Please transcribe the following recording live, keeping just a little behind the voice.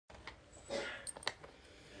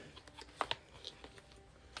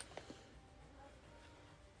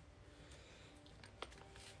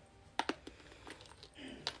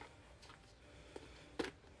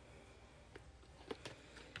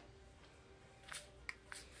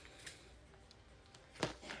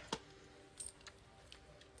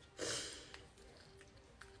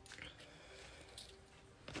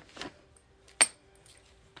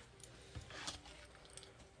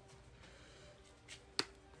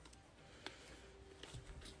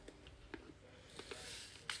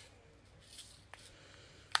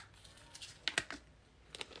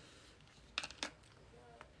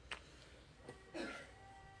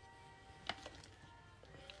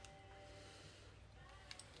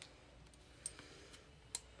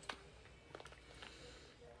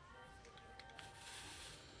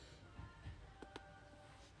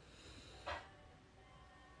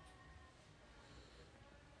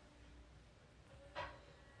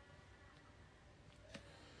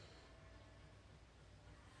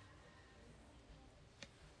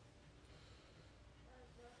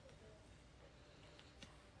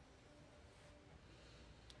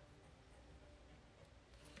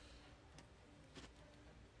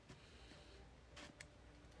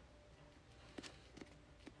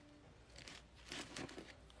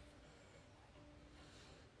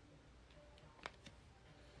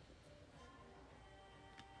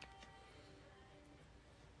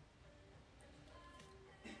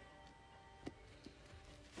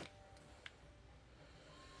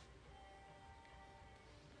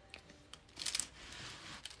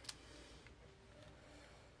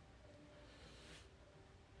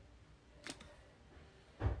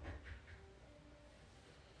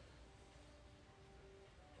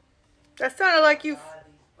That sounded like you. These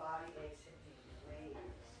body aches hit me in waves.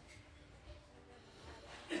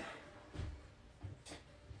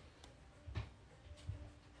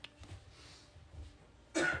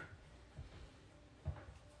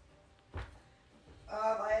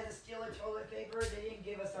 I had to steal a toilet paper. They didn't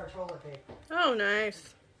give us our toilet paper. Oh,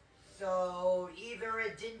 nice. So either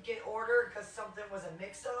it didn't get ordered because something was a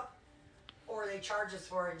mix-up, or they charged us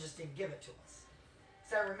for it and just didn't give it to us.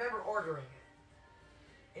 So I remember ordering it.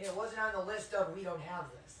 And it wasn't on the list of we don't have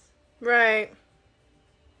this. Right.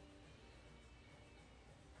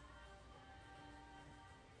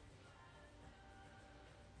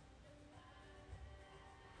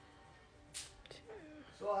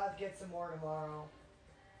 So I'll have to get some more tomorrow.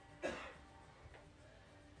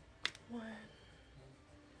 One.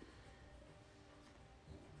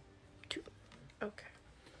 Two. Okay.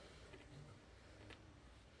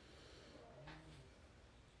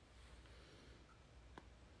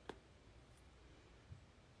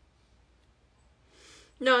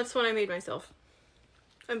 No, it's one I made myself.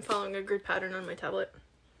 I'm following a grid pattern on my tablet.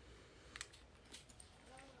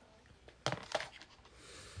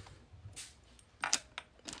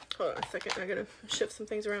 Hold on a second. I gotta shift some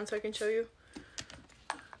things around so I can show you.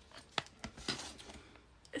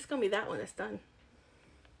 It's gonna be that when it's done.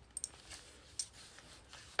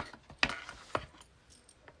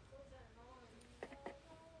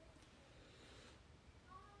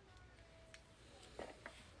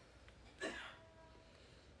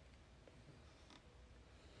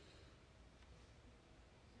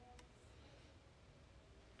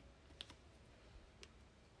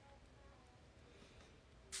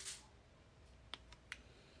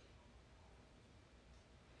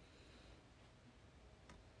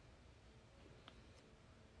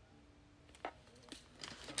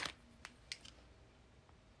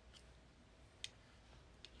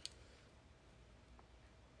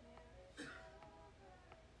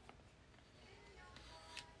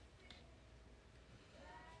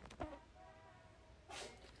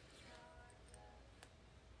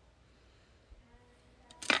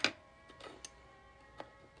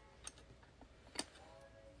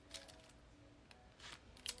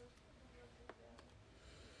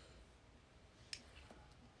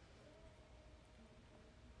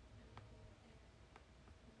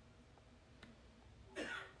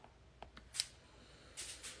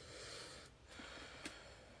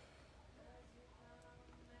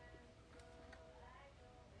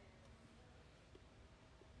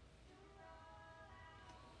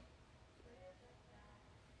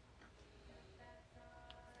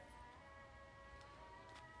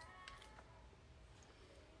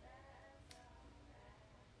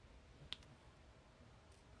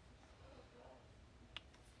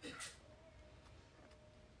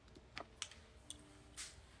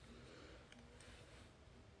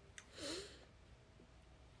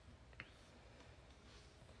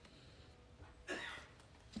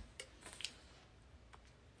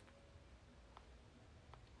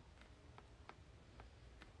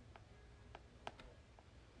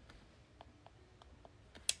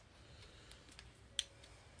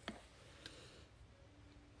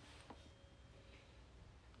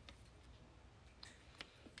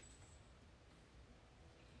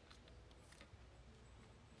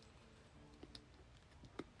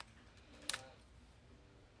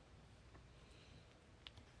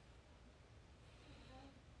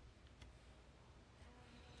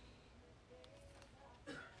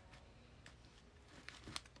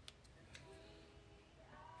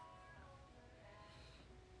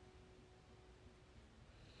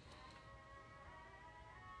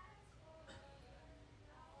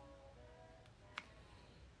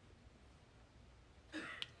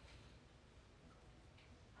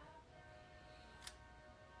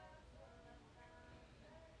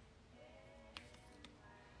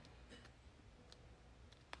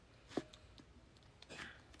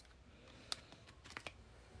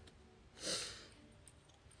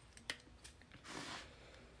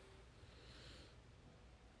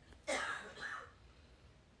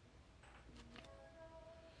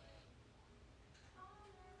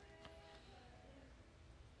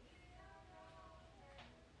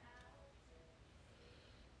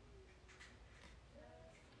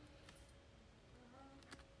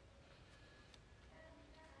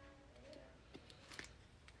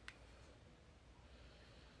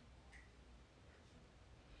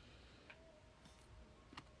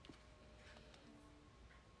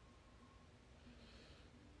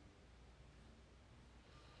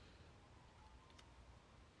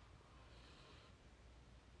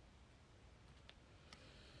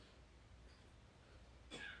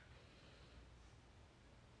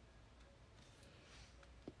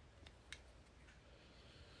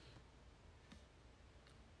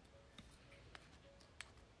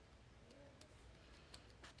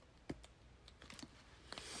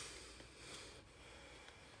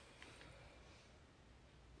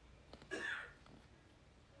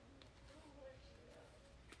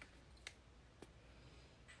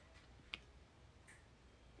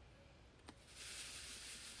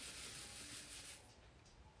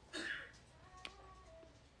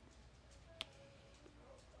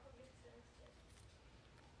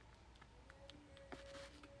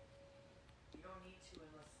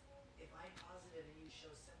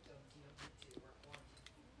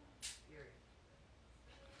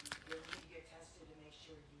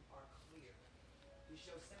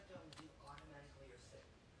 show symptoms, you automatically are sick.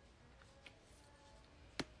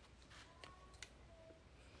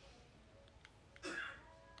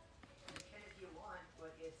 You can if you want,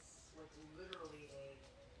 but it's like literally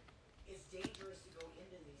it's dangerous to go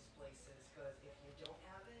into these places because if you don't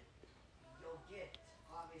have it, you'll get it.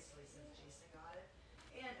 Obviously, since Jason got it,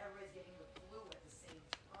 and everybody's getting the flu at the same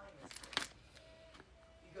time as COVID.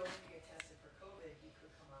 You go in to get tested for COVID, you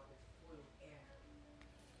could come out with flu and COVID.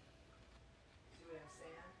 See what I'm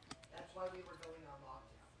saying? That's why we were going on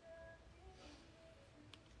lockdown.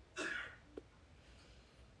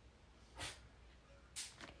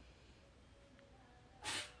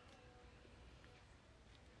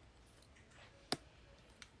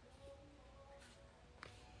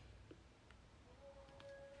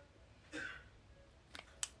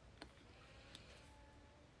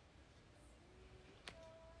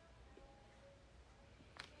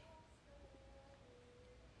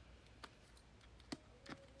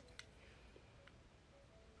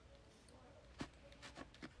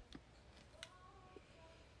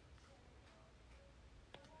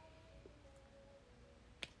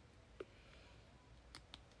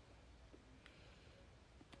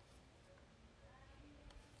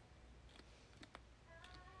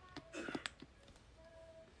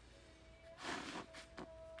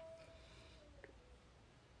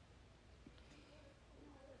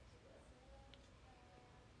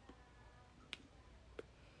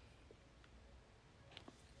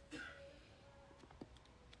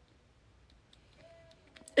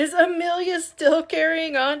 Is Amelia still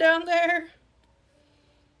carrying on down there?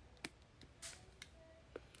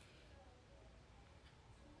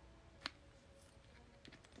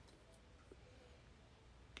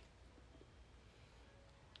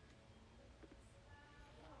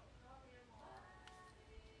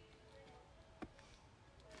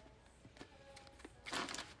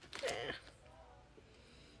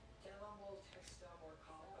 Tell them we'll text them or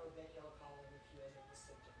call, or Benny will call them if you end up with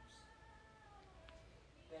symptoms.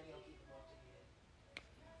 Benny will keep them updated.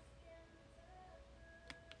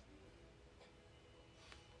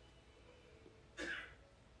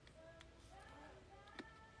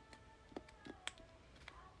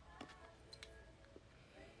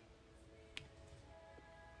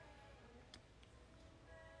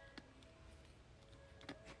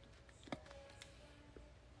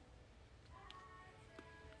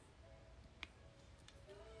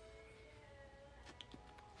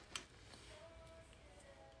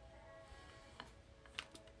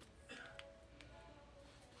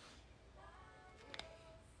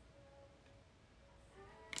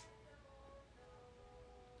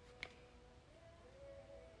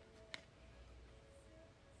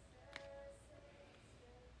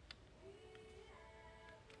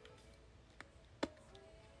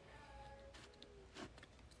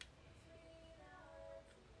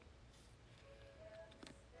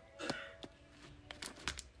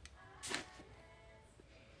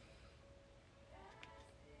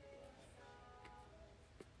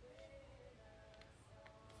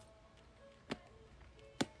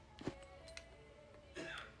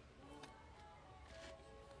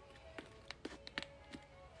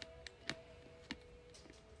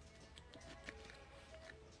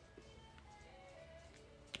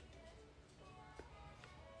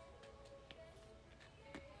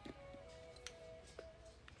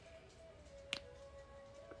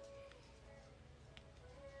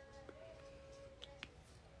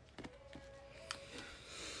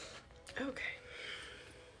 Okay.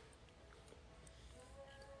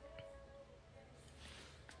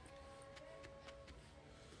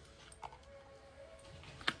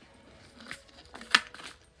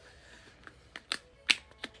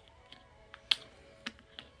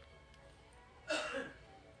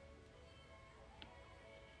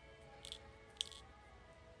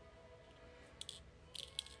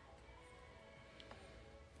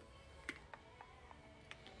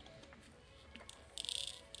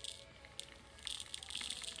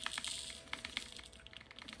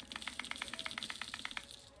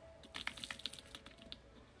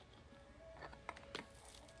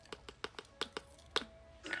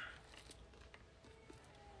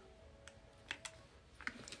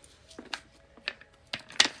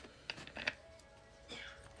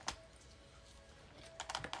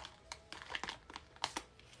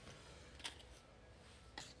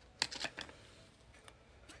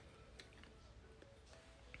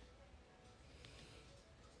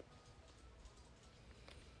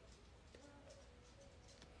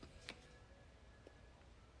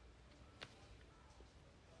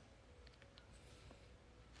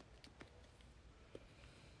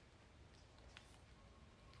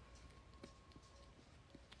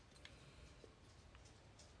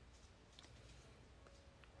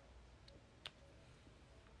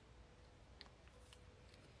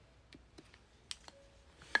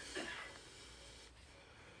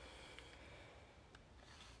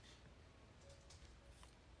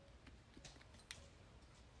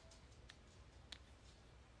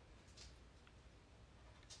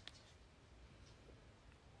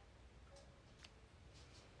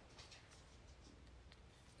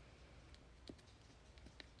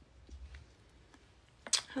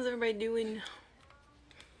 How's everybody doing?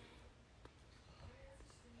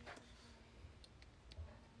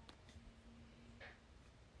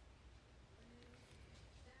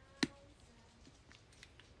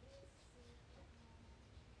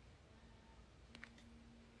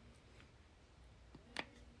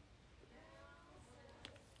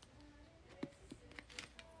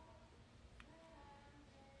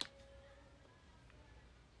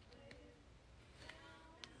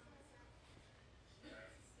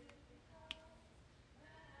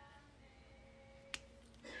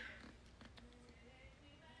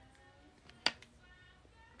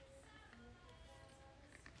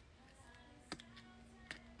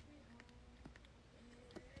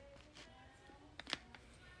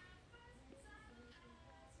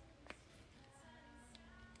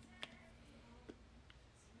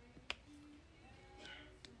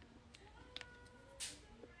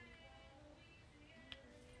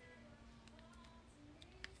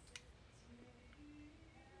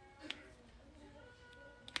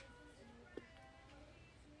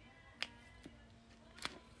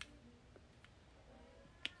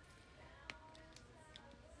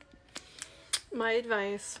 My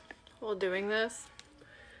advice while doing this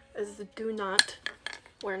is do not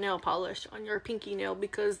wear nail polish on your pinky nail,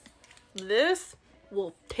 because this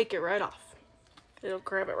will take it right off. It'll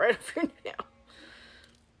grab it right off your nail.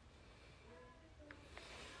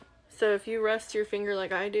 So if you rest your finger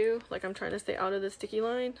like I do, like I'm trying to stay out of the sticky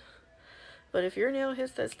line, but if your nail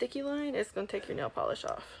hits that sticky line, it's going to take your nail polish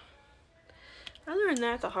off. I learned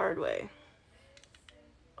that the hard way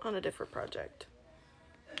on a different project.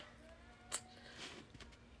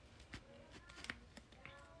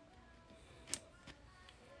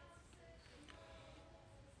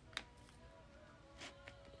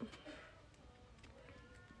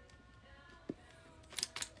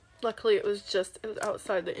 Luckily it was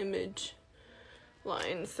outside the image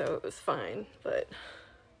line, so it was fine, but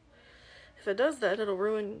if it does that, it'll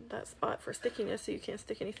ruin that spot for stickiness, so you can't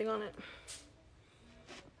stick anything on it.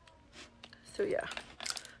 So yeah,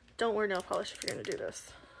 don't wear nail polish if you're gonna do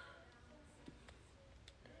this.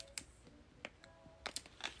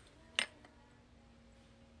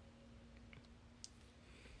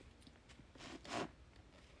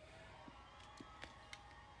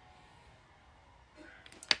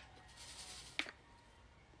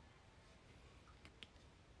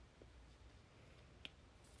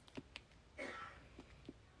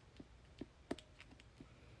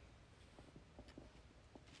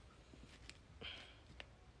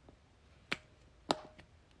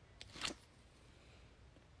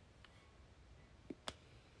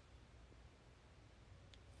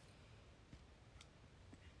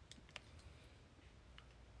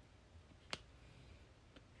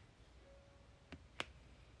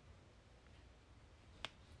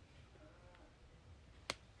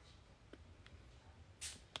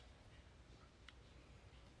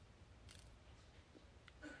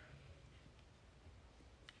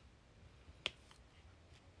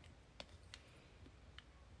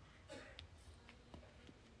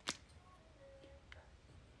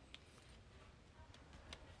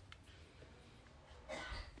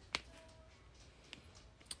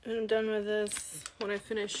 And I'm done with this. When I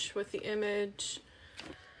finish with the image,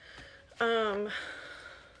 I'm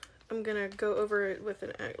gonna go over it with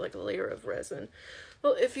like a layer of resin.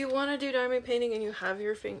 Well, if you want to do diamond painting and you have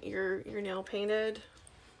your nail painted,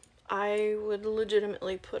 I would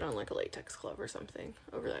legitimately put on like a latex glove or something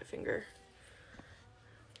over that finger,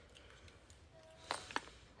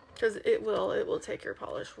 because it will take your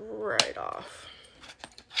polish right off.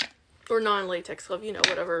 Or non-latex glove, you know,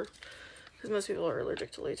 whatever, because most people are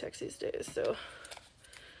allergic to latex these days, so.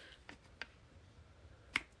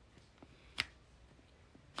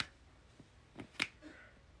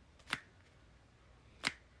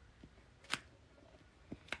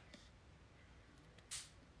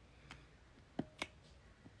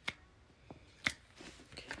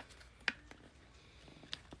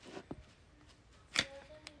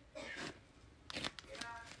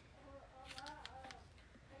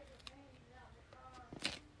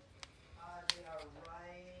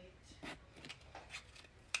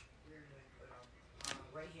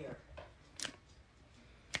 Right here.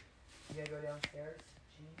 You gotta go downstairs,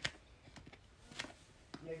 change?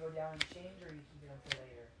 You gotta go down and change, or you keep it until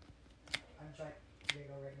later? I'm trying. You gotta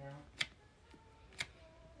go right now?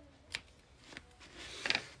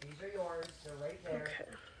 These are yours. They're right there.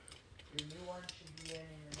 Okay. Your new one should be in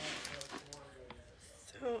the next like 4 days.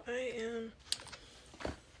 So I am.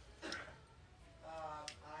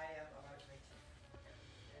 I am about to make some.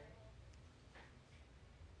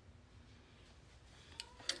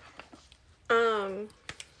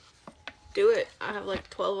 Do it. I have like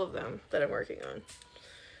 12 of them that I'm working on.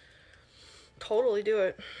 Totally do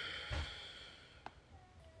it.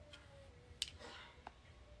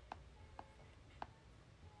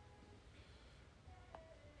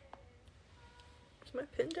 Is my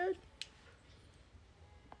pin dead?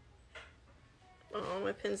 Oh,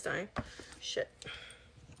 my pin's dying. Shit.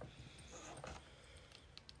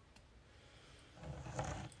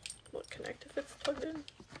 Will it connect if it's plugged in?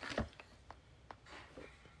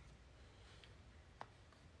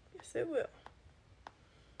 Yes, it will.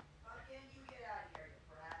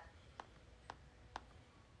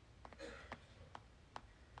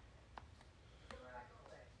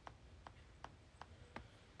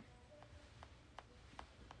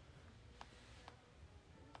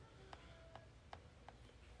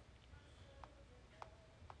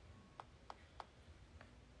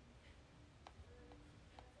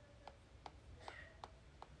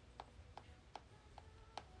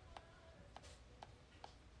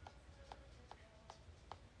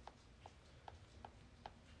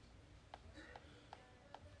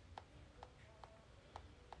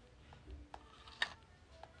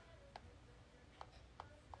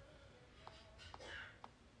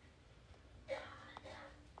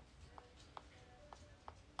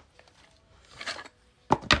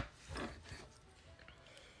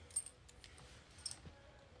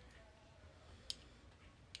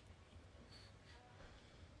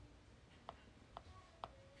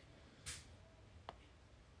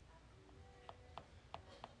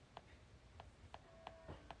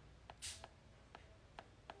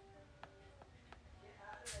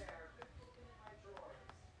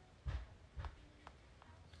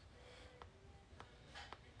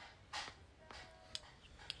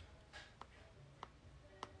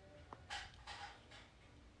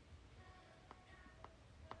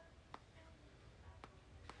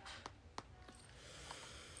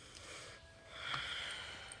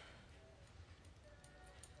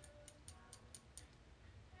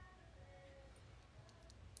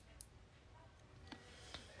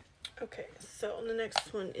 Okay, so the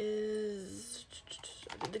next one is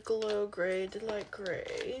the glow gray, the light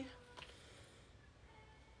gray.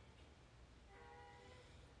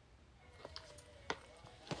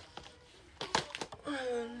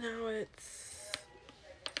 Now it's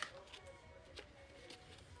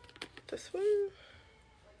this one.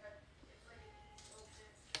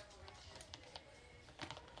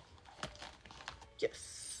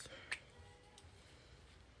 Yes.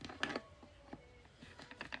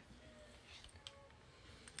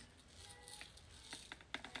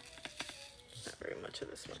 Not very much of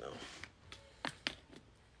this one though.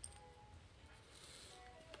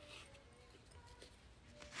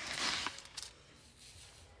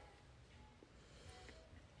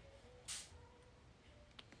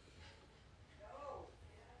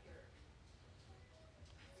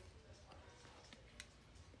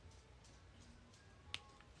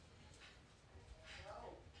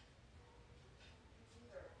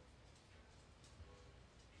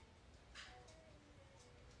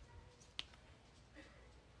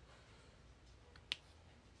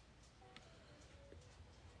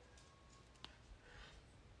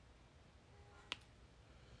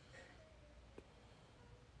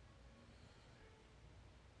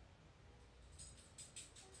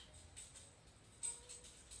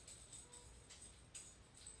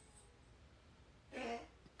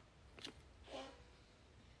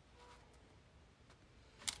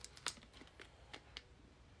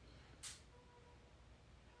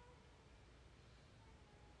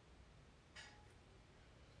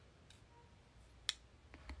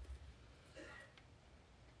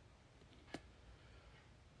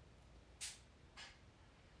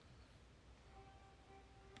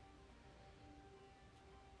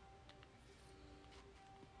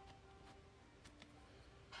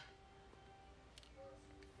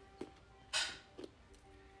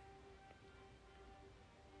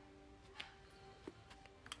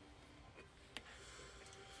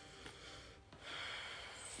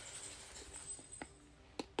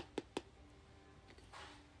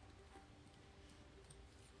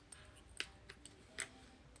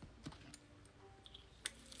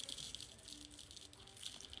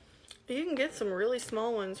 You can get some really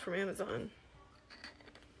small ones from Amazon.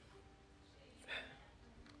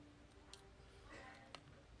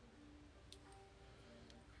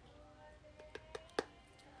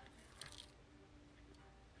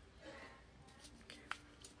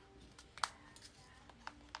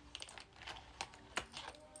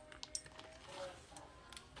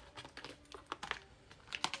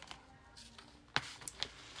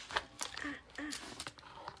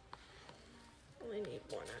 Only need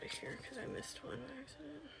one out of here because I missed one by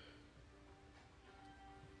accident.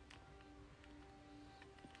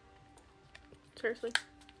 Seriously.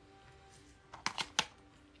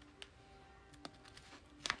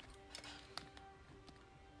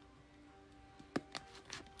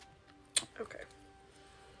 Okay.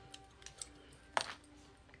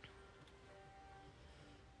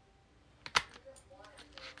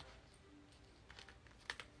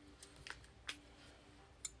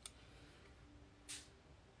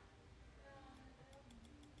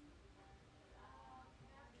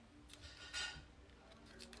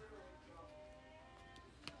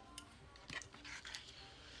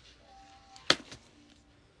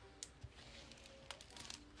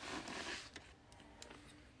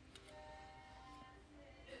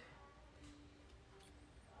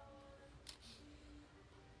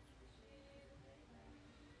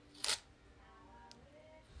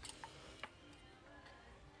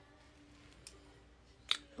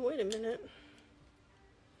 Wait a minute.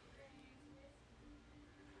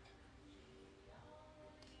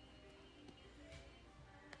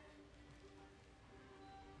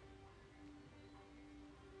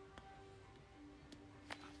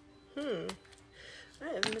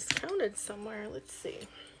 I have miscounted somewhere. Let's see.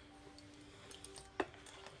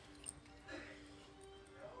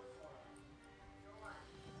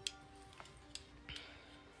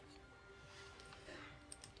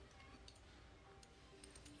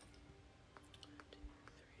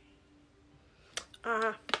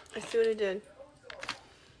 Ah, I see what I did.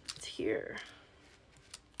 It's here.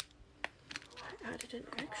 I added an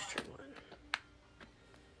extra one.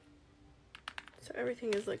 So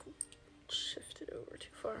everything is like shifted over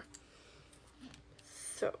too far.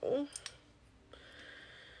 So 1,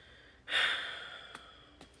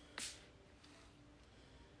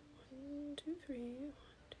 2, 3, 1, 2, 3,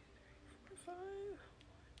 4, 5.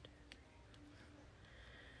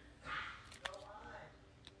 1, 2, 3.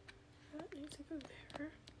 That needs to go there.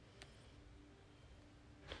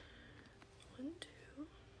 1, 2, 1,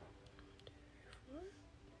 2, 3, 4.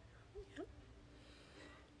 Yep.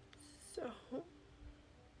 So 1,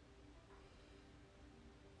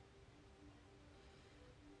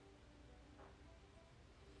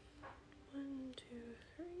 2,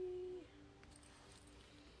 3.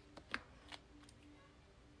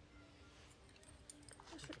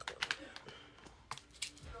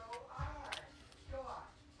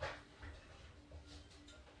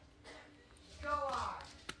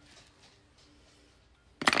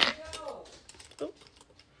 Oh.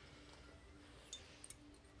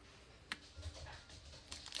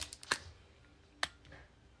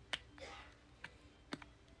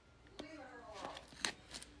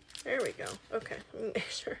 There we go. Okay, let me make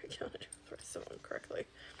sure I counted the rest of them correctly.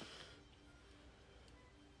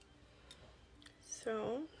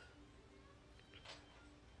 So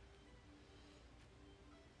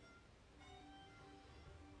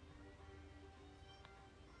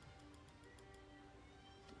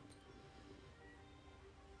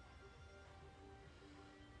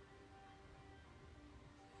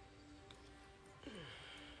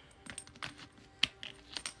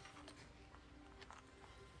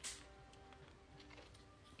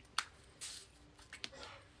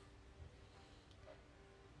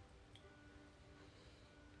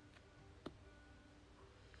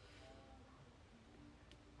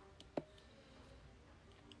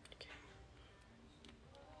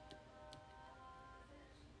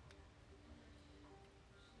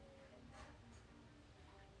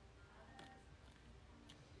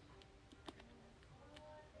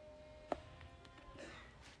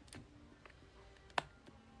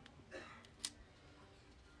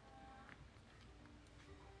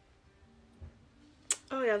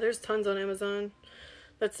oh yeah, there's tons on Amazon.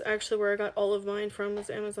 That's actually where I got all of mine from, was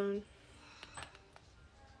Amazon.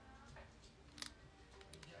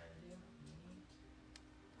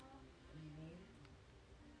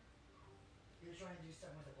 You're trying to do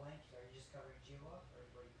something with a blanket. Are you just covering Jill up, or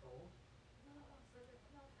were you cold?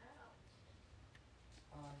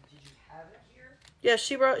 Did you have it here? Yeah,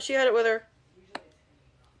 she had it with her.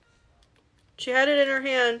 She had it in her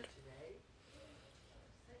hand. Today?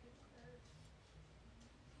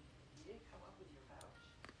 You didn't come up with your pouch.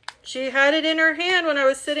 She had it in her hand when I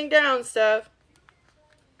was sitting down, Steph.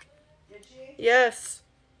 Did she? Yes.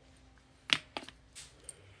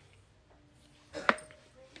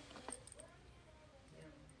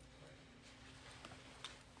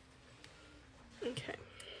 Okay.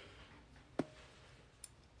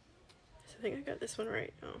 So I think I got this one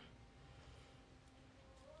right now.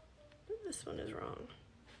 This one is wrong.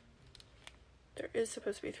 There is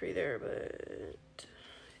supposed to be 3 there, but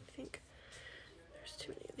I think there's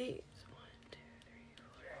too many of these. 1, 2, 3, 4.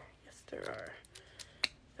 Yes, there are.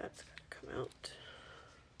 That's got to come out.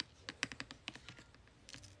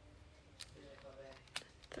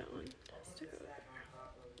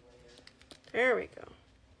 There we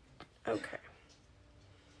go. Okay.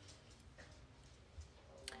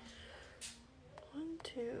 1,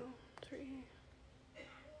 2, 3.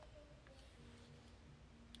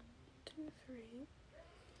 2, 3.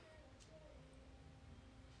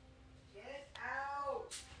 Get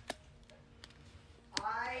out!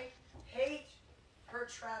 I hate her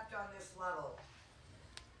trapped on this level.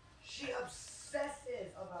 She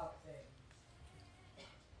obsesses about things.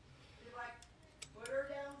 If I put her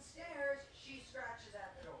downstairs, she scratches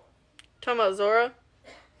at the door. Talking about Zora?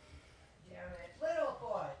 Damn it.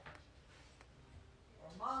 Littlefoot. Or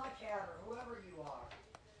Mama Cat or whoever you are.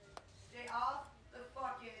 Stay off the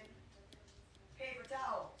fucking paper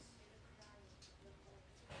towels.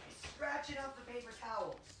 She's scratching up the paper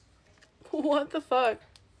towels. What the fuck?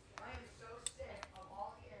 I am so sick of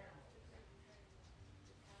all the animals.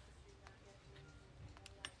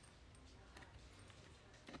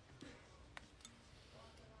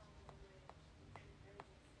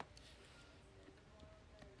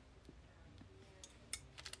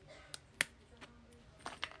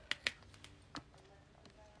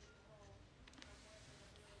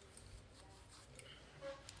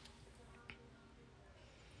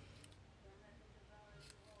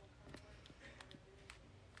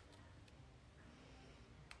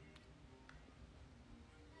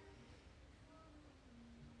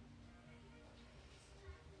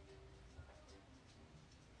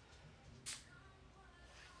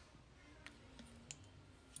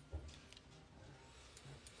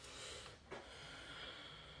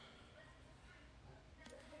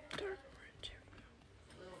 Dark orange.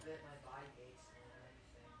 A little bit, my body aches more than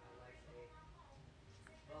anything. My legs ache.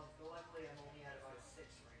 Well, luckily I'm only at about a 6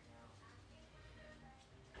 right now.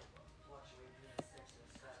 Fluctuate between a 6 and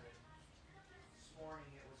a 7. This morning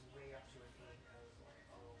it was way up to an 8. I was like,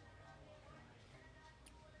 oh my god, I'm crying.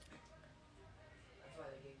 That's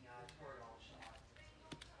why they gave me a Toradol shot.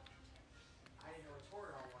 I didn't know what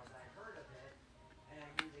Toradol was. I heard of it, and I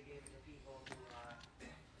knew they gave it to people who have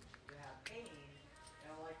pain. And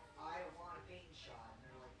I'm like, I don't want a pain shot. And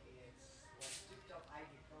they're like, it's like souped up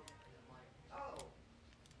ibuprofen. And I'm like, oh,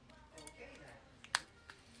 okay then.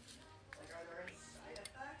 Like, are there any side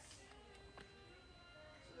effects?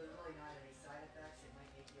 So there's really not any side effects. It might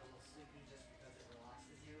make you a little sleepy just because it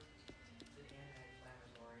relaxes you. It's an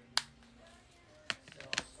anti-inflammatory. So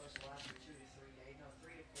it's supposed to last for 2 to 3 days. No,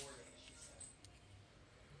 3 to 4 days, she said.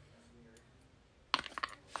 That's weird.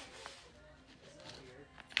 Isn't that weird?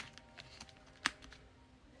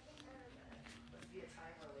 Must be a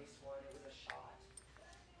time release one. It was a shot.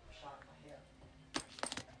 A shot in my hip.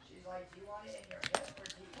 She's like, do you want it in your hip or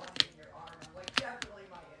do you want it in your arm? I'm like, definitely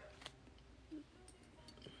my hip.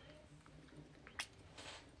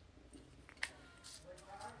 Like,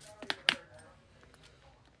 my arm's already hurt. I don't need it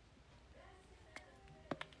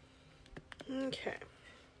anymore. Okay.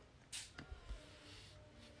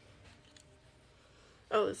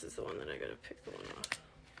 Oh, this is the one that I gotta pick the one off.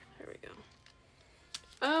 There we go.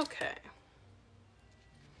 Okay.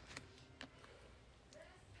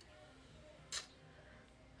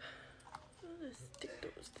 I'll just stick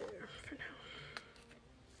those there for now.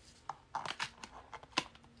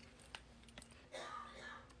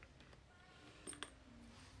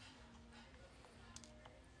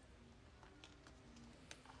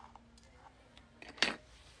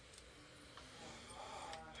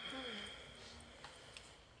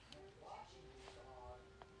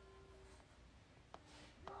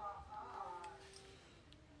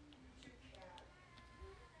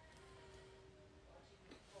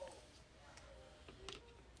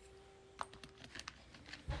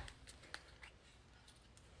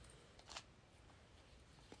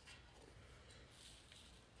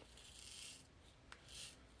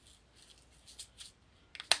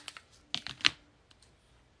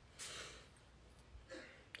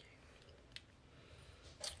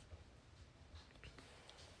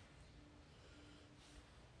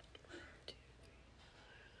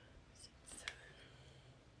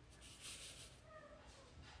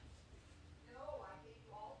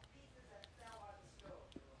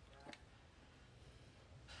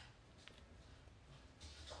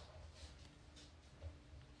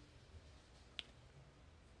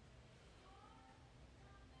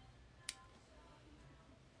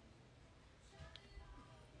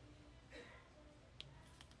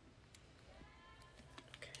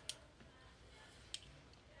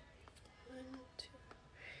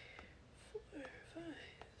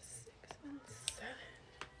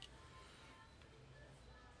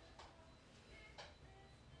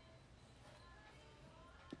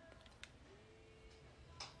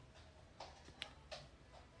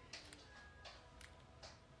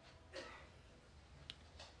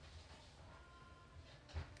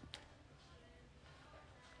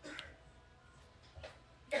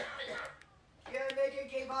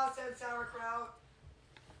 kielbasa and sauerkraut.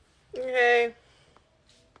 Okay.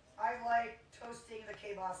 I like toasting the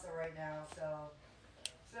kielbasa right now, so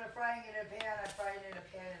instead of frying it in a pan, I'm frying it in a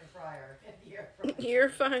pan in the fryer. In the air fryer. You're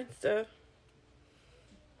fine stuff.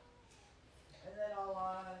 And then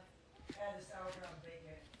I'll add the sauerkraut and bake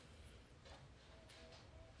it.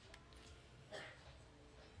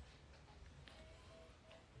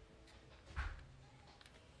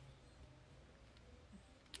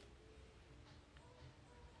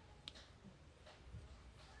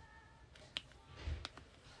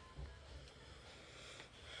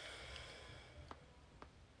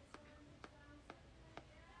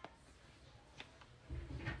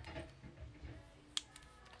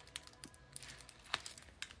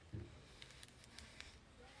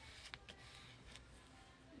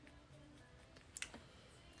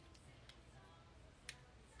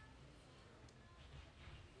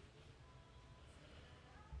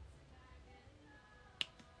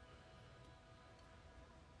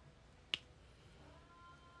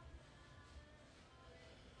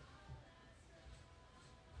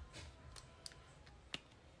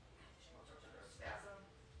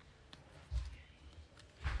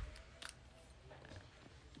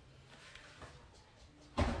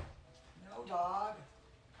 No, dog.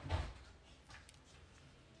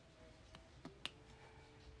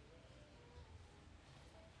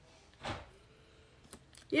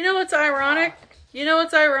 You know what's ironic? You know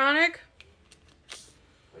what's ironic?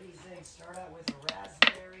 What do you think? Start out with a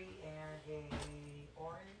raspberry and a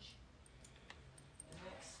orange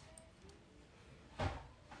mix. You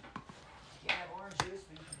can't have orange juice,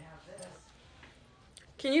 but you can have this.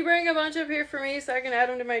 Can you bring a bunch up here for me so I can add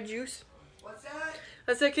them to my juice? What's that?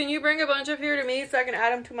 I said, can you bring a bunch up here to me so I can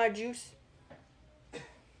add them to my juice? Can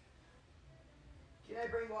I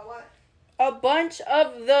bring what? A bunch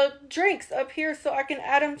of the drinks up here so I can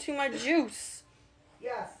add them to my juice.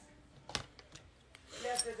 Yes.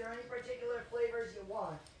 Yes, is there any particular flavors you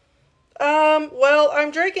want? Well, I'm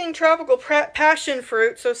drinking tropical passion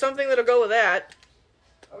fruit, so something that'll go with that.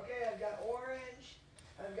 Okay, I've got orange,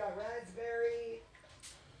 I've got raspberry,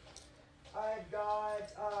 I've got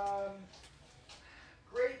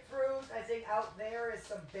grapefruit. I think out there is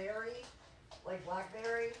some berry, like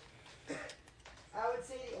blackberry. I would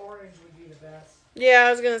say the orange would be the best. Yeah,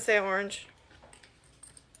 I was gonna say orange.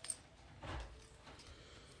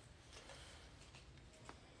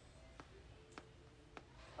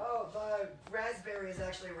 Oh, the raspberry is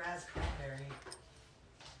actually ras cranberry.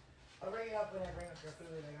 I'll bring it up when I bring up your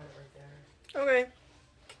food. I got it right there. Okay.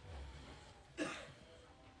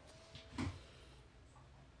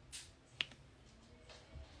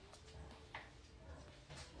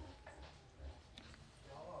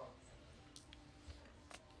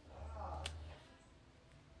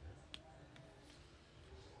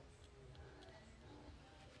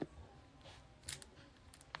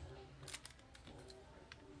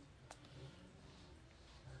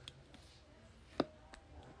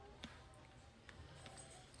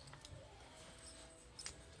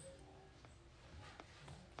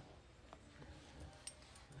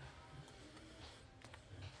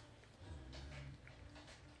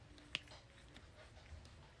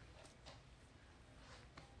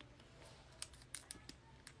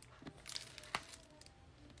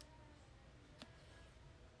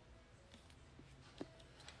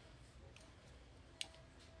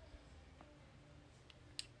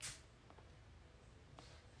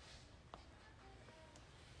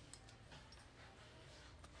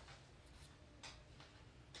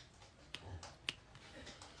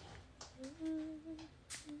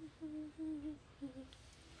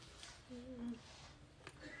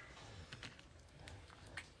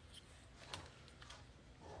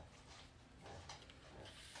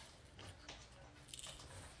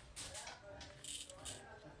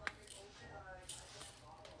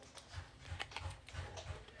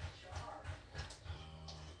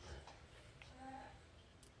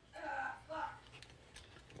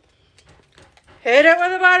 Hit it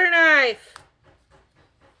with a butter knife.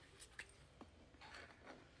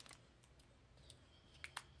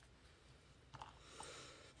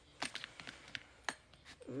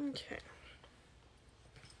 Okay.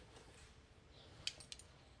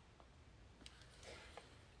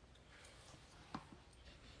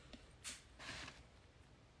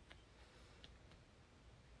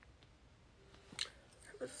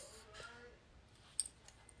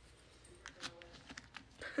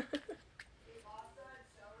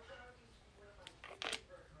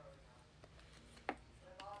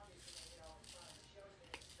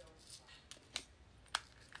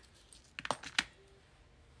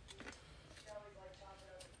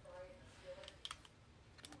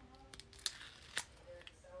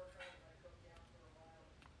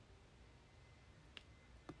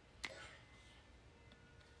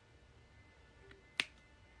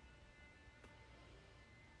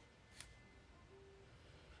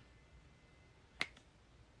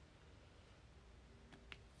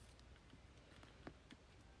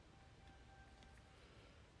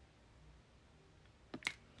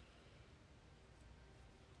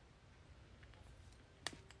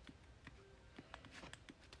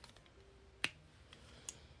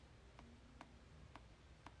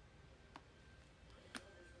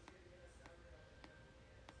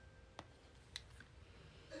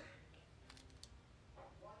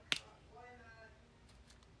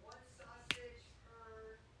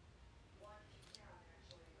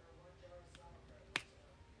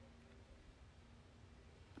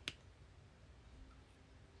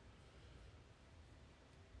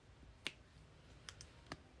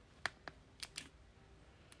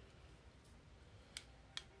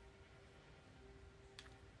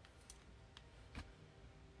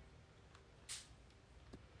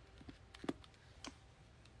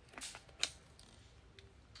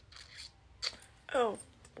 Oh,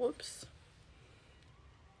 whoops.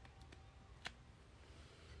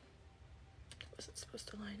 Wasn't supposed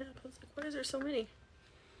to line up. I was like, why is there so many?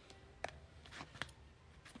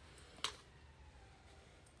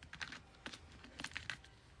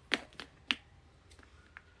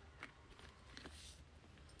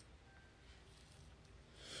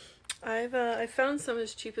 I found some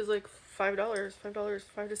as cheap as like $5, $5,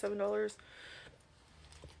 $5 to $7.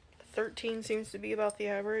 13 seems to be about the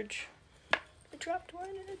average. I dropped one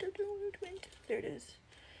and I don't know where it went. There it is.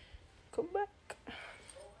 Come back.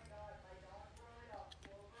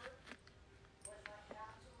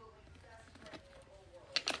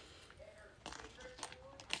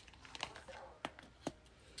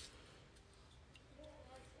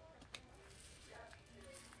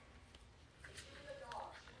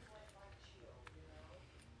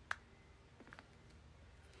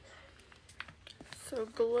 So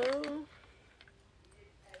Glow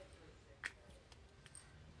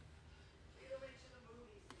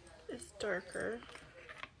is darker.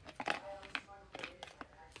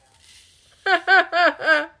 Wait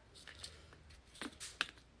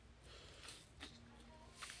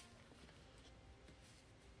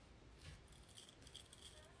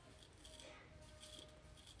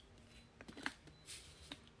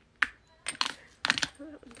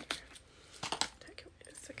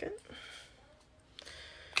a second.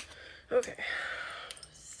 Okay,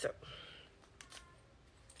 so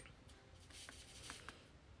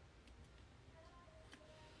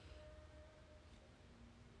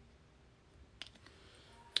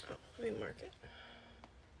let me mark it.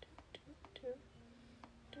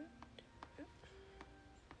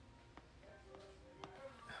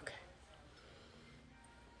 Okay.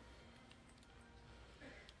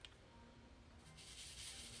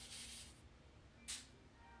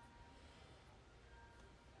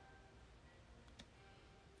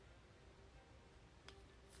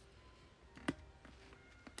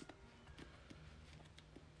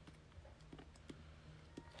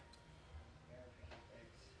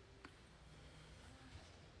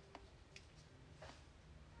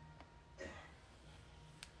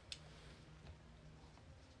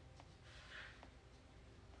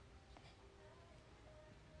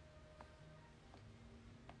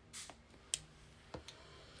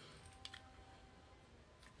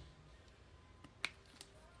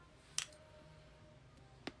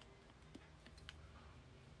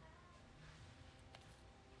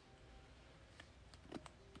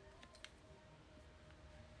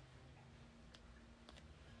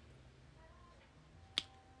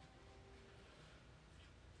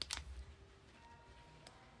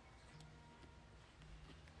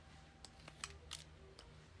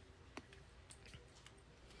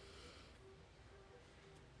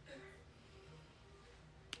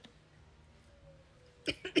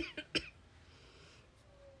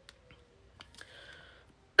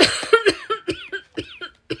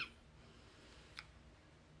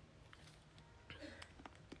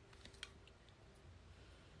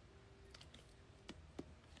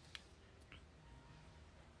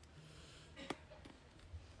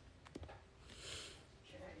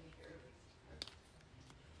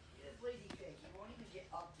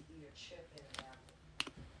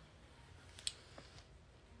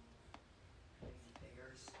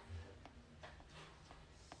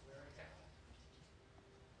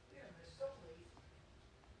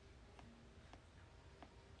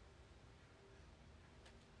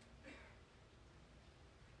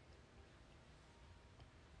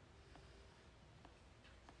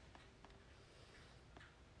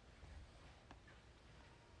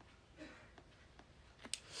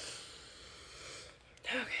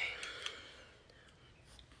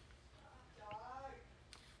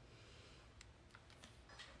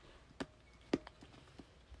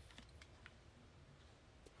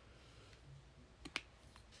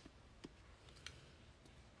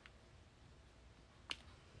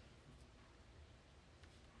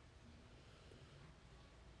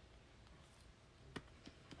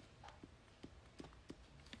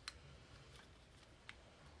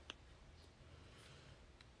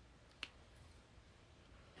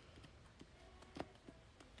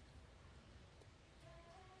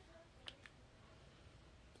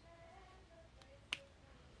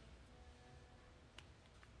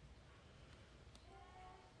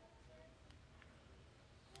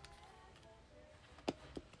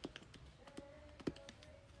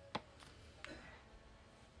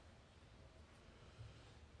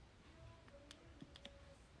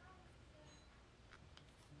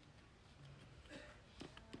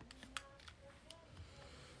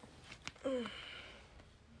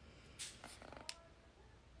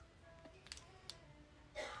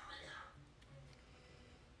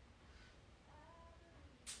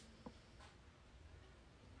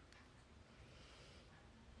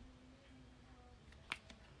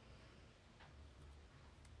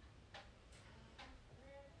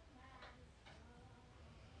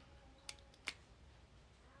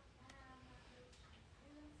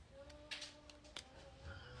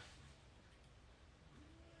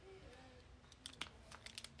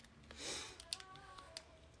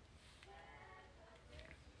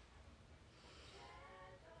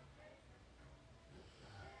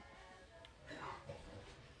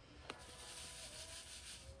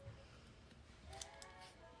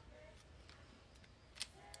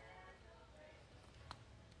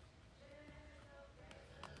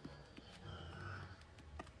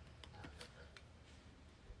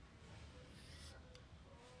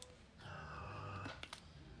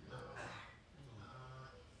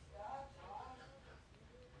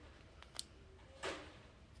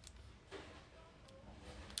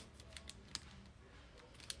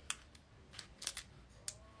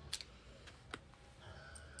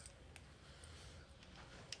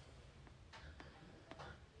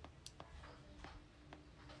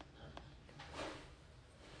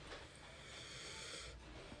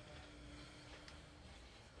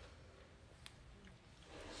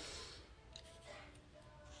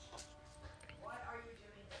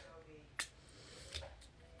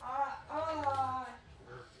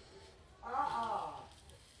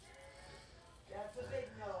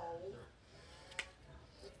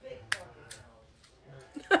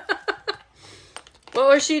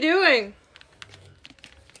 was she doing?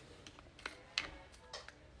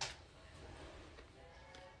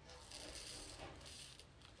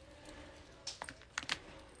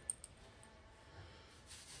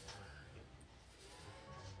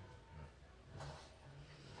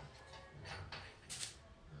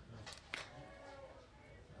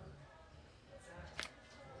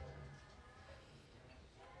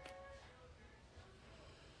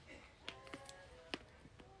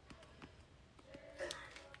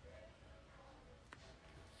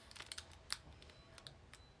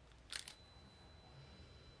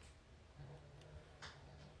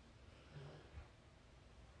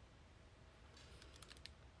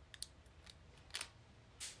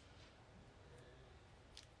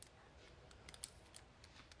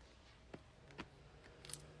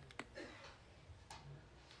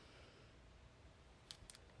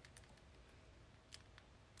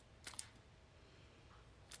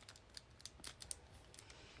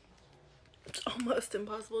 It's almost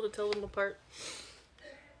impossible to tell them apart.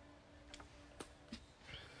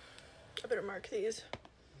 I better mark these.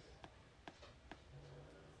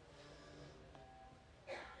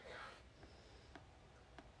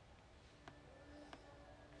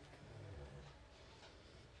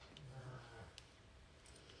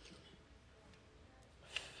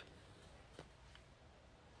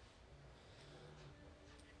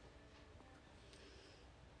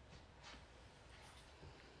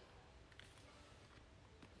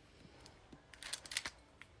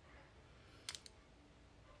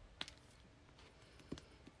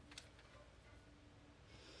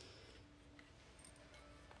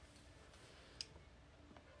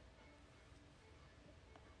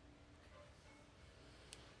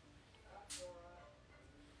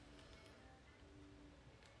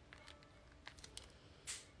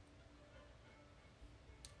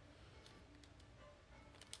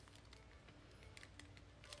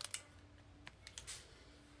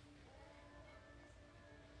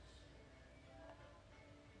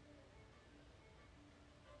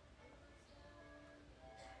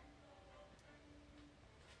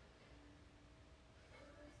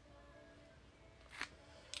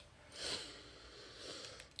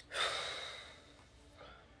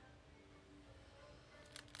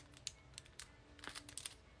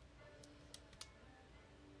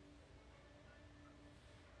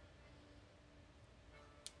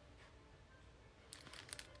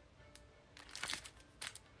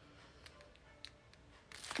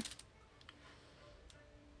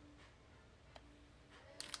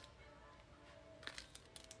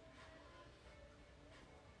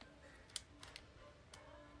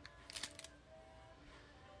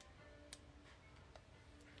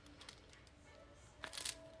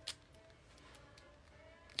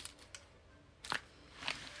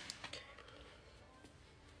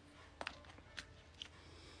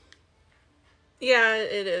 Yeah,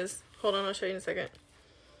 it is. Hold on, I'll show you in a second.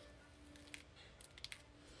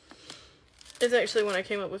 It's actually when I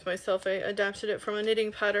came up with myself. I adapted it from a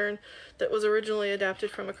knitting pattern that was originally adapted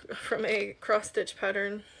from a cross stitch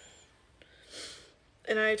pattern,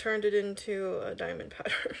 and I turned it into a diamond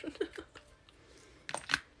pattern.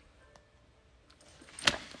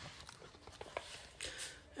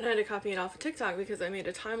 And I had to copy it off of TikTok because I made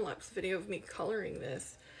a time-lapse video of me coloring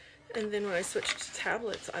this. And then when I switched to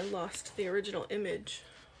tablets, I lost the original image.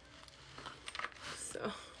 So...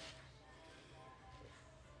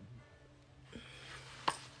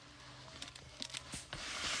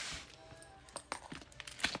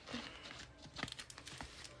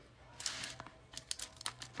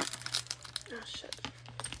 oh, shit.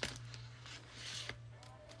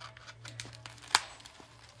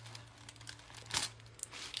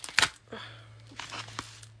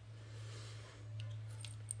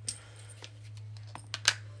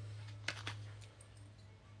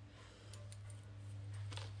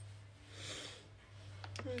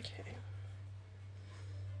 Okay.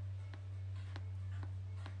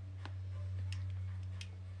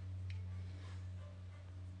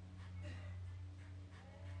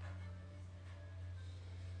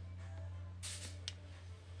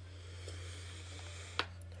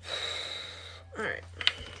 All right.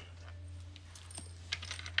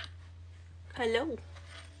 Hello.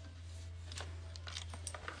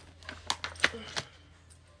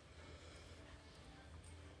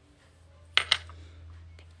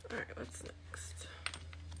 All right, what's next?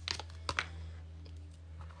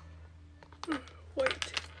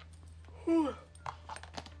 Wait.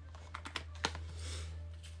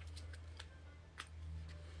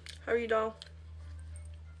 How are you, doll?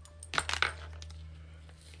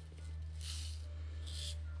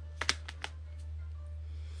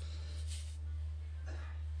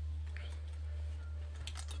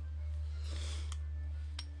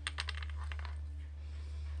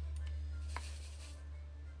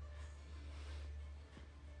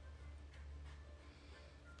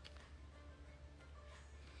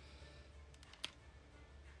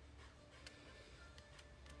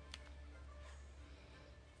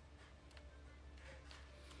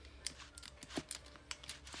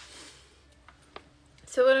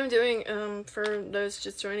 So what I'm doing, for those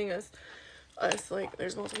just joining us, like,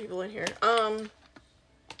 there's multiple people in here,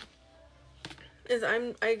 is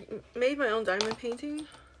I made my own diamond painting,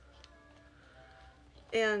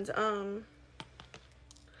 and,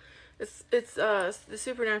 it's the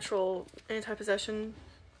Supernatural Anti-Possession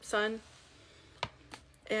Sun,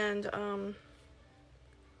 and,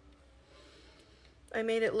 I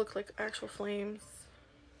made it look like actual flames.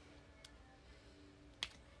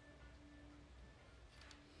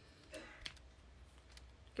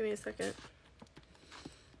 Give me a second.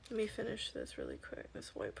 Let me finish this really quick,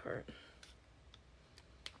 this white part.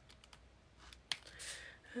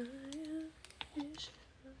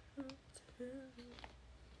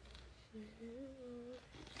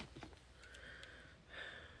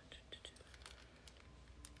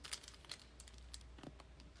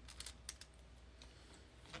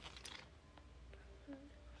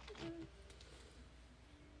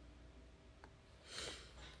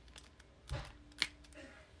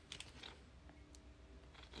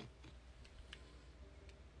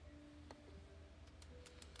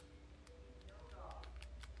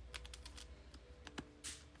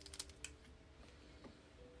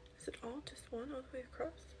 Is it all just one all the way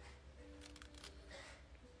across?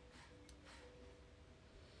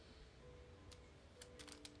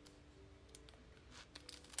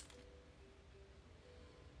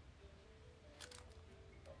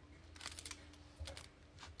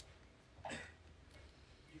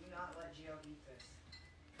 Do not let Gio eat this.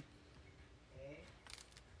 Okay?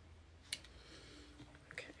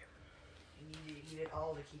 Okay. You need to eat it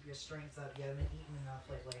all to keep your strength up. You haven't eaten enough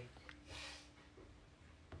lately.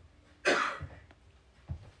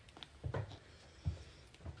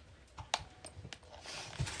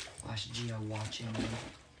 Watch Gio watching me.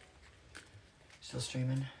 Still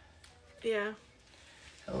streaming? Yeah.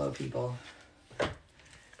 Hello, people. Thank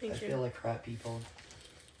I you. feel like crap, people.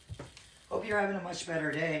 Hope you're having a much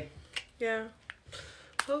better day. Yeah.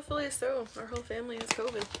 Hopefully so. Our whole family has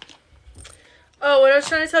COVID. Oh, what I was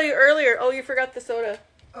trying to tell you earlier. Oh, you forgot the soda.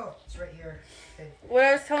 Oh, it's right here. Okay. What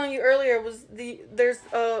I was telling you earlier was there's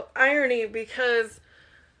irony, because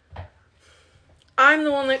I'm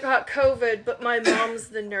the one that got COVID, but my mom's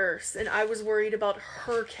the nurse, and I was worried about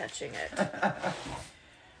her catching it.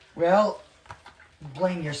 Well,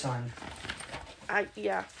 blame your son.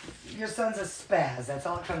 Yeah. Your son's a spaz. That's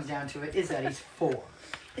all it comes down to. It is that he's 4.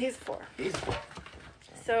 He's 4. He's 4.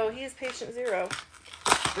 So he's patient 0.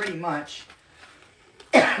 Pretty much.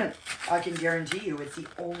 I can guarantee you it's the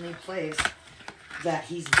only place that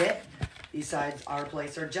he's been besides our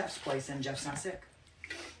place or Jeff's place, and Jeff's not sick.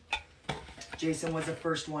 Jason was the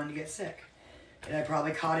first one to get sick. And I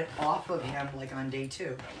probably caught it off of him like on day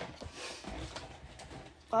 2.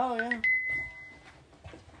 Oh, yeah.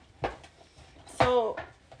 So,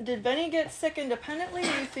 did Benny get sick independently,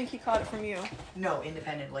 or do you think he caught it from you? No,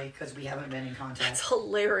 independently, because we haven't been in contact. That's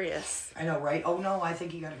hilarious. I know, right? Oh, no, I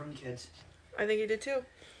think he got it from the kids. I think he did too.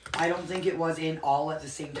 I don't think it was in all at the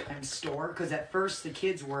same time store, because at first the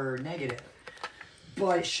kids were negative.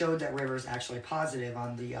 But it showed that River's actually positive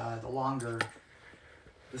on the longer,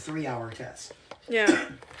 the 3-hour test. Yeah.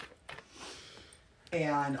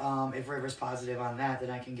 And if River's positive on that, then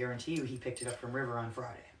I can guarantee you he picked it up from River on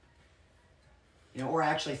Friday. You know, or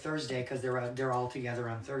actually Thursday, because they're all together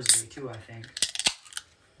on Thursday too, I think.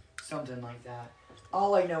 Something like that.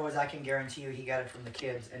 All I know is I can guarantee you he got it from the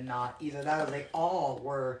kids, and not either that or they all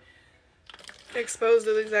were Exposed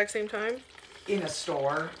at the exact same time? in a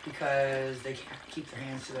store because they can't keep their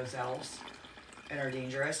hands to themselves and are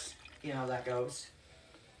dangerous. You know how that goes.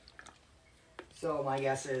 So my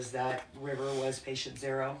guess is that River was patient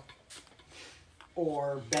 0.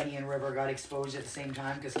 Or Benny and River got exposed at the same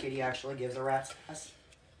time because Kitty actually gives a rat's ass.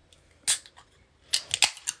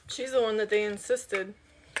 She's the one that they insisted.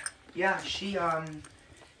 Yeah, she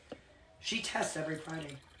tests every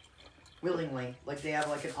Friday. Willingly. Like they have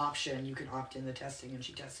like an option, you can opt in the testing, and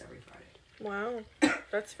she tests every Friday. Wow.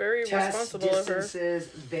 That's very Tests, responsible of her. distances,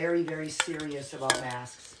 very, very serious about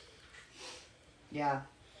masks. Yeah.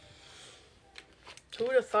 Who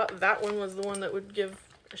would have thought that one was the one that would give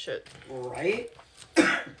a shit? Right?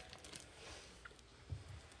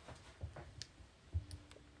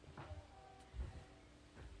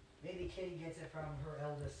 Maybe Kitty gets it from her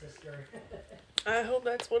eldest sister. I hope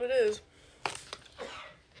that's what it is.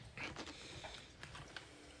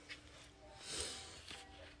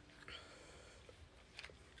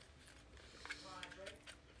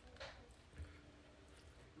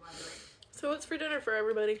 So what's for dinner for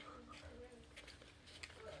everybody?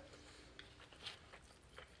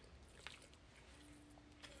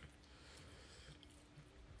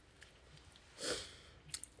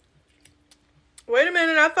 Wait a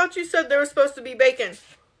minute, I thought you said there was supposed to be bacon.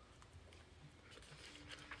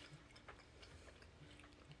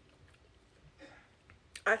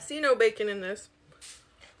 I see no bacon in this.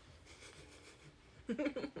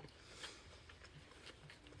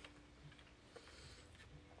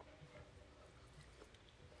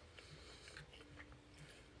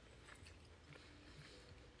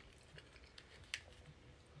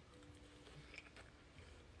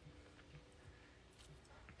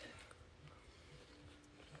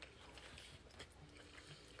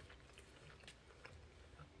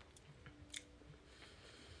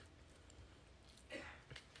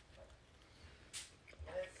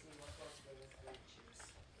 Let's see what goes with this grape juice.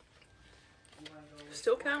 You want to go with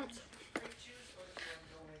Still counts. grape juice, or do you want to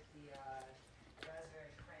go with the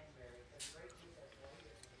raspberry cranberry? Because grape juice has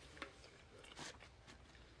flavor.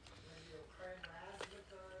 You want to do a cran ras with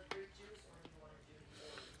the grape juice, or do you want to do the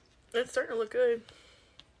orange? It's starting to look good.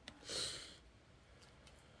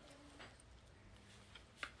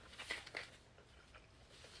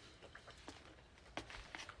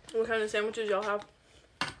 What kind of sandwiches y'all have?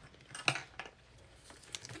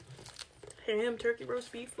 Ham, turkey,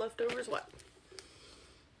 roast beef, leftovers, what?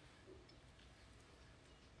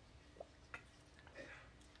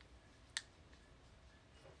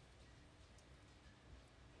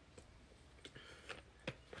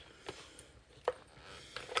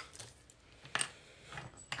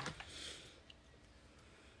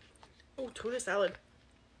 Oh, tuna salad.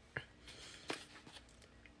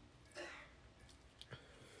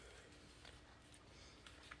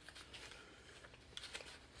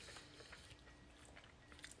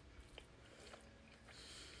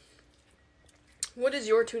 What is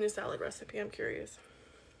your tuna salad recipe? I'm curious.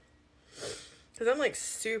 Because I'm like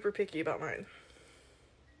super picky about mine.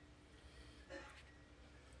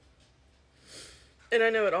 And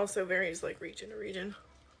I know it also varies like region to region.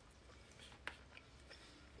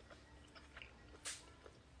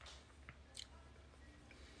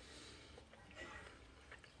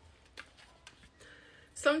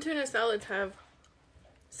 Some tuna salads have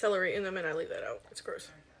celery in them and I leave that out. It's gross.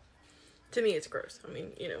 To me, it's gross. I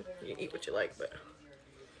mean, you know, you eat what you like, but...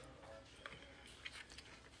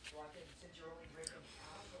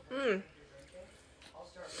 Mmm.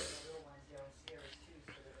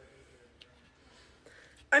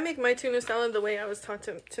 I make my tuna salad the way I was taught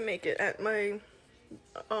to make it at my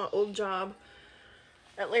old job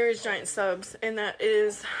at Larry's Giant Subs, and that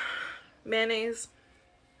is mayonnaise,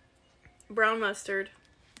 brown mustard,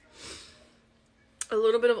 a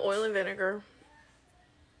little bit of oil and vinegar,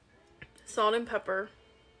 salt and pepper,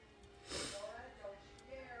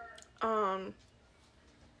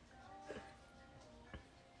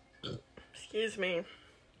 excuse me,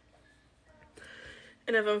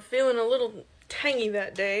 and if I'm feeling a little tangy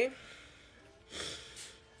that day,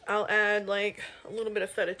 I'll add like a little bit of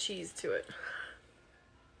feta cheese to it.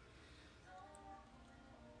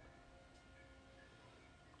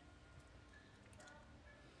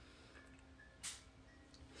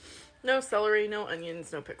 No celery, no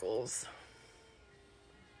onions, no pickles.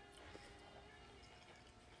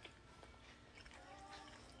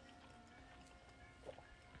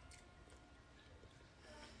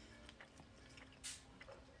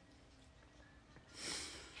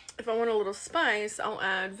 If I want a little spice, I'll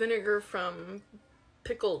add vinegar from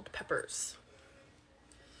pickled peppers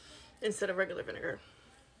instead of regular vinegar.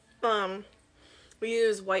 We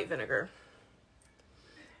use white vinegar.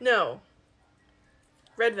 No,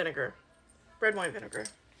 red vinegar. Red wine vinegar.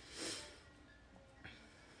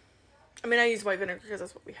 I mean, I use white vinegar because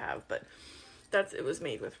that's what we have, but it was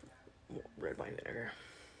made with red wine vinegar.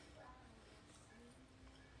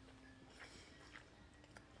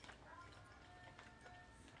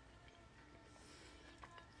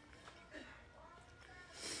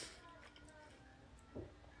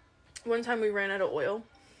 One time we ran out of oil.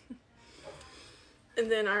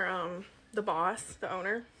 And then the boss, the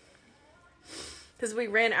owner, because we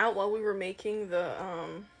ran out while we were making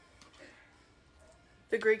the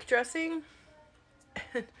Greek dressing.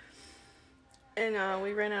 And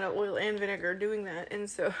we ran out of oil and vinegar doing that. And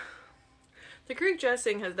so the Greek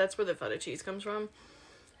dressing that's where the feta cheese comes from.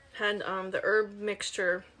 Had the herb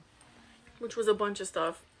mixture, which was a bunch of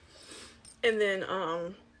stuff. And then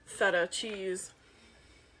feta cheese.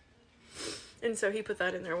 And so he put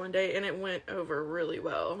that in there one day and it went over really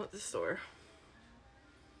well at the store.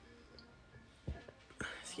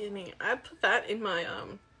 Excuse me. I put that in my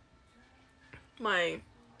my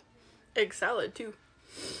egg salad too.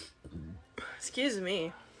 Excuse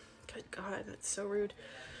me. Good God, that's so rude.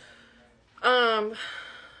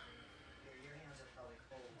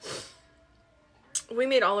 We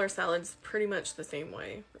made all our salads pretty much the same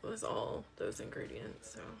way. It was all those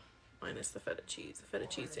ingredients, so minus the feta cheese. The feta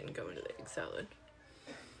cheese didn't go into the egg salad.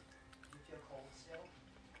 You feel cold still?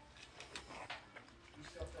 You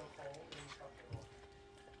still feel cold or are you comfortable?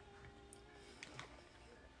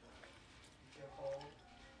 You feel cold?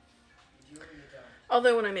 You do or you don't?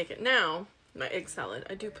 Although when I make it now, my egg salad,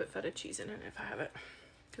 I do put feta cheese in it if I have it.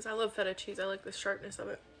 Because I love feta cheese. I like the sharpness of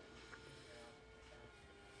it.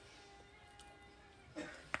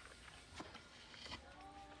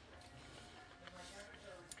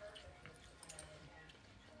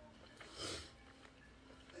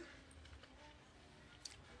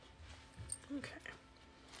 Okay.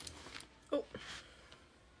 Oh.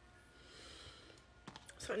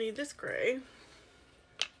 So I need this gray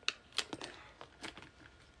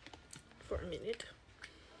for a minute.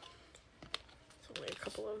 It's only a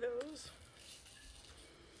couple of those.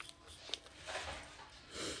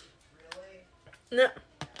 Really? No.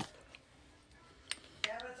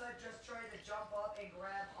 Tabitha just tried to jump up and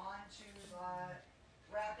grab onto the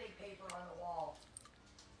wrapping paper on the wall.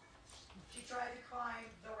 She tried to climb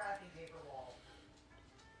the wrapping paper wall.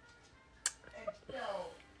 And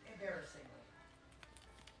fell embarrassingly.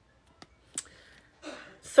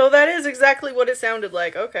 So that is exactly what it sounded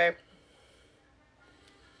like. Okay.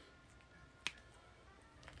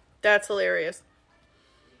 That's hilarious.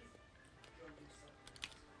 Go do something.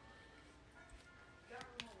 You got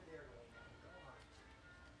room over there right now. Go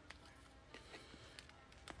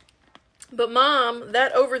on. But Mom,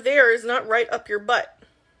 that over there is not right up your butt.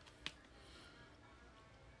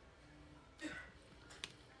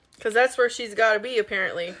 Because that's where she's got to be,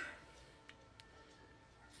 apparently. As nice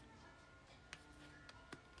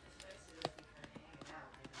it is to be kind of hanging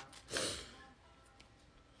out, you know.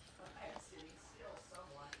 I'm sitting still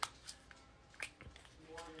somewhat.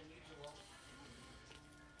 More than usual.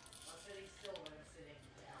 I'm sitting still when I'm sitting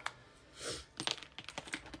down.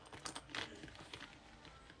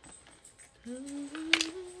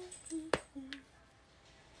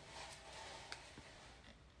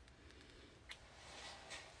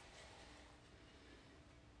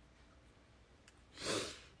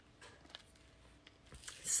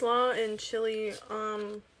 Slaw and chili,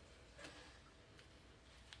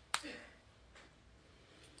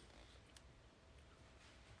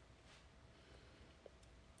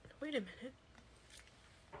 wait a minute.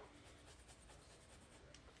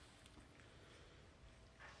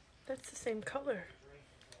 That's the same color.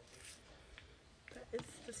 That is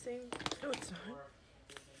the same. No, it's not.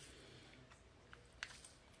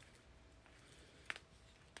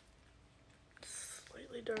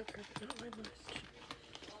 Slightly darker, but not by much.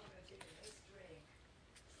 I'm going to take a nice drink,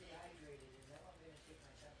 stay hydrated, and then I'm going to take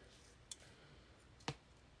my temperature.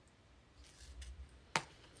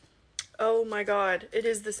 Oh my god, it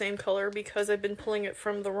is the same color because I've been pulling it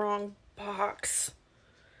from the wrong box.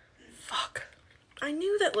 Fuck. I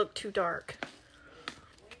knew that looked too dark. I'm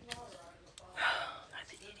an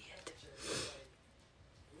idiot.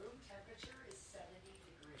 Room temperature is 70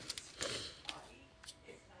 degrees. Body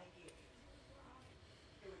is 98.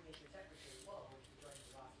 It would make your temperature low if you drank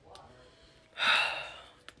a glass of water.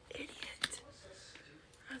 Idiot. What's so stupid?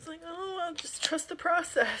 I was like, oh, I'll just trust the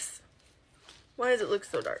process. Why does it look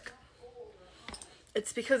so dark?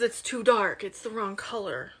 It's because it's too dark. It's the wrong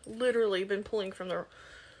color. Literally been pulling from the...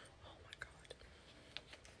 Oh my god.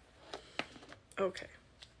 Okay.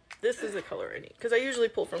 This is the color I need. Because I usually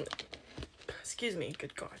pull from the... Excuse me.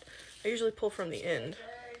 Good god. I usually pull from the end.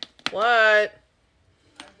 Hey, What?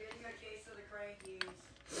 I'm getting a case of the crankies.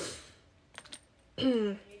 I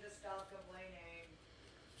need to stop complaining.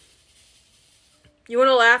 You want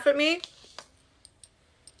to laugh at me?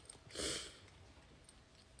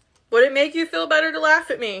 Would it make you feel better to laugh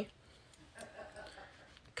at me?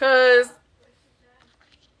 Cause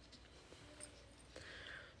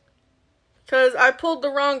I pulled the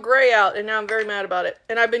wrong gray out and now I'm very mad about it.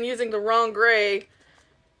 And I've been using the wrong gray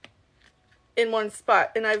in one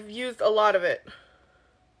spot and I've used a lot of it.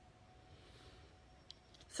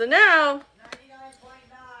 So now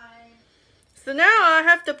 99.9. I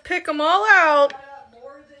have to pick them all out. Got up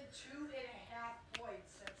more than 2.5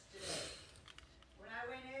 points since today. When I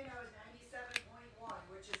went in, I was 97.1,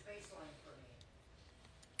 which is baseline for me.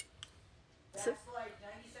 That's like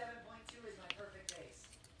 97.2 is my perfect base.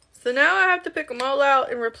 So now I have to pick them all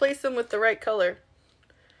out and replace them with the right color.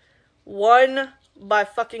 One by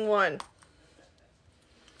fucking one.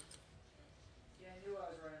 Yeah, I knew I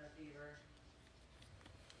was running a fever.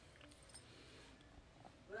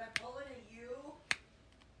 But I'm pulling a U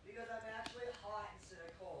because I'm actually hot instead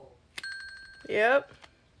of cold. Yep.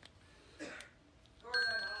 Of course,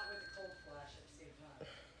 I'm hot with a cold flash at the same time.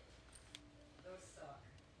 Those suck.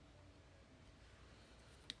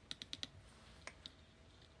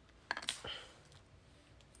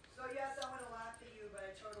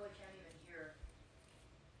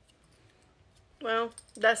 Well,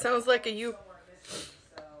 that sounds like a you. Somewhere missing,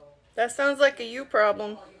 so That sounds like a you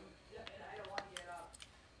problem. volume, and I don't want to get up.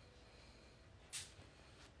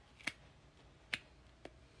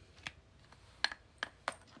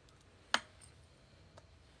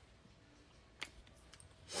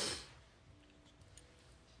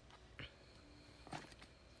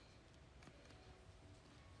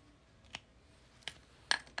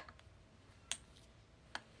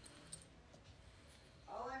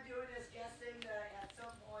 All I'm doing is guessing that at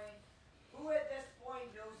some point, who at this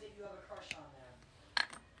point knows that you have a crush on them?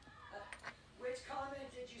 Which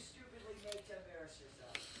comment did you stupidly make to embarrass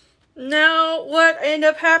yourself? Now, what ended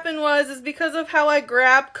up happening is because of how I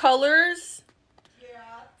grab colors Yeah,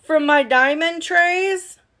 from my diamond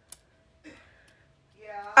trays,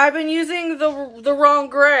 yeah, I've been using the wrong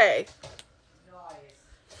gray. nice.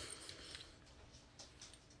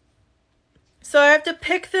 So I have to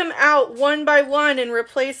pick them out one by one and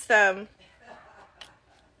replace them.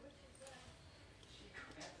 She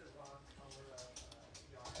grabbed the wrong color of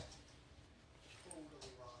yarn.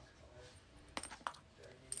 Totally wrong color.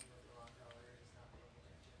 They're knitting with the wrong color, just not paying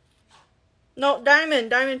attention. No,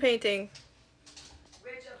 diamond painting.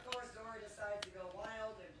 Which, of course, Zora decides to go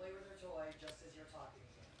wild and play with her toy just as you're talking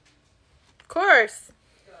again. Of course.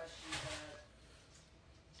 Because she's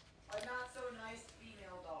a not so nice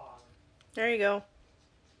female dog. There you go.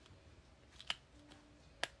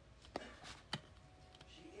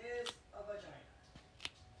 She is a vagina.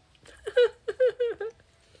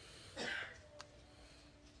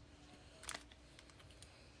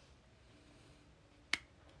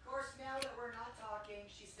 Of course, now that we're not talking,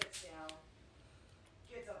 she sits down,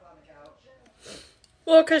 gets up on the couch.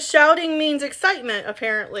 Well, because shouting means excitement,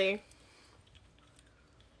 apparently.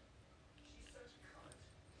 She's such a cunt.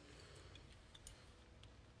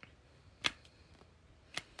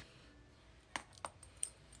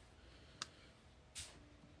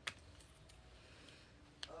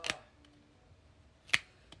 Ugh.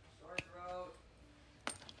 Sore throat.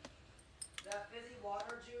 That fizzy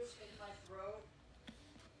water juice in my throat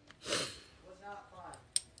was not fun.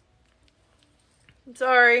 I'm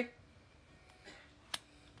sorry.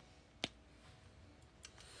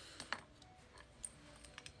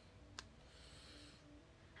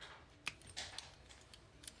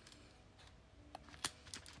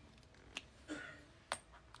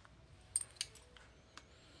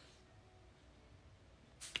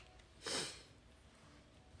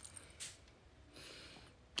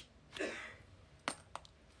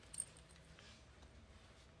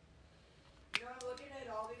 You know, I'm looking at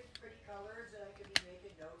all these pretty colors that I could be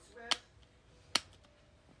making notes with,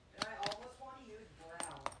 and I almost want to use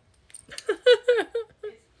brown. It's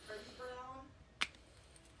pretty brown,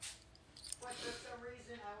 but for some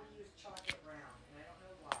reason I want to use chocolate brown, and I don't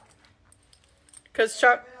know why. Because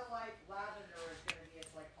And I'm gonna like lavender is gonna be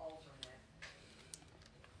its like alternate.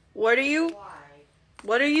 What are you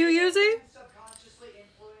using? I'm subconsciously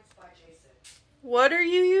influenced by Jason. What are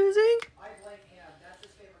you using? I blame him. That's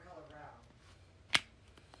his favorite color, brown.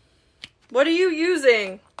 What are you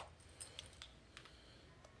using?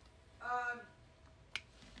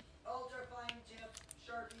 Ultra fine tip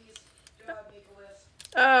Sharpies to make a list.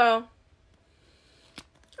 Oh.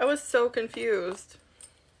 I was so confused.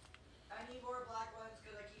 I need more black ones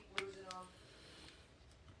because I keep losing them.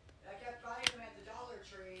 I kept buying them at the Dollar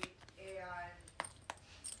Tree and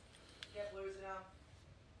kept losing them.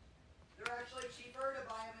 They're actually cheaper to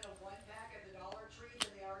buy them in a 1-pack at the Dollar Tree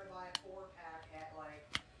than they are to buy a 4-pack at like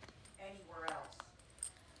anywhere else.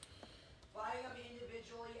 Buying them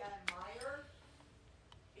individually at Meijer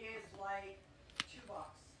is like $2.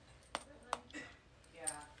 Yeah.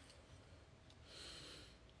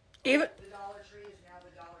 Even The Dollar Tree is now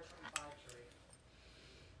the $1.25 tree.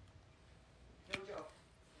 No joke.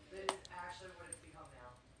 That is actually what it's become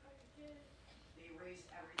now. They raised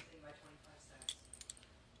everything by 25 cents.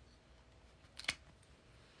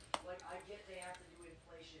 Like, I get they have to do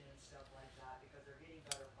inflation and stuff like that because they're getting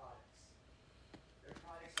better products. Their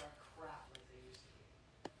products are crap like they used to be.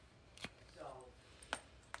 So,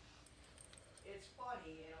 it's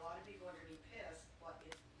funny, and a lot of people are going to be pissed, but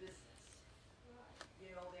it's business.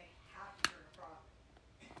 You know, they have to turn a profit.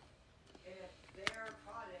 And if their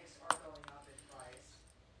products are going up in price,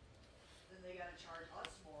 then they got to charge us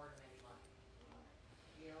more to make money.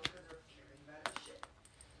 You know, because they're carrying better shit.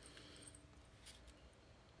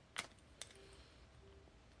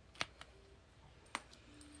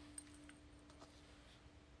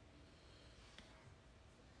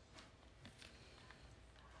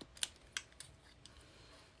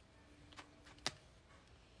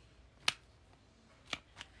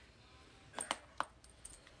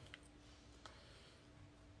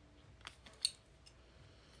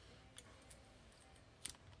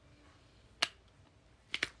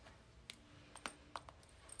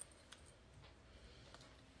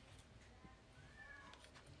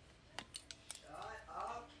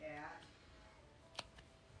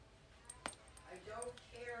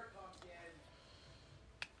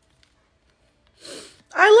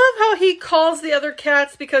 he calls the other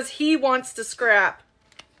cats because he wants to scrap.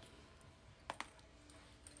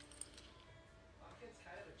 Pumpkin's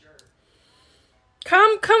kind of a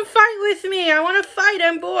jerk. Come fight with me. I want to fight.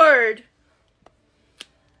 I'm bored.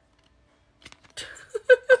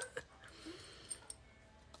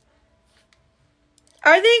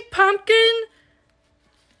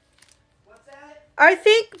 I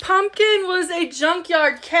think Pumpkin was a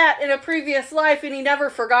junkyard cat in a previous life and he never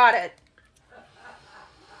forgot it.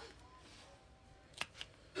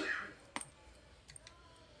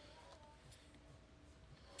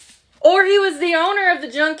 Or he was the owner of the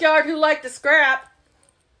junkyard who liked to scrap.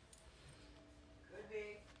 Could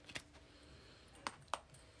be.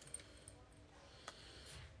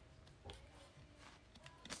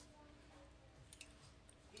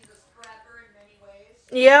 He's a scrapper in many ways.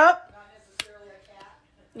 Yep. Not necessarily a cat.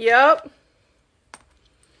 Yep.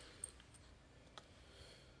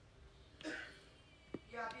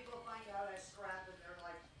 Yeah, people find out I scrap and they're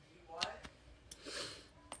like, you what?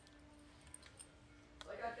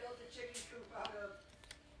 Like I built a chicken coop out of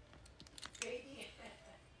baby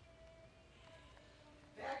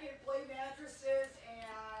back in play mattresses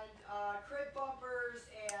and crib bumpers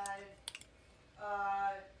and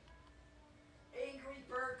Angry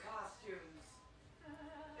Bird costumes.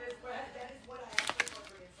 That is what I actually put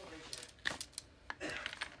for insulation.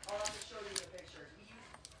 I'll have to show you the pictures. We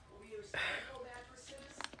use medical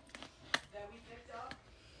mattresses that we picked up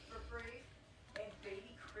for free, and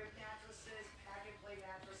baby crib mattresses, pack and play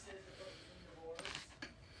mattresses to put between the boards.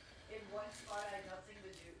 In one spot, I had nothing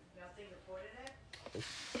to put in it,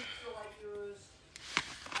 so I used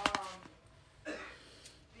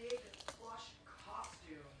big plush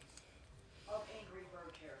costumes of Angry Bird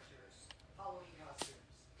characters, Halloween costumes,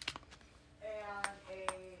 and a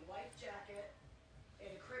life jacket and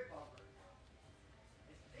a crib bumper.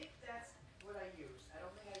 I think that's what I used. I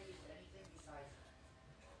don't think I used anything besides that.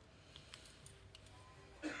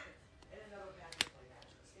 And another pack and play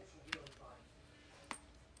mattress. It's really fun.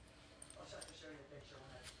 I'll just have to show you the picture when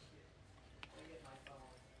I get my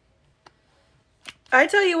phone. I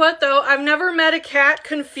tell you what, though, I've never met a cat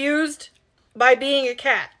confused by being a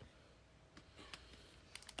cat.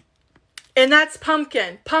 And that's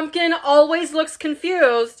Pumpkin. Pumpkin always looks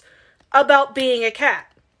confused about being a cat.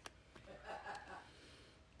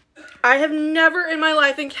 I have never in my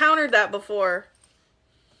life encountered that before.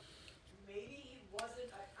 Maybe he wasn't.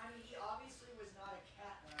 I mean, he obviously was not a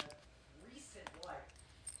cat in a recent life.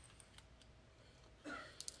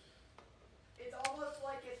 It's almost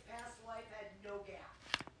like his past life had no gap.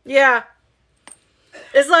 Yeah.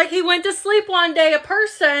 It's like he went to sleep one day a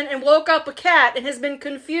person and woke up a cat and has been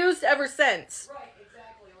confused ever since. Right,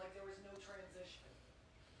 exactly. Like there was no transition.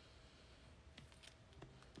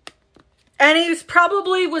 And he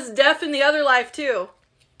probably was deaf in the other life too.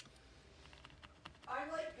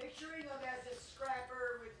 I'm like picturing him as a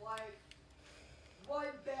scrapper with like one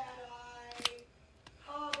bad eye,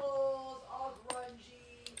 hobbles, all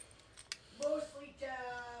grungy, mostly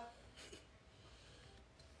deaf,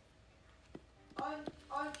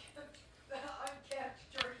 unkempt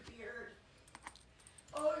dirty beard,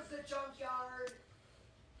 owns the junkyard.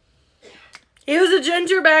 He was a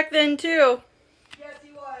ginger back then too. Yes,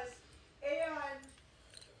 he was. And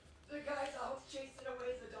the guy's always chasing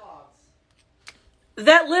away the dogs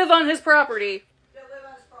That live on his property. that live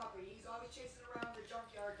on his property. He's always chasing around the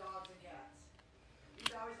junkyard dogs and cats.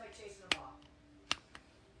 He's always like chasing them off.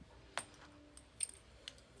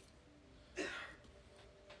 Good.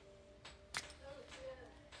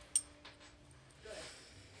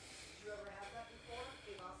 Did you ever have that before?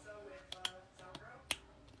 Kielbasa with sauerkraut?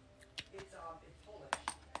 It's Polish,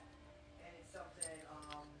 and it's something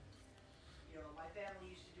my family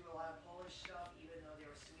used to do a lot of Polish stuff, even though they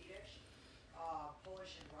were Swedish.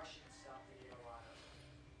 Polish and Russian stuff they did a lot of,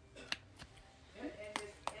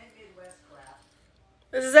 and Midwest crap.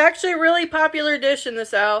 This is actually a really popular dish in the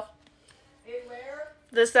South. In where?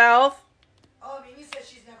 The South. Oh, Mimi says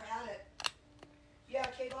she's never had it. Yeah,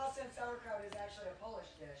 kielbasa and sauerkraut is actually a Polish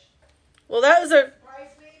dish. Well, that was a...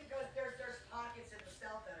 Surprised me because there's pockets in the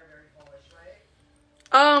South that are very Polish, right?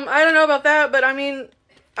 I don't know about that, but I mean,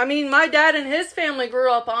 my dad and his family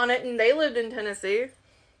grew up on it and they lived in Tennessee.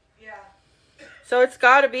 Yeah. So it's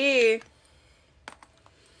gotta be.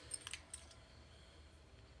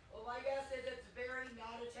 Well, my guess is it's very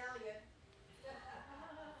not Italian.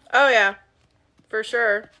 Oh yeah. For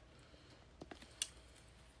sure.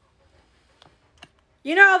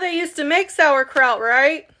 You know how they used to make sauerkraut,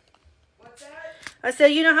 right? What's that? I said,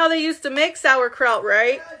 you know how they used to make sauerkraut,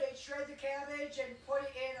 right? Yeah, they shred the cabbage and put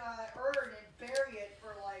it in an urn and bury it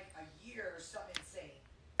for like a year or something insane.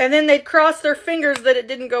 And then they'd cross their fingers that it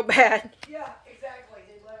didn't go bad. Yeah, exactly.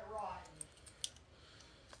 They let it rot.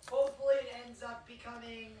 Hopefully it ends up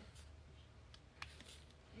becoming,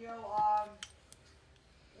 you know,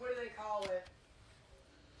 what do they call it?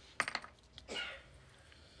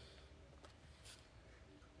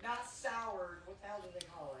 Not soured. What the hell do they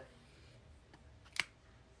call it?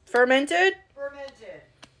 Fermented? Fermented.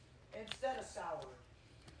 Instead of soured.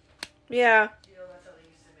 Yeah. You know, that's how they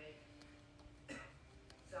used to make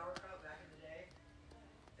sauerkraut back in the day.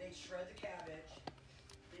 They shred the cabbage,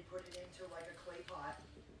 they put it into like a clay pot,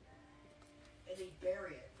 and they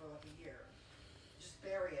bury it for like a year. Just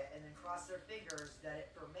bury it and then cross their fingers that it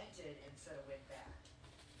fermented instead of went bad.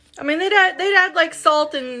 I mean, they'd add like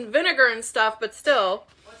salt and vinegar and stuff, but still.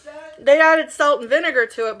 What's that? They added salt and vinegar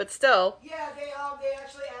to it, but still. Yeah, they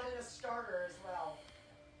actually added a starter as well.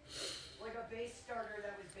 Like a base starter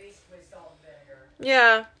that was based with salt and vinegar.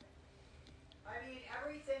 Yeah. I mean,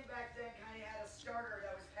 everything back then kind of had a starter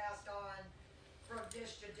that was passed on from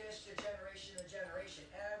dish to generation to generation.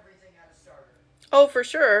 Everything had a starter. Oh, for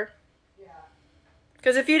sure. Yeah.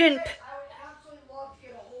 Because if you didn't, I would absolutely love to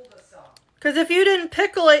get a hold of some. because if you didn't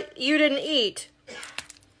pickle it, you didn't eat.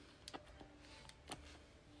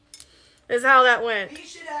 Is how that went. We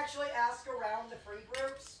should actually ask around the free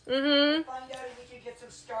groups. Mm-hmm. Find out if we could get some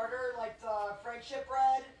starter, like the friendship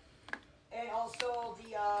bread, and also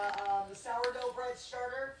the sourdough bread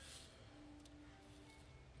starter.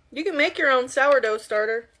 You can make your own sourdough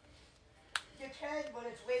starter. You can, but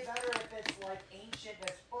it's way better if it's like ancient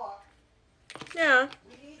as fuck. Yeah.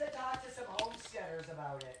 We need to talk to some homesteaders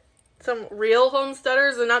about it. Some real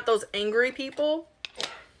homesteaders and not those angry people.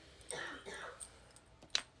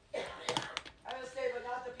 I would say, but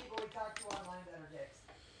not the people we talk to online that are dicks.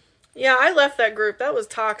 Yeah, I left that group. That was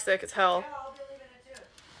toxic as hell. Yeah, I'll be leaving it too.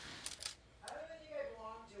 I don't even think I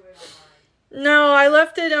belong to it online. No, I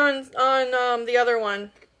left it on the other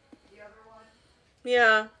one. The other one?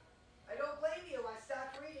 Yeah. I don't blame you. I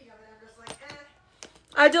stopped reading them and I'm just like, eh.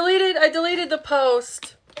 I deleted the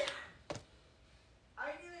post.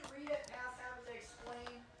 I didn't read it past having to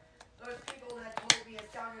explain those people that told me it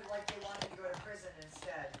sounded like they wanted to go to prison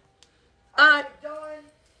instead. I'm done.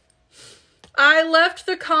 I left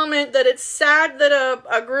the comment that it's sad that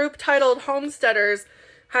a group titled Homesteaders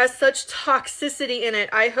has such toxicity in it.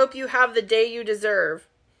 I hope you have the day you deserve.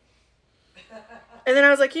 And then I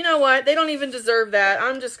was like, you know what? They don't even deserve that.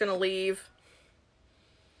 I'm just going to leave.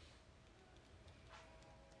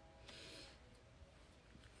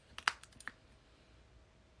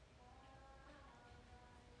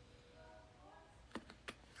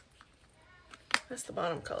 That's the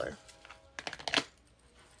bottom color.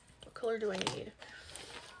 What color do I need?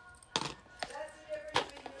 That's the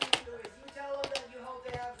difference between you and is you tell them that you hope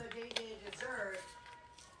they have the day they deserve.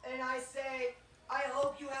 And I say, I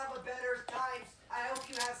hope you have a better time. I hope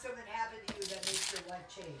you have something happen to you that makes your life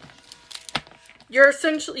change.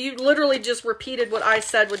 You literally just repeated what I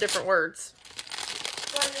said with different words.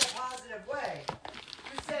 But in a positive way.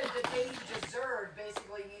 You said the day you deserve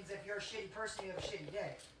basically means if you're a shitty person, you have a shitty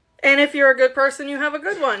day. And if you're a good person, you have a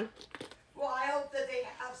good one. Well, I hope that they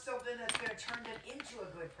have something that's going to turn them into a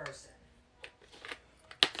good person.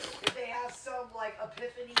 If they have some, like,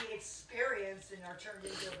 epiphany experience and are turned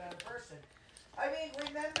into a better person. I mean,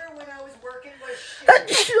 remember when I was working with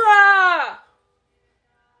shit?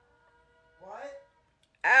 What?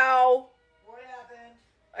 Ow. What happened?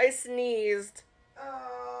 I sneezed.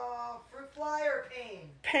 Fruit fly or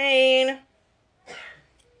pain? Pain.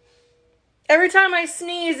 Every time I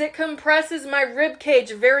sneeze, it compresses my rib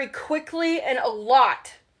cage very quickly and a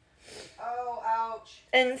lot. Oh, ouch.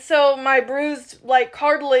 And so my bruised, like,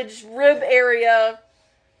 cartilage rib area.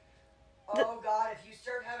 Oh, God, if you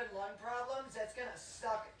start having lung problems, that's going to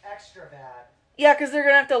suck extra bad. Yeah, because they're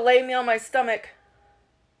going to have to lay me on my stomach.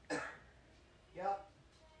 Yep.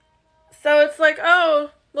 So it's like,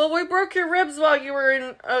 oh, well, we broke your ribs while you were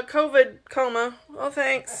in a COVID coma. Oh,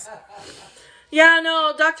 thanks. Yeah,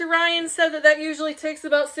 no, Dr. Ryan said that usually takes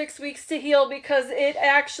about 6 weeks to heal because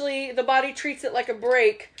the body treats it like a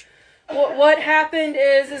break. What happened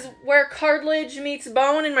is where cartilage meets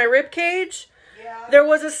bone in my rib cage, Yeah. there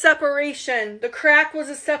was a separation. The crack was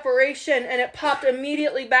a separation and it popped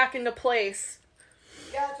immediately back into place.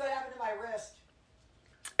 Yeah, that's what happened to my wrist.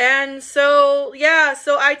 And so, yeah,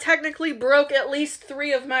 so I technically broke at least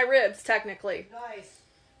 3 of my ribs, technically. Nice.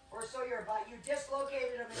 Or so your body, you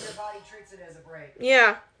dislocated them and your body treats it as a break.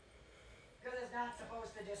 Yeah. Because it's not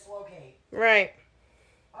supposed to dislocate. Right.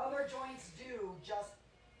 Other joints do just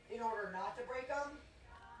in order not to break them.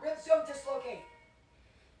 Ribs don't dislocate.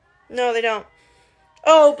 No, they don't.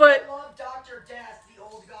 Oh, but I love Dr. Death, the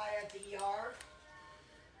old guy at the ER.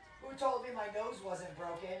 told me my nose wasn't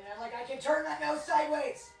broken, and I'm like, I can turn that nose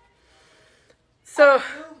sideways. So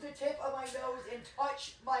Move the tip of my nose and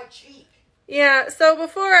touch my cheek. yeah, so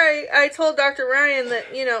before I told Dr. Ryan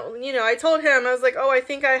that, you know, I told him, I was like, oh, I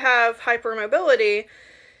think I have hypermobility.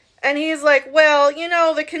 And he's like, well, you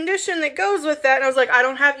know, the condition that goes with that. And I was like, I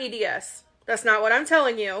don't have EDS. That's not what I'm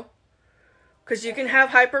telling you. Because you can have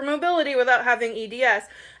hypermobility without having EDS.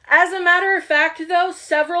 As a matter of fact, though,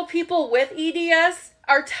 several people with EDS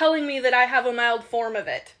are telling me that I have a mild form of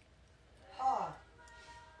it. Huh.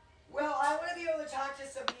 Well, I want to be able to talk to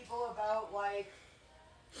some people about, like,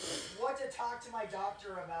 what to talk to my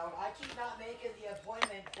doctor about. I keep not making the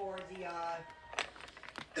appointment for the,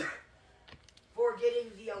 for getting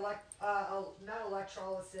the, not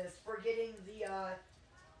electrolysis, for getting the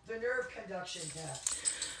nerve conduction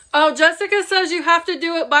test. Oh, Jessica says you have to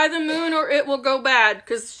do it by the moon or it will go bad.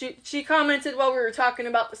 Because she commented while we were talking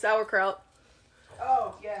about the sauerkraut.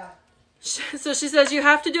 Oh, yeah. So she says you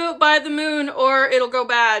have to do it by the moon or it'll go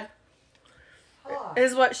bad. Huh.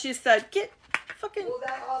 Is what she said. Get fucking... Well,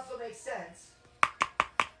 that also makes sense.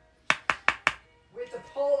 With the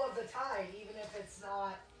pull of the tide, even if it's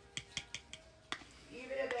not...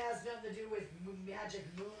 Even if it has nothing to do with magic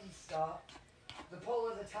moon stuff, the pull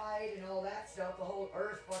of the tide and all that stuff, the whole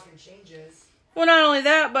earth fucking changes. Well, not only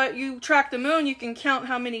that, but you track the moon, you can count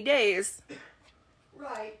how many days.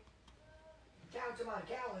 Right. Count them on a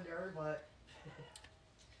calendar, but...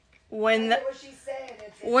 When what she's saying,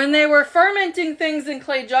 when they were fermenting things in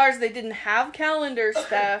clay jars, they didn't have calendar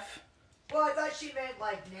stuff. Well, I thought she meant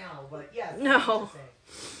like now, but yes. No.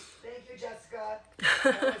 Thank you, Jessica.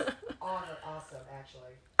 That was awesome,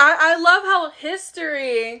 actually. I love how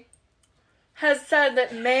history has said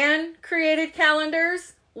that man created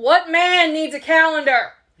calendars. What man needs a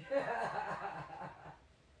calendar?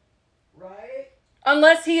 Right?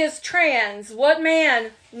 Unless he is trans. What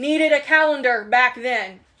man needed a calendar back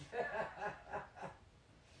then?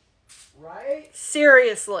 Right?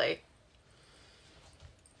 Seriously.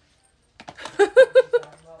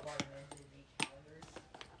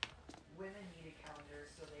 Women needed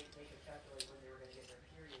calendars so they could calculate when they were going to get their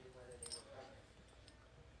period and whether they were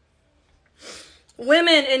pregnant.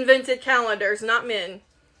 Women invented calendars, not men.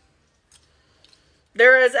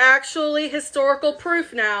 There is actually historical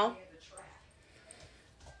proof now.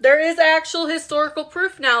 There is actual historical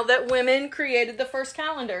proof now that women created the first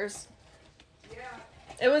calendars.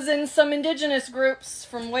 It was in some indigenous groups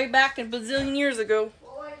from way back a bazillion years ago.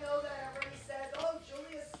 Well, I know that everybody says, oh,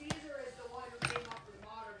 Julius Caesar is the one who came up with the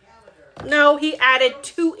modern calendar. No, he added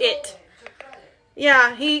to it.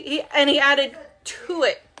 Yeah, he added to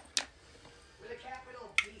it. With a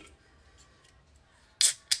capital P.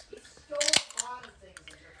 He stole a lot of things.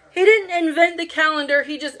 He didn't invent the calendar,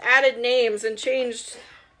 he just added names and changed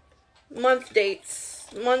month dates,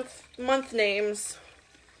 month names.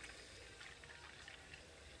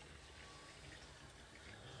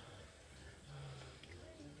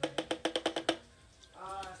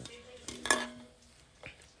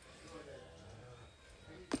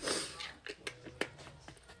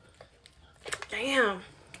 Damn.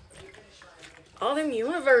 All them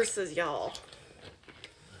universes, y'all.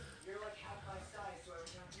 You're like half my size, so every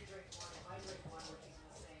time you drink one, I drink one, we're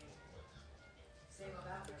keeping the same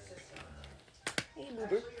amount in our system. Hey,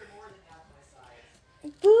 Actually, you're more than half my size.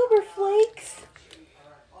 Boober flakes. You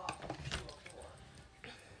are up 204.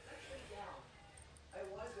 Actually down. I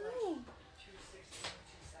was like 216,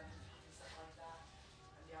 217, something like that.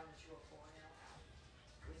 I'm down to 204 now.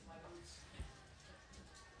 With my boots.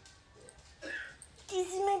 This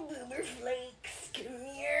is my boober flakes. Come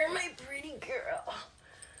here, my pretty girl.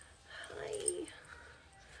 Hi.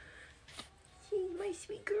 See, my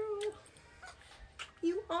sweet girl.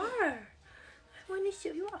 You are. I want to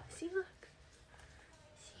show you off. See, look.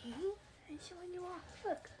 See? I'm showing you off.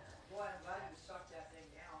 Look. Boy, I'm glad you sucked that thing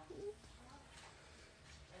down.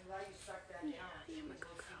 I'm glad you sucked that down. Yeah, We'll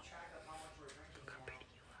keep track of how much we're drinking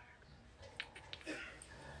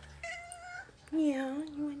now. Yeah,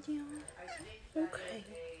 you want to? I think that Okay. is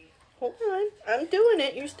a... Hold on. I'm doing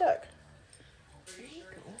it. You're stuck. There you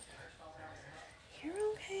go. You're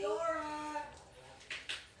okay. Dora!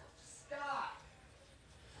 Stop!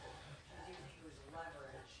 She's using his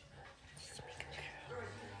leverage.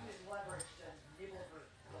 Dora's using his leverage to nibble her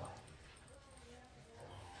butt.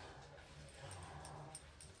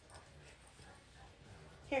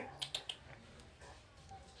 Here.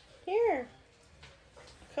 Here.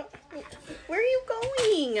 Come. Where are you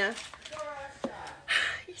going? Dora, stop!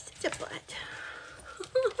 You're such a butt.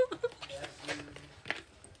 Yes, you.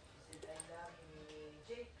 Sit back down,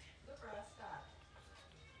 you Jake. Dora, stop.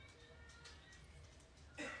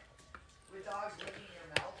 With dogs licking your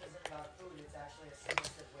mouth isn't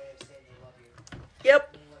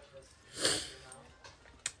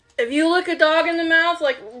If you lick a dog in the mouth,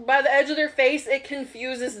 like by the edge of their face, it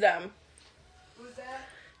confuses them. Who's that?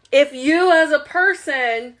 If you, as a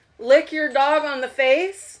person, lick your dog on the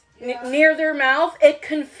face near their mouth, it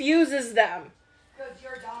confuses them. Because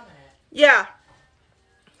you're dominant. Yeah.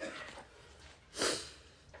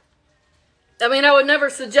 I mean, I would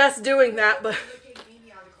never suggest doing that, but... Licking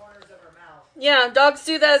Mimi on the corners of her mouth. Yeah, dogs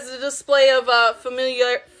do that as a display of familiarity.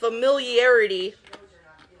 She knows you're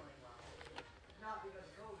not feeling well. Not because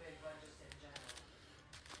of COVID, but just in general.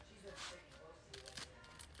 She's been sick and close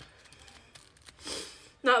to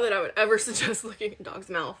you. Not that I would ever suggest licking a dog's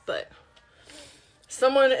mouth, but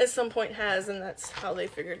someone at some point has, and that's how they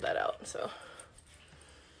figured that out, so.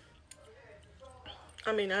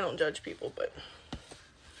 I mean, I don't judge people, but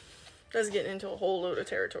that's getting into a whole load of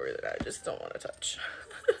territory that I just don't want to touch.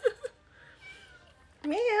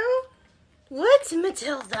 Meow. What,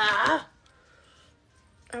 Matilda?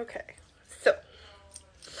 Okay, so.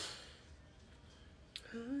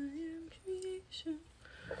 I am creation.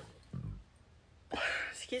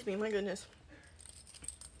 Excuse me, my goodness.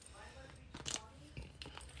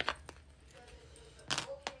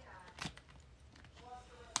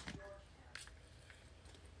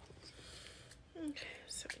 Okay,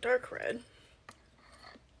 so dark red.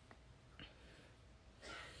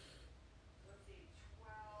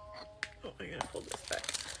 Oh, I gotta pull this back.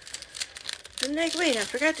 I'm like, wait, I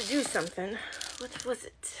forgot to do something. What was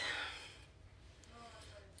it?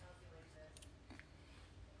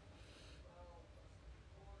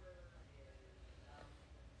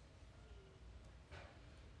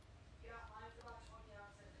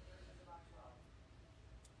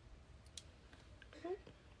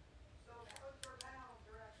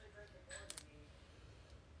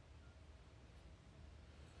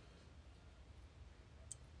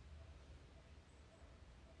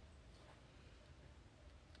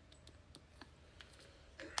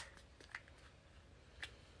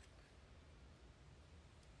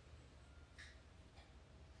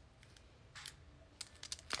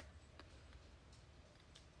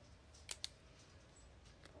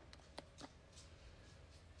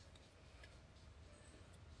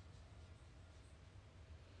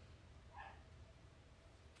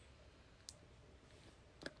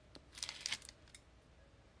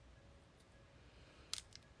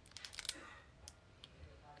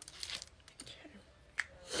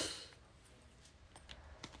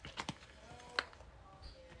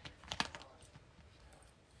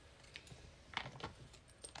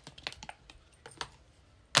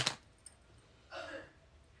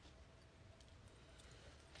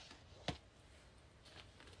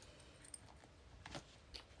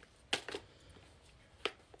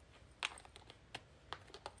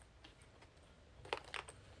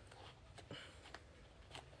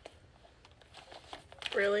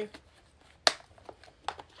 Really?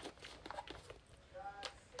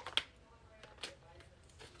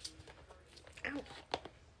 Ow.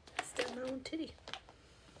 Stabbed my own titty.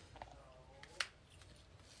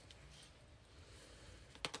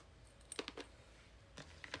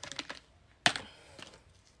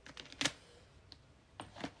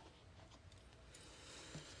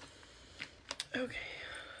 Okay.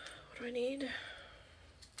 What do I need?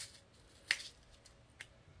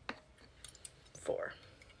 4.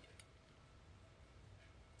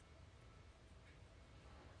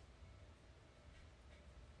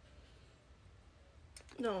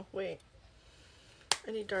 No, wait.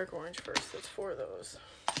 I need dark orange first. That's 4 of those.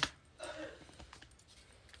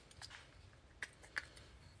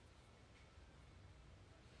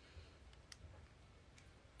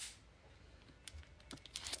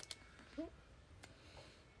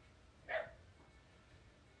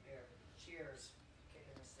 Here, cheers.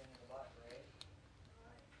 Kicking this thing in the butt, right?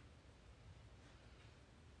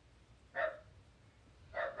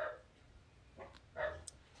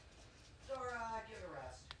 Dora, give it a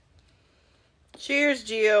rest. Cheers,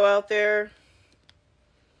 Geo out there.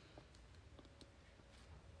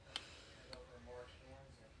 Go for more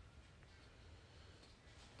cans and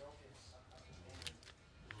milk and stuff.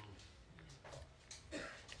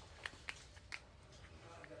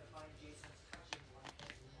 I've got to find Jason's touching blanket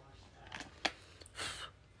and wash that.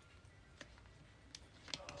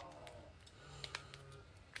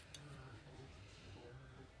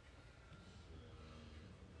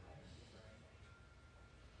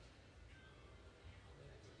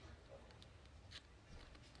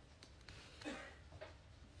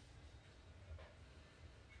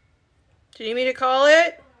 Do you need me to call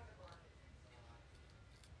it?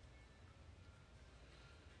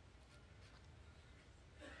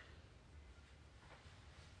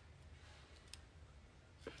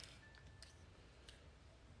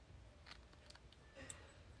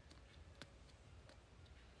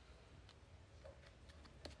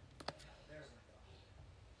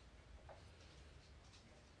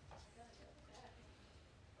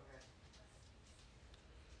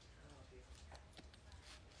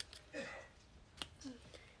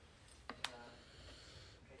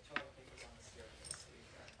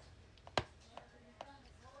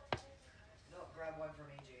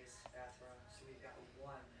 so we've got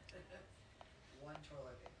one. One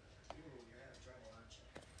toilet paper. Ooh, you're having trouble, aren't you?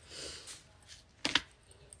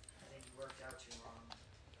 I think you worked out too long.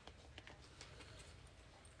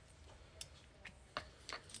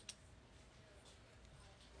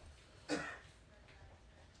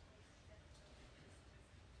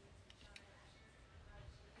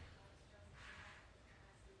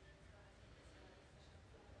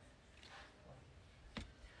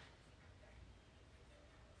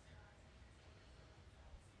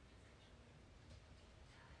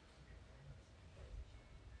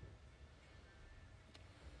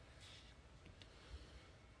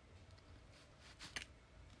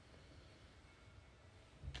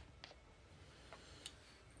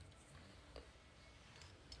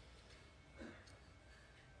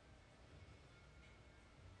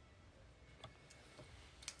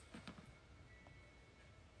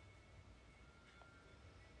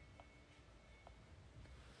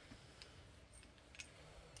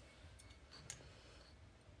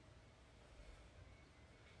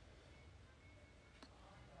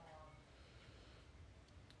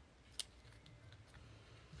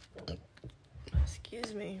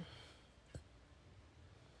 Excuse me.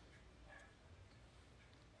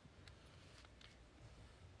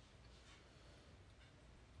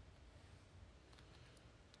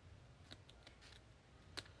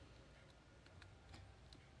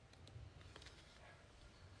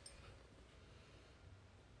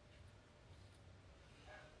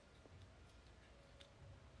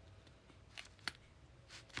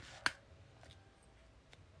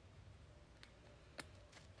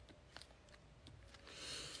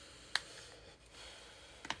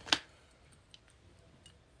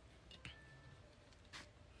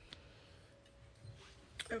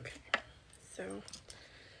 Okay, so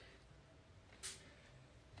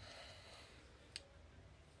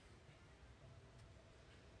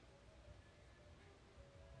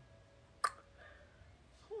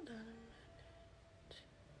hold on a minute.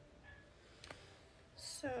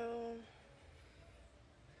 So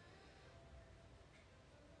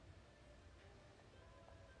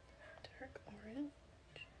dark orange,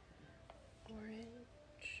 glow.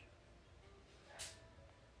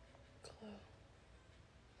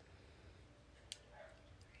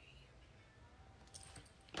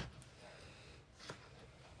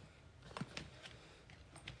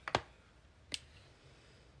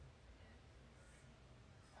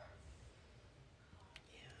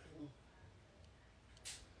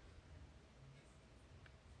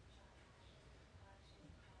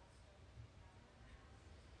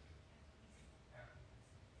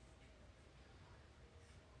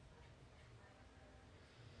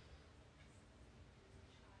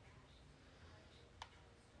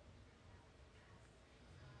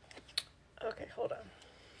 Okay, hold on.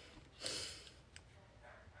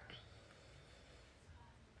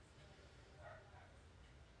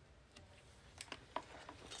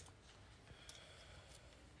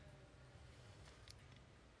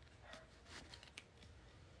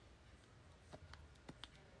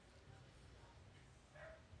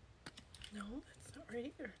 No, that's not right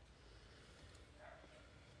either.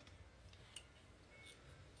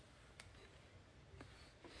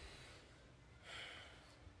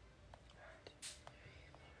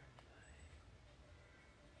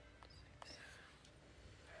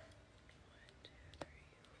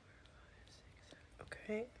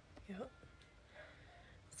 Okay, yep.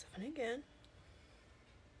 7 again.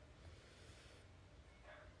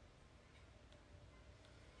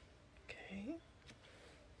 Okay.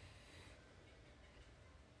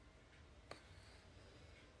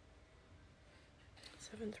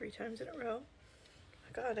 7 3 times in a row.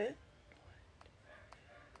 I got it.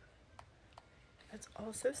 That's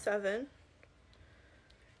also 7.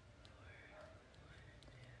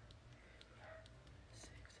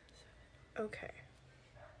 Okay.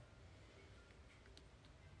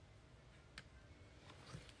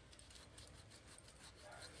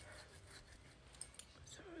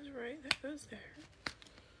 So I was right, that goes there.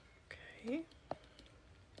 Okay.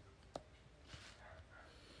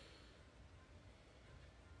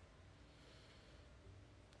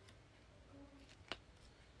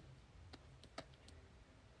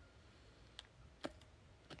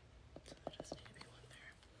 So there just need to be one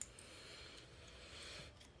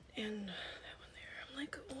there. And that one there. I'm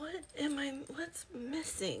like, what's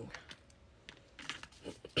missing?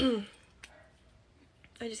 I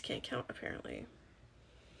just can't count apparently.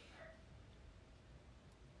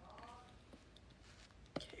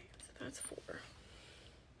 Okay, so that's 4. 1,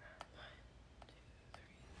 2, 3,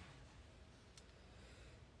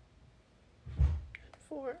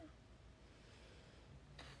 4.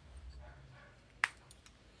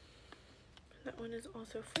 one is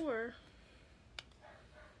also 4,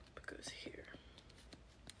 but goes here.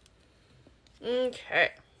 Okay.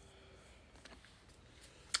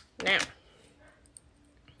 Now,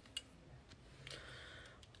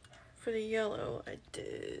 for the yellow, I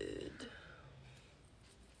did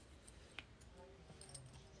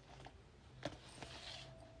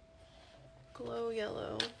glow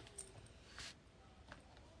yellow.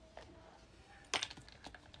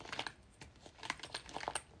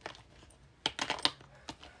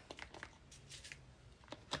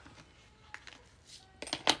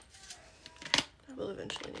 I will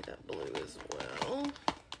eventually need that blue as well.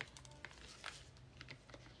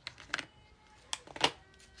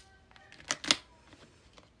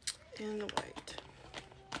 And the white.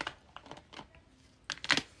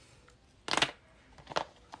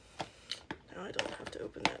 Now I don't have to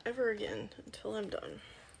open that ever again until I'm done.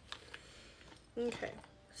 Okay,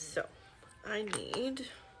 so I need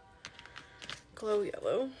glow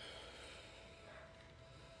yellow.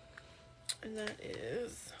 And that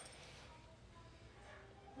is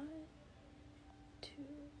 1, 2,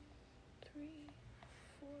 3,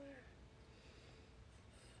 4,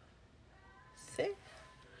 6.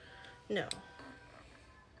 No.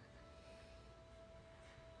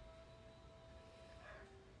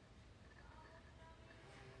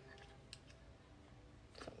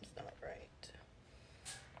 Something's not right.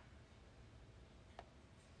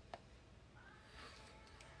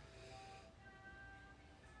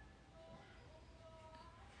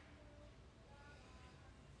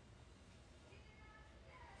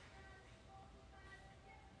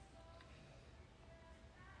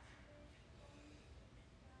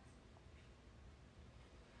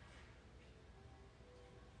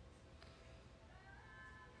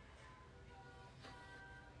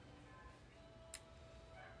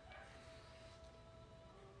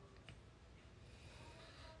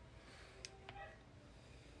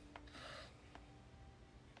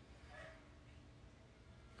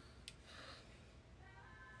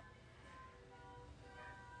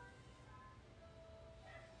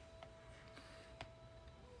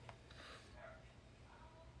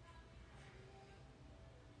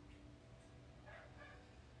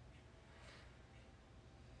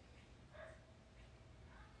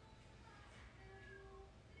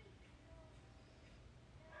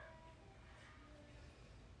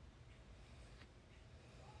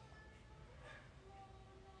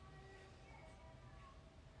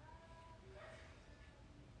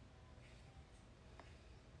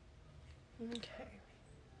 Okay.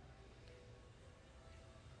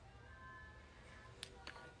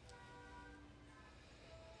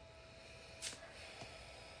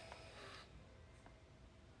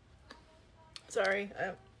 Sorry,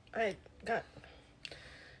 I got,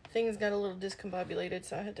 things got a little discombobulated,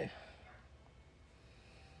 so I had to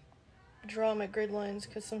draw my grid lines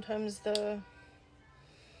because sometimes the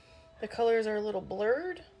colors are a little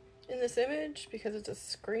blurred in this image because it's a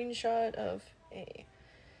screenshot of a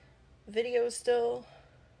video still.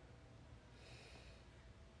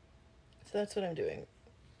 So that's what I'm doing.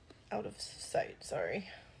 Out of sight, sorry.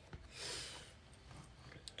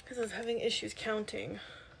 Because I was having issues counting.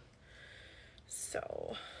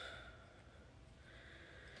 So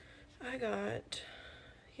I got,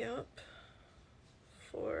 yep,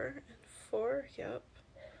 4 and 4, yep.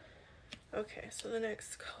 Okay, so the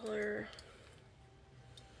next color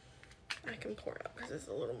I can pour out because it's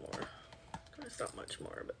a little more, it's not much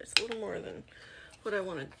more, but it's a little more than what I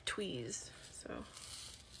want to tweeze, so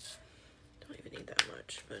don't even need that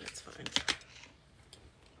much, but it's fine.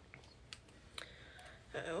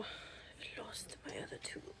 Uh-oh, I've lost my other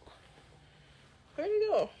tool. Where'd it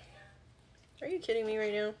go? Are you kidding me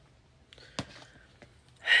right now?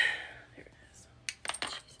 There it is.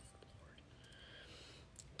 Jesus Lord.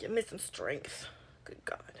 Give me some strength. Good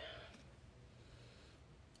God.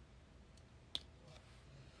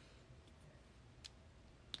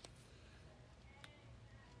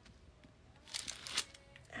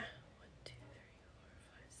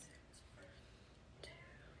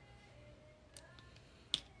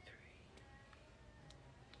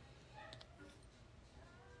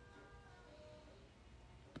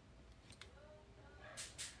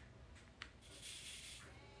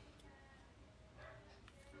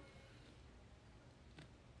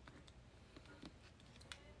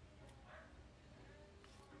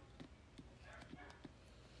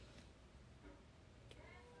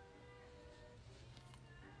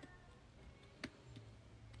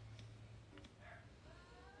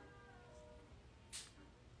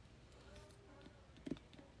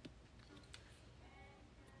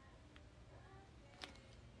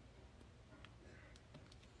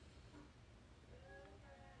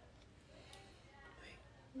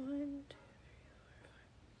 1, 2.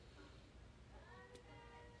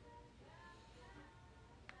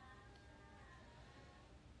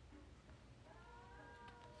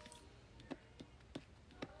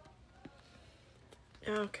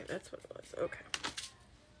 Okay, that's what it was. Okay.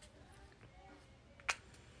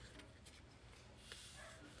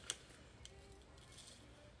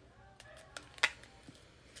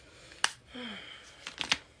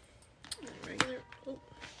 Regular, oh,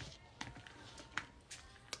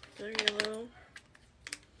 regular yellow.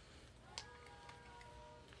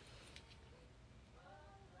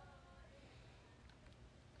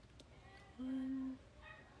 One.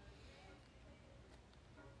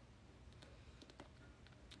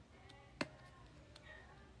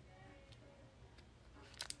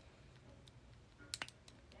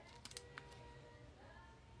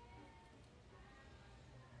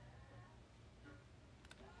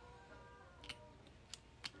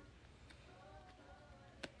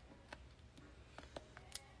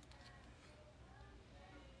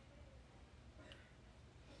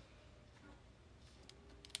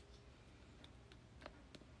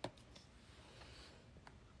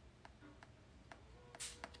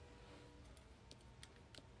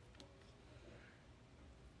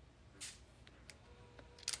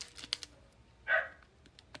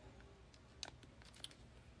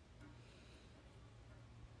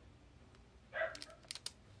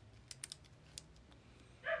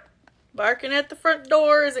 Barking at the front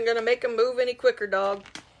door isn't gonna make him move any quicker, dog.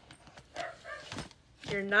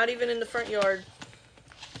 You're not even in the front yard.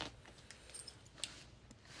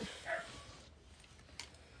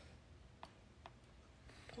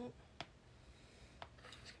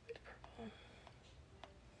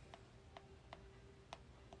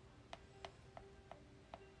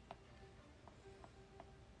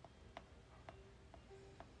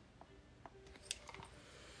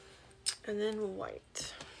 And then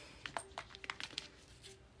white.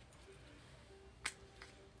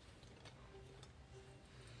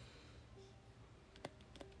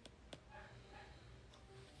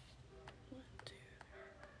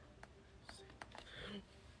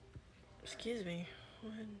 Excuse me.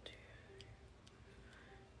 1, 2.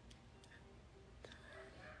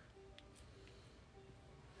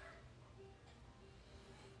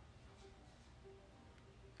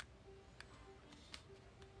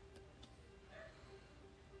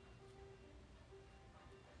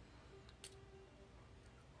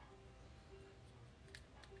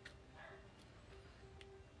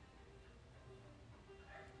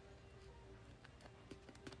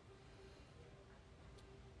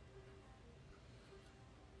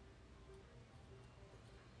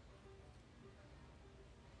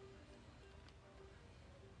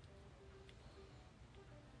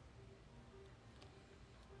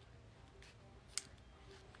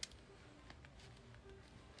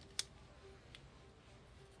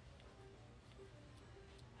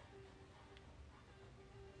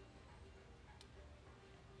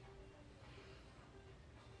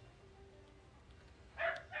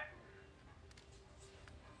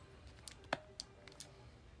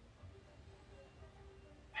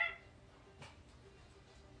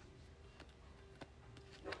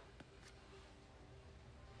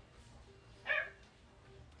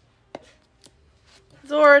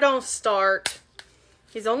 Zora, don't start.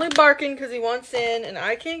 He's only barking because he wants in, and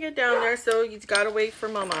I can't get down there, so he's got to wait for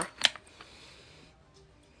Mama.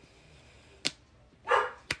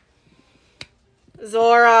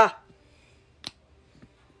 Zora!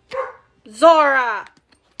 Zora!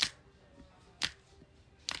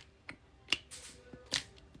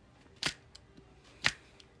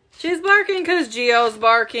 She's barking because Geo's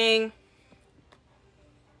barking.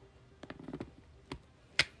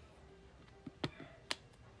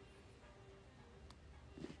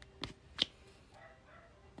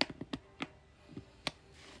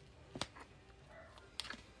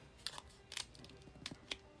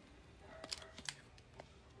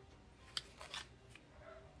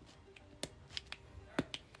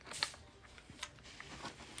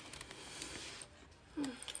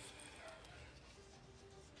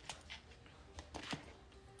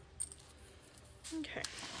 Okay.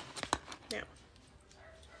 Now.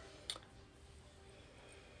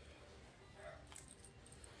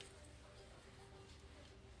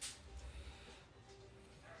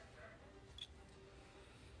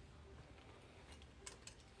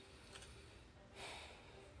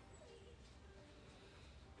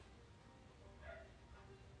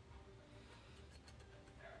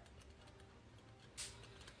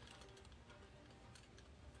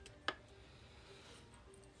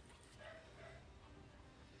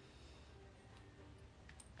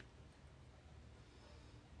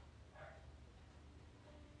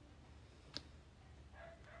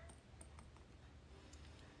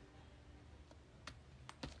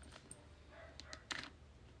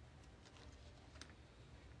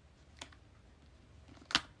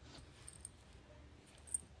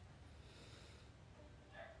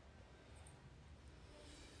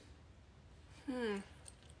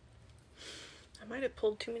 might have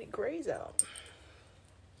pulled too many grays out.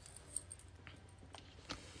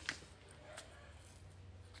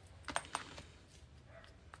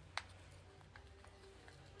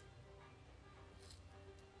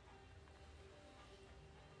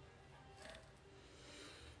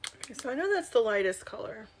 Okay, so I know that's the lightest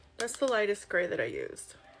color. That's the lightest gray that I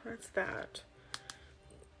used. That's that.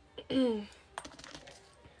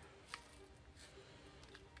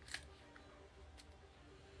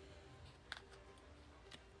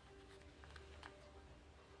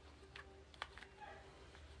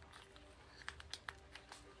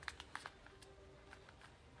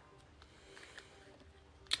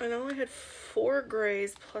 I only had 4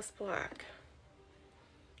 grays plus black.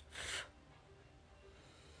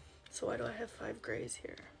 So why do I have 5 grays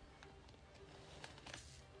here?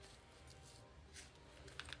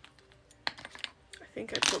 I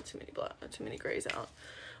think I pulled too many grays out.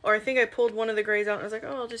 Or I think I pulled one of the grays out and I was like,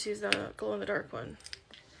 oh, I'll just use the glow in the dark one.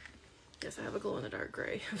 Yes, I have a glow in the dark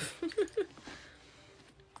gray.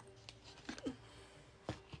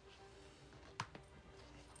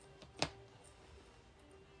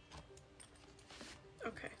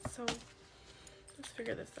 Okay, so let's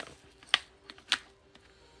figure this out.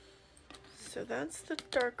 So that's the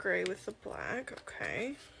dark gray with the black,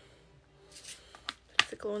 okay. That's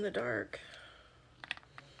the glow in the dark.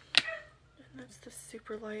 And that's the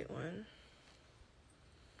super light one.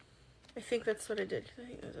 I think that's what I did. I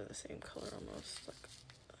think those are the same color almost. Like,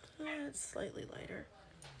 it's slightly lighter.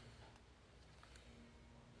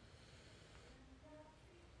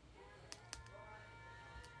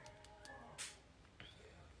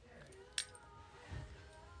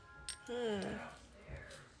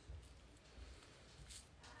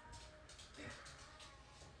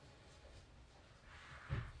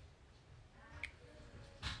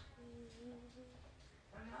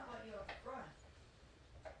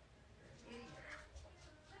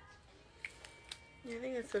 Yeah, I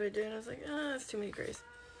think that's what I did. I was like, ah, that's too many grays.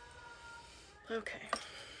 Okay.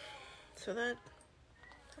 So that's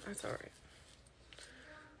alright.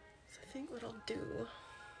 So I think what I'll do,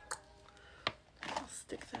 I'll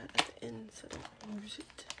stick that at the end so I don't use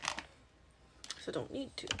it. So I don't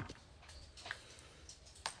need to.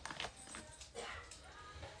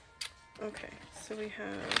 Okay, so we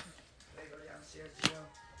have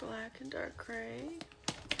black and dark gray.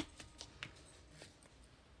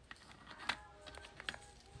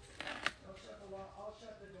 I'll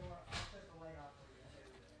shut the door. I'll shut the light off for you.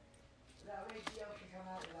 That way Gio can come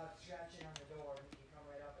out without scratching on the door. He can come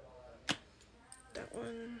right up and all that. That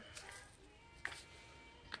one.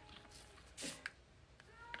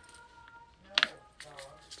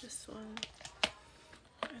 This one.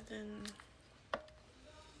 And then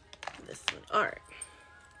this one. Alright.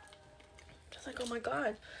 Just like, oh my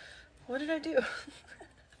god. What did I do?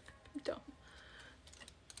 I'm dumb.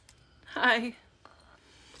 Hi.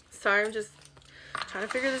 Sorry, I'm just trying to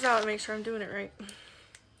figure this out and make sure I'm doing it right.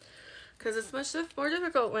 Because it's much more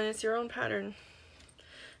difficult when it's your own pattern.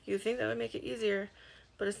 You think that would make it easier,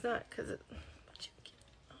 but it's not because it...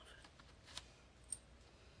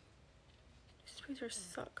 These tweezers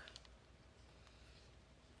suck.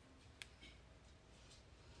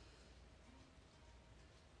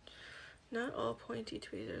 Not all pointy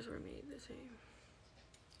tweezers were made the same.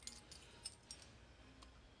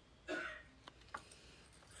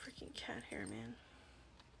 Freaking cat hair, man.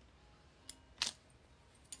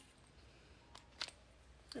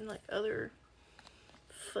 And like other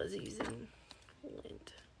fuzzies and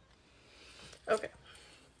lint. Okay.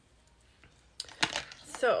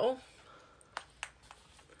 So,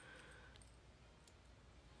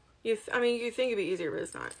 I mean, you think it'd be easier, but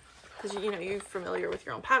it's not. Because, you know, you're familiar with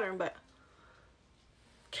your own pattern, but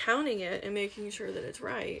counting it and making sure that it's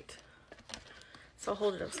right. So I'll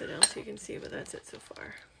hold it upside down so you can see, but that's it so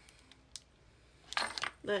far.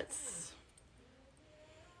 That's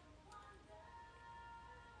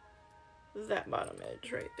that bottom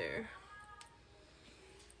edge right there.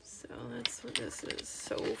 So that's what this is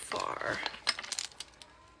so far.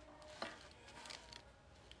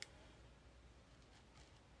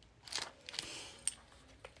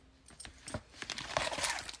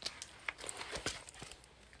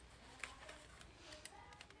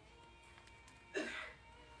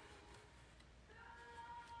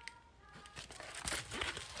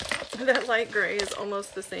 That light gray is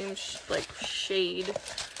almost the same like shade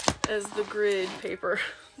as the grid paper.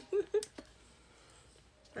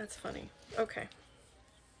 That's funny. Okay.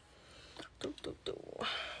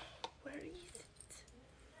 Where is it?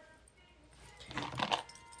 Okay.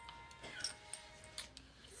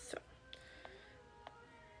 So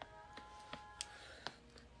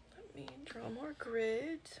let me draw more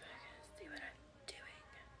grid so I can see what I'm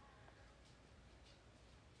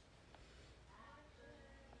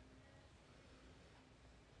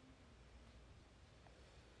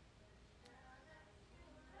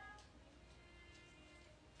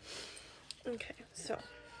Okay, so.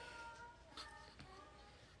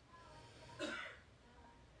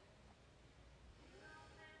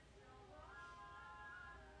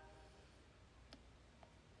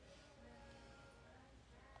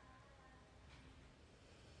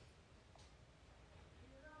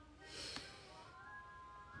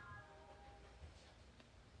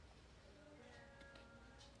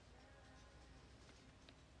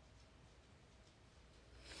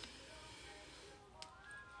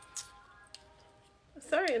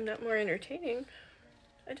 Sorry I'm not more entertaining.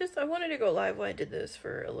 I wanted to go live while I did this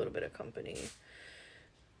for a little bit of company.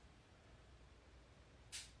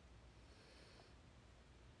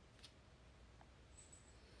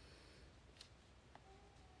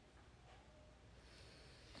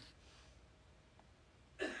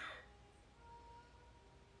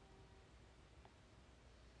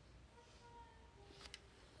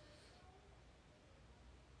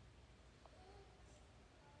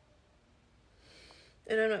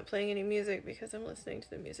 And I'm not playing any music because I'm listening to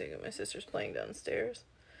the music that my sister's playing downstairs.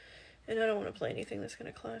 And I don't want to play anything that's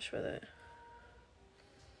going to clash with it.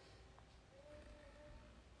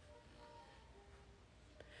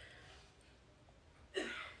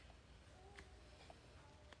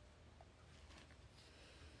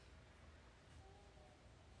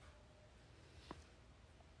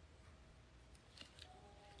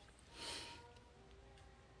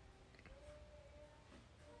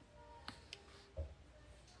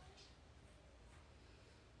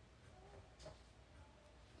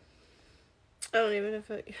 I don't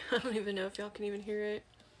even know if y'all can even hear it.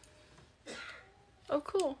 Oh,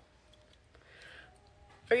 cool.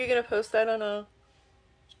 Are you gonna post that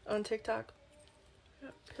on TikTok? I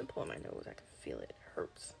got a pimple on my nose. I can feel it. It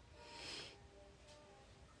hurts.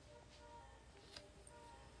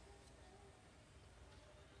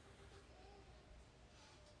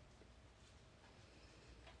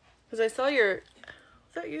 Cause I saw your. Is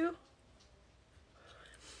that you?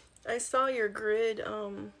 I saw your grid.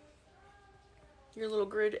 Your little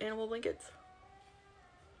grid animal blankets.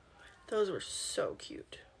 Those were so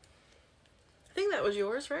cute. I think that was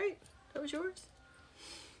yours, right? That was yours?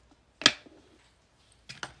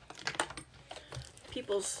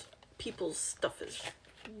 People's stuff is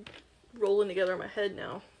rolling together in my head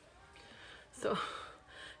now. So,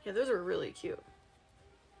 yeah, those are really cute.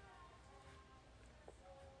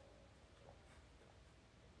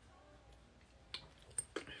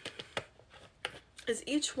 Is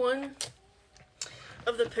each one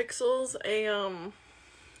of the pixels a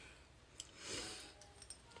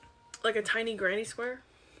like a tiny granny square?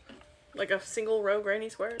 Like a single row granny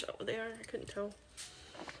square? Is that what they are? I couldn't tell.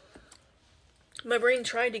 My brain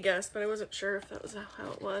tried to guess, but I wasn't sure if that was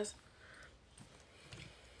how it was.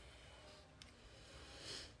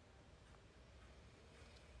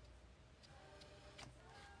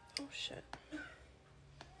 Oh shit.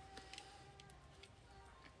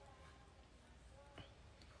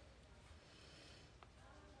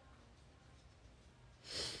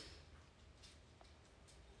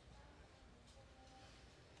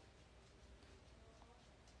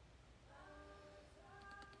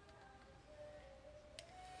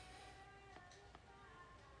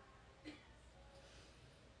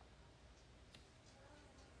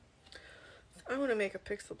 I want to make a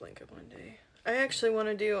pixel blanket one day. I actually want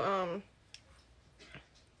to do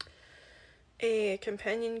a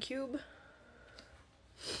companion cube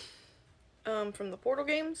from the Portal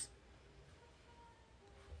games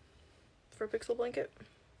for a pixel blanket,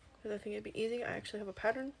 because I think it'd be easy. I actually have a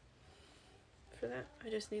pattern for that. I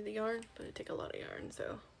just need the yarn, but it'd take a lot of yarn,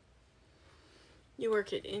 so you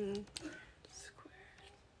work it in squares.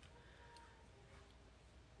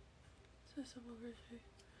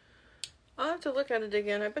 I'll have to look at it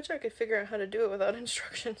again. I bet you I could figure out how to do it without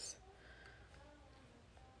instructions.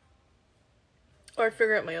 Or I'd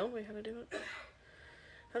figure out my own way how to do it.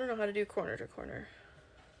 I don't know how to do corner to corner.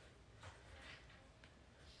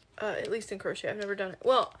 At least in crochet, I've never done it.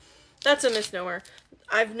 Well, that's a misnomer.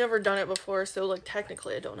 I've never done it before, so like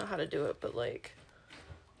technically I don't know how to do it, but like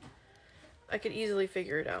I could easily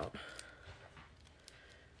figure it out.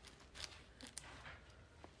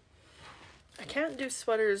 I can't do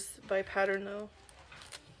sweaters by pattern though.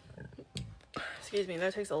 Excuse me,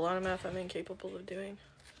 that takes a lot of math I'm incapable of doing.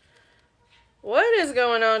 What is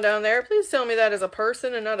going on down there? Please tell me that is a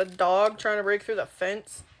person and not a dog trying to break through the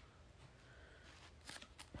fence.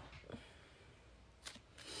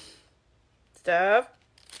 Steph?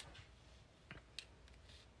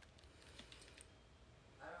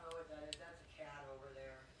 I don't know what that is. That's a cat over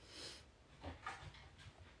there.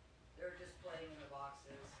 They're just playing in the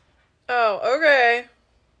boxes. Oh, okay.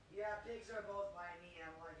 Yeah, pigs are both by me.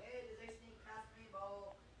 I'm like, hey, did they sneak past me,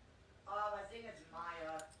 Bo? I think it's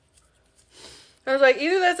Maya. I was like,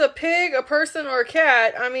 either that's a pig, a person, or a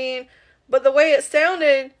cat. I mean, but the way it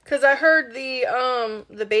sounded, because I heard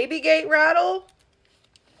the baby gate rattle.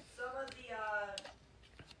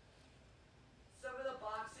 Some of the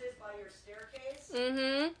boxes by your staircase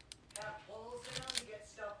Mm-hmm. have holes in them to get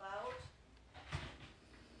stuff out,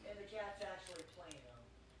 and the cat's actually playing them.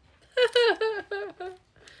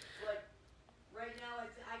 Like right now,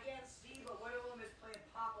 I can't see, but one of them is playing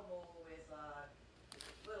Pop-A-Mole with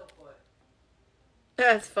Littlefoot.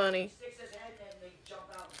 That's funny. He sticks his head in and they jump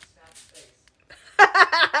out and snap his face. I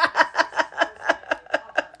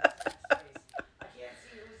can't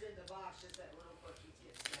see who's in the box, just that Littlefoot keeps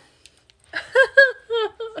getting snapped. It's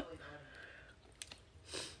really funny.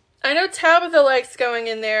 I know Tabitha likes going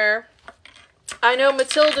in there. I know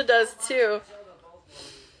Matilda does too. Matilda both love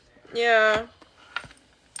using there. Yeah.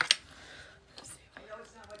 I know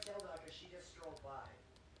it's not Matilda because she just strolled by.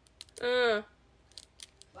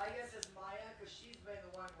 My guess is Maya because she's been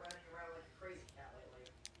the one running around like a crazy cat lately.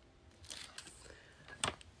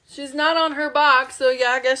 She's not on her box, so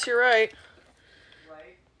yeah, I guess you're right.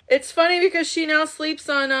 Right? It's funny because she now sleeps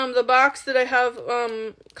on the box that I have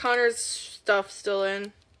Connor's stuff still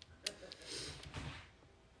in.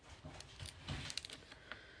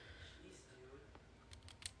 Jeez, dude.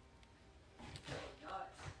 So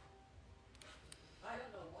nuts. I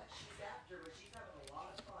don't know what she's after, but she's having a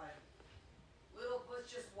lot of fun.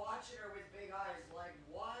 Littlefoot's just watching her with big eyes like,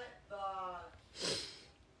 what the...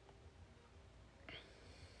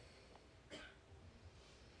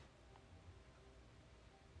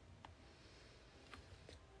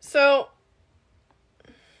 So,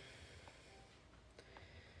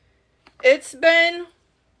 it's been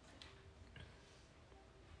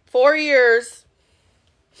 4 years.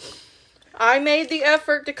 I made the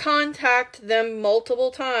effort to contact them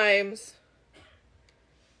multiple times.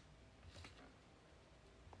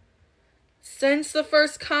 Since the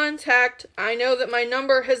first contact, I know that my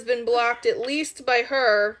number has been blocked at least by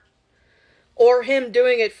her, or him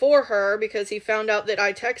doing it for her because he found out that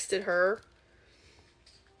I texted her.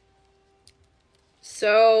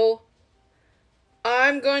 So,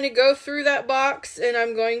 I'm going to go through that box and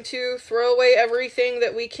I'm going to throw away everything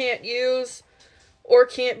that we can't use or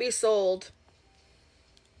can't be sold.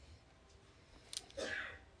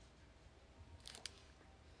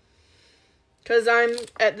 Because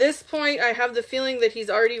at this point, I have the feeling that he's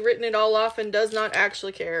already written it all off and does not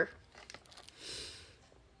actually care.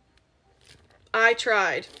 I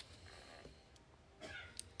tried.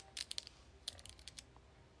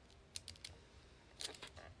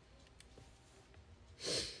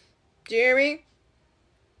 Jeremy?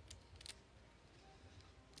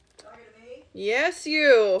 Talking to me? Yes,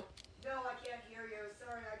 you. No, I can't hear you.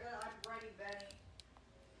 Sorry, I'm writing Benny.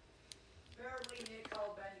 Apparently Nick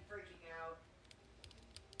called Benny freaking out.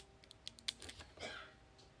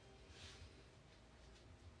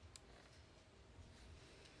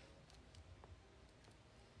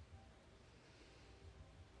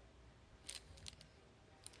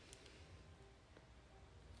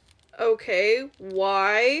 Okay,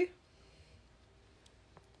 why?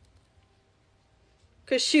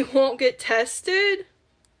 Because she won't get tested?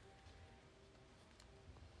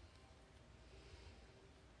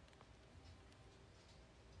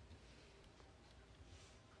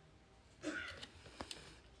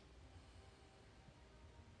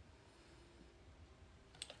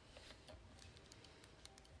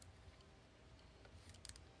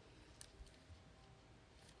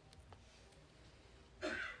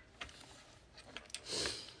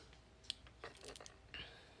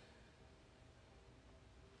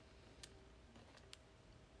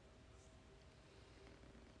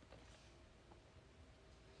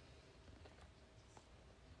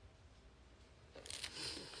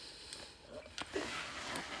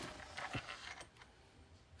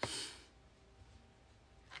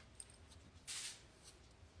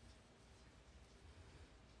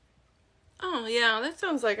 Oh, yeah, that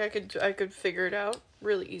sounds like I could figure it out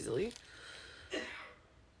really easily.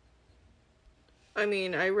 I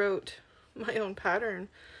mean, I wrote my own pattern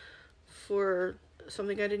for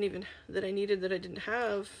something that I needed that I didn't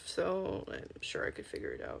have, so I'm sure I could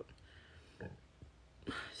figure it out.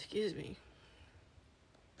 Excuse me.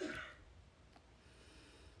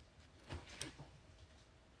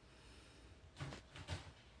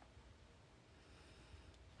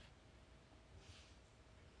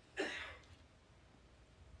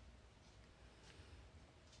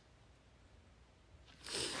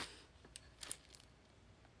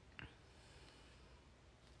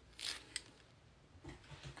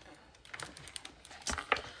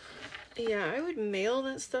 Yeah, I would mail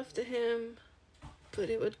that stuff to him. but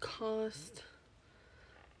it would cost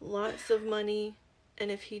lots of money. And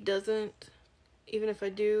if he doesn't, even if I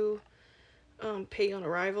do pay on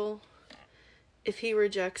arrival, if he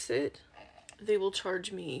rejects it, they will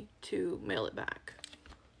charge me to mail it back.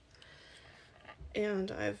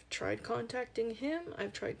 And I've tried contacting him.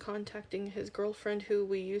 I've tried contacting his girlfriend, who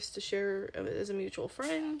we used to share as a mutual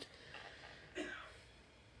friend,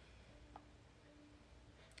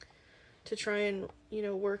 to try and, you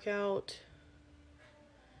know, work out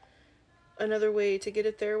another way to get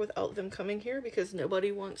it there without them coming here, because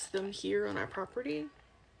nobody wants them here on our property.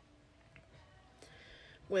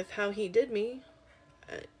 With how he did me,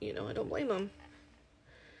 you know, I don't blame him.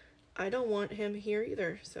 I don't want him here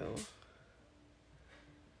either, so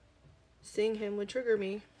seeing him would trigger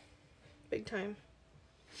me big time.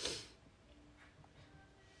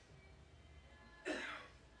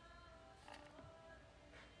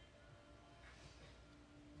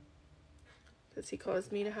 Because he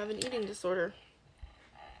caused me to have an eating disorder.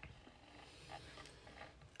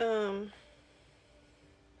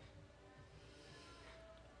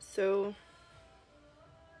 So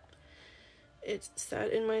it's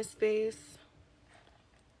sat in my space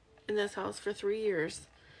in this house for 3 years,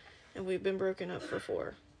 and we've been broken up for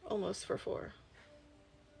 4, almost for 4.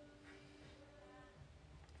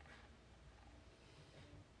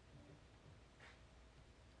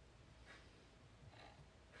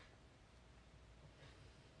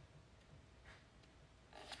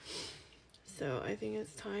 So I think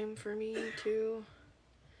it's time for me to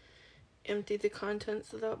empty the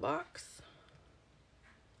contents of that box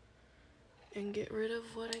and get rid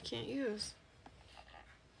of what I can't use,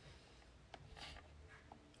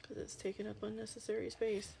 because it's taking up unnecessary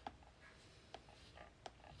space.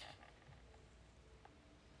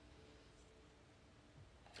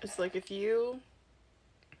 It's like, if you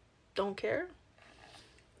don't care,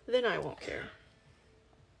 then I won't care.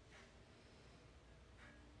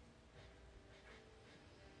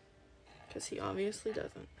 Because he obviously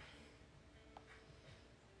doesn't.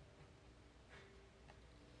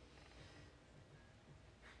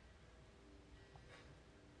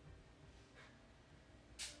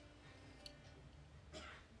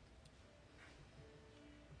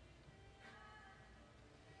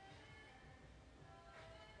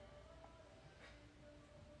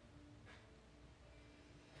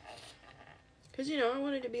 Because, you know, I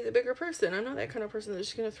wanted to be the bigger person. I'm not that kind of person that's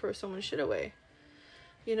just going to throw someone's shit away.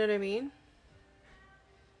 You know what I mean?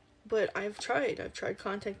 But I've tried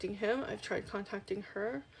contacting him. I've tried contacting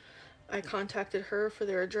her. I contacted her for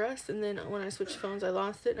their address, and then when I switched phones, I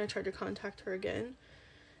lost it, and I tried to contact her again,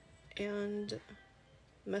 and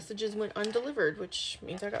messages went undelivered, which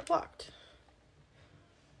means I got blocked.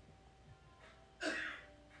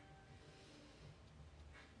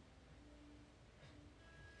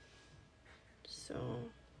 So,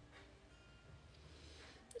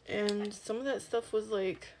 and some of that stuff was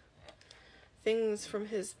like things from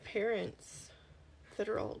his parents that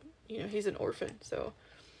are all, you know, he's an orphan, so,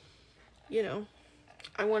 you know,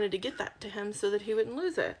 I wanted to get that to him so that he wouldn't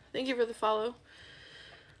lose it. Thank you for the follow.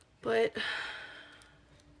 But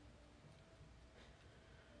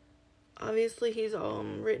obviously he's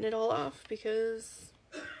written it all off because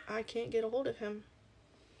I can't get a hold of him,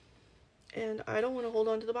 and I don't want to hold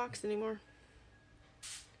on to the box anymore.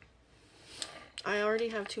 I already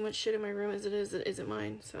have too much shit in my room as it is. It isn't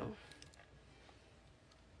mine, so.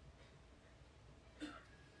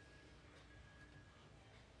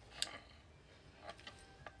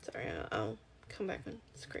 Sorry, I'll come back on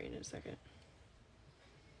screen in a second.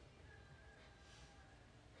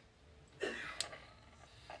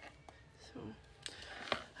 So,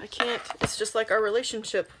 I can't, it's just like our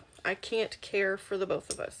relationship. I can't care for the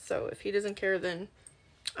both of us. So if he doesn't care, then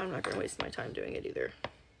I'm not going to waste my time doing it either.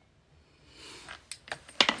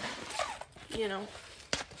 You know,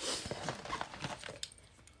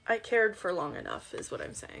 I cared for long enough is what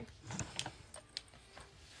I'm saying.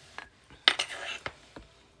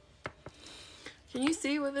 Can you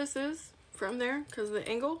see what this is from there because of the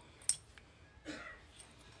angle?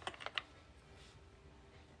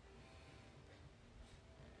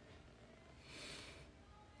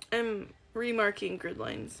 I'm remarking grid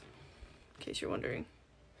lines, in case you're wondering.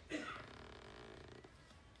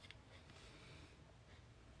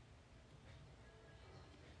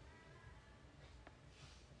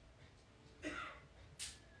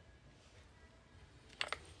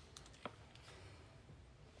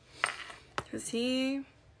 Because he...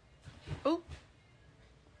 Oh!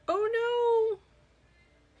 Oh no!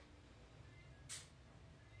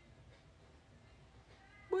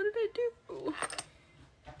 What did I do?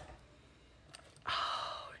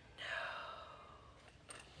 Oh no.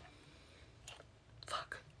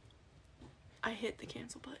 I hit the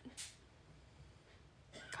cancel button.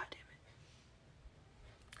 God damn it.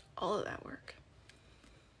 All of that work.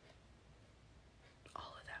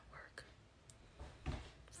 All of that work.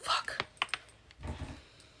 Fuck.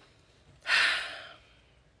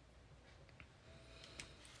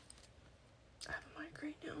 I have a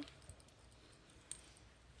migraine now.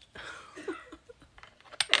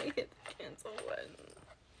 I hit the cancel button.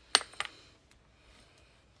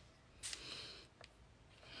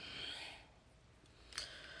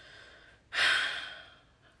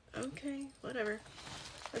 Okay, whatever.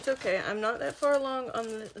 It's okay. I'm not that far along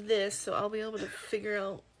on this, so I'll be able to figure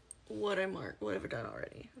out what I marked, what I've done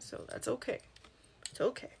already. So that's okay. It's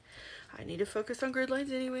okay. I need to focus on grid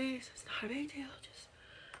lines anyways. It's not a big deal. Just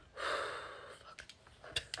fuck.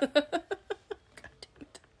 God damn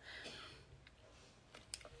it.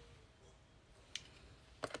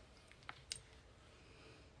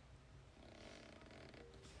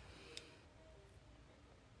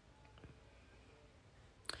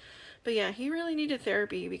 But yeah, he really needed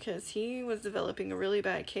therapy because he was developing a really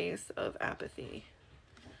bad case of apathy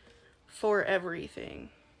for everything.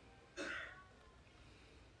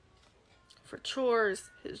 For chores,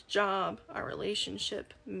 his job, our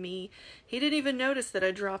relationship, me. He didn't even notice that I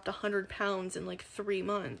dropped 100 pounds in like 3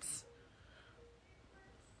 months.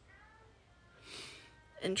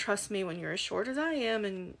 And trust me, when you're as short as I am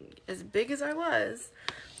and as big as I was,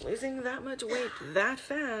 losing that much weight that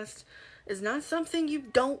fast is not something you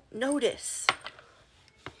don't notice.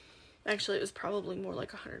 Actually, it was probably more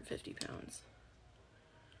like 150 pounds.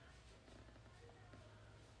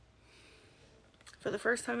 For the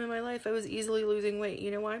first time in my life, I was easily losing weight.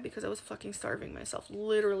 You know why? Because I was fucking starving myself.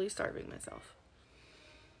 Literally starving myself.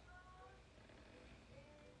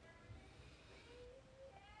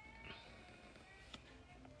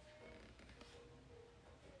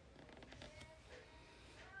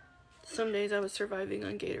 Some days I was surviving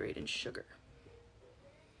on Gatorade and sugar.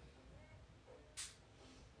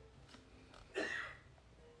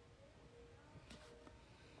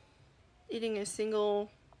 Eating a single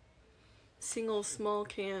small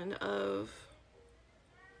can of...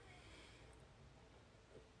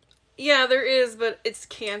 Yeah, there is, but it's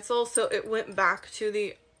canceled, so it went back to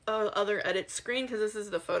the other edit screen, because this is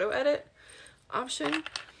the photo edit option.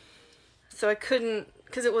 So I couldn't,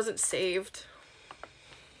 because it wasn't saved.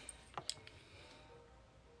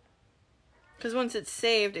 Because once it's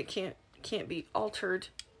saved, it can't be altered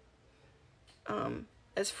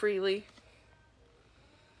as freely.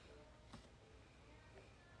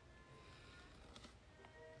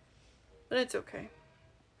 But it's okay.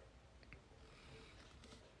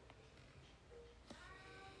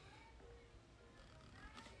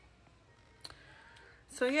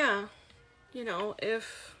 So yeah, you know,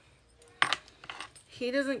 if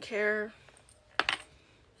he doesn't care,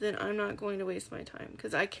 then I'm not going to waste my time,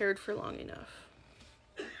 because I cared for long enough.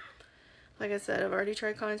 Like I said, I've already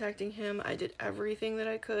tried contacting him. I did everything that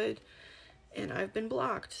I could, and I've been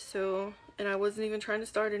blocked. So, and I wasn't even trying to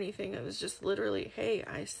start anything. It was just literally, hey,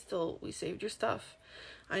 we saved your stuff.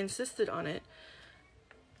 I insisted on it.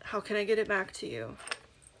 How can I get it back to you?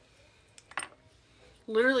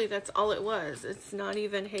 Literally, that's all it was. It's not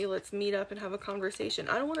even, hey, let's meet up and have a conversation.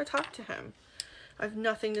 I don't want to talk to him. I have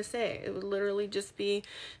nothing to say. It would literally just be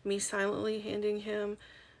me silently handing him,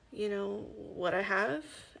 you know, what I have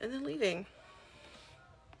and then leaving.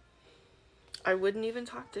 I wouldn't even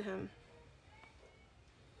talk to him.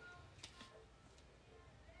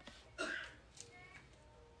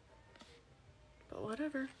 But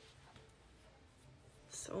whatever.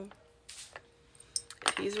 So,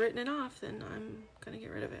 if he's written it off, then I'm gonna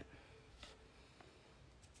get rid of it.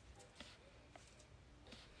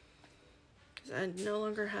 Because I no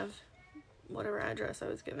longer have whatever address I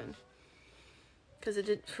was given. Because it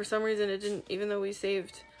did, for some reason, it didn't, even though we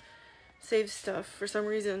saved stuff, for some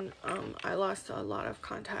reason, I lost a lot of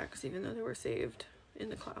contacts, even though they were saved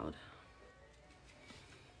in the cloud.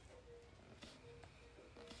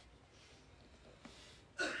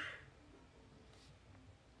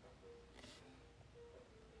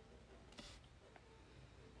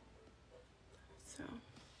 So,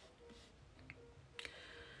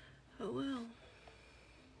 oh well.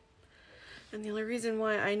 And the only reason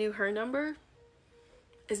why I knew her number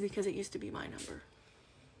is because it used to be my number.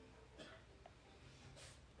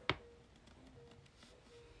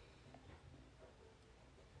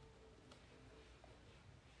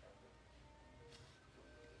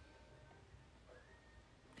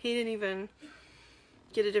 He didn't even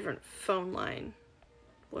get a different phone line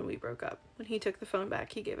when we broke up. When he took the phone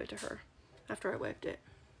back, he gave it to her after I wiped it.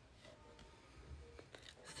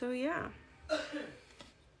 So yeah.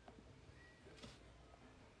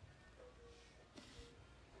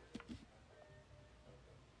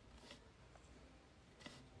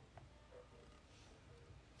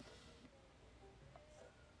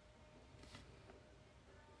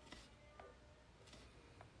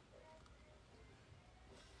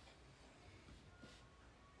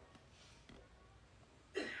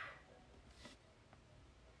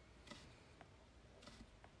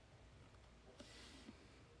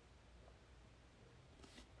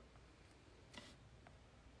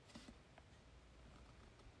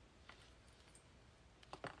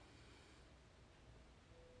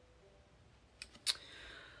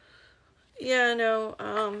 Yeah, no,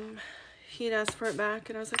 he'd asked for it back,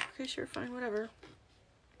 and I was like, okay, sure, fine, whatever.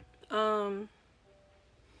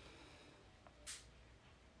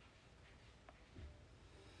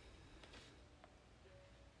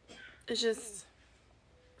 It's just,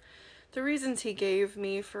 the reasons he gave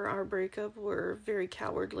me for our breakup were very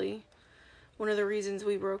cowardly. One of the reasons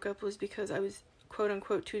we broke up was because I was quote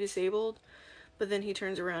unquote too disabled, but then he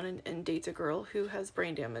turns around and dates a girl who has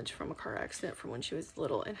brain damage from a car accident from when she was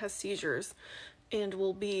little and has seizures and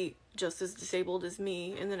will be just as disabled as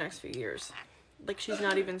me in the next few years. Like, she's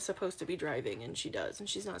not even supposed to be driving, and she does, and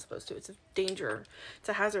she's not supposed to. It's a danger. It's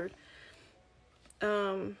a hazard.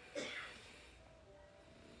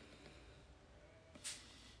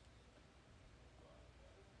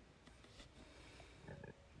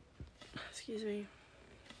 Excuse me.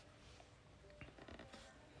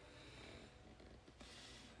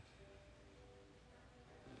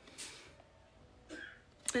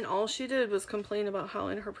 And all she did was complain about how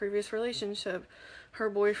in her previous relationship, her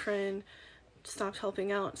boyfriend stopped helping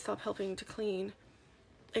out, stopped helping to clean.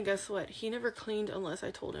 And guess what? He never cleaned unless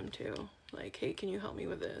I told him to. Like, hey, can you help me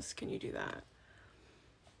with this? Can you do that?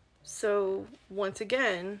 So, once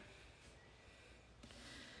again,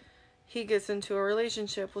 he gets into a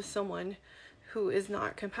relationship with someone who is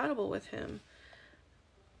not compatible with him.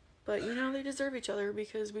 But, you know, they deserve each other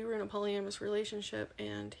because we were in a polyamorous relationship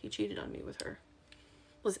and he cheated on me with her.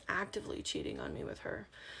 Was actively cheating on me with her.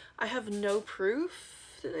 I have no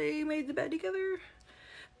proof that they made the bed together.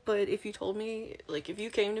 But if you told me, like, if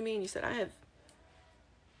you came to me and you said, I have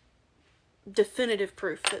definitive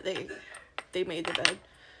proof that they made the bed,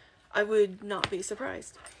 I would not be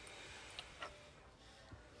surprised.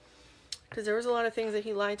 Because there was a lot of things that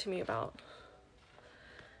he lied to me about.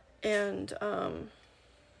 And,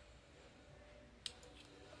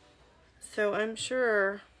 so I'm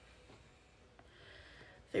sure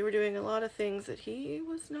they were doing a lot of things that he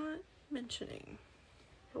was not mentioning.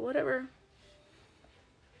 But whatever.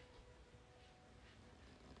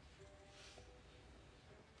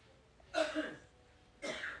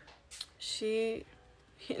 She,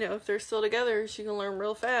 you know, if they're still together, she can learn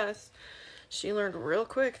real fast. She learned real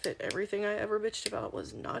quick that everything I ever bitched about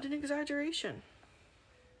was not an exaggeration.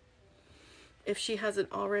 If she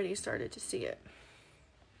hasn't already started to see it.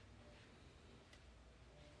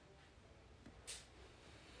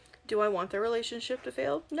 Do I want their relationship to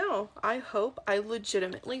fail? No. I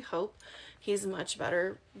legitimately hope he's much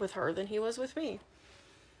better with her than he was with me.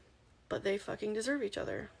 But they fucking deserve each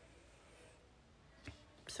other.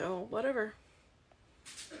 So, whatever.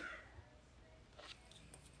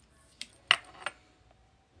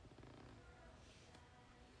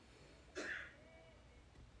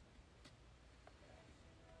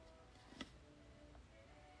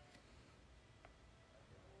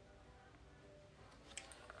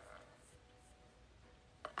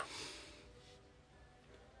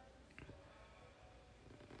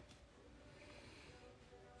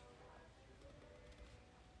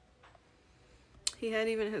 He had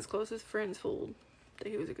even his closest friends fooled that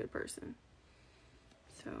he was a good person.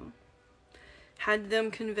 So, had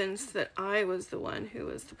them convinced that I was the one who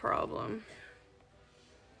was the problem.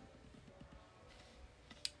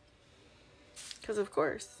 Because, of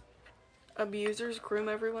course, abusers groom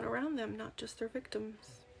everyone around them, not just their victims.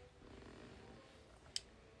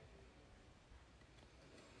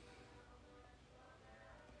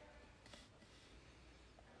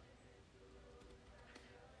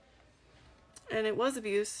 And it was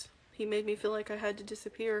abuse. He made me feel like I had to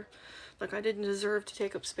disappear. Like I didn't deserve to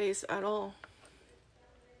take up space at all.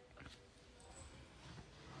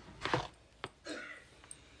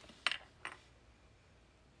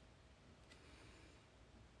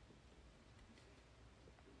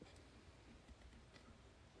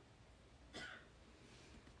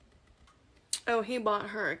 Oh, he bought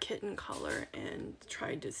her a kitten collar and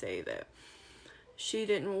tried to say that she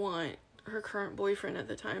didn't want her current boyfriend at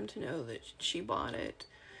the time to know that she bought it.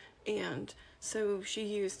 And so she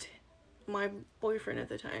used my boyfriend at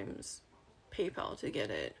the time's PayPal to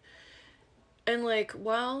get it. And like,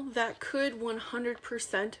 while that could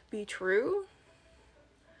 100% be true,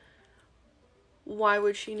 why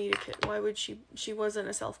would she need a kit? Why would she wasn't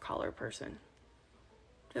a self-collar person.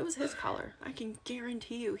 It was his collar. I can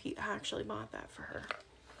guarantee you he actually bought that for her.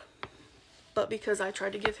 But because I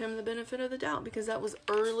tried to give him the benefit of the doubt, because that was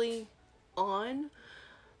early on,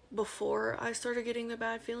 before I started getting the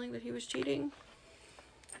bad feeling that he was cheating.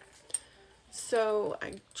 So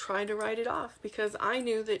I tried to write it off because I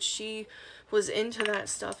knew that she was into that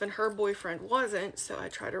stuff and her boyfriend wasn't. So I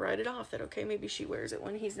tried to write it off that, okay, maybe she wears it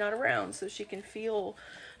when he's not around so she can feel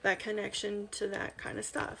that connection to that kind of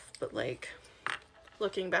stuff. But like,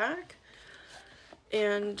 looking back,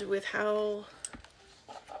 And with how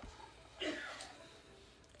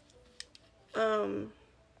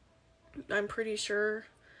I'm pretty sure,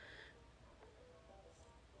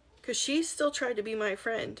 because she still tried to be my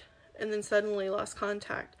friend and then suddenly lost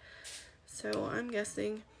contact. So I'm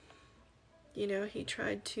guessing, you know, he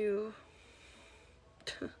tried to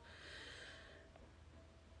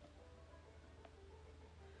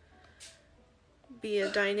be a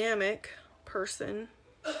dynamic person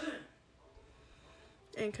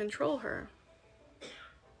and control her.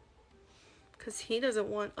 Because he doesn't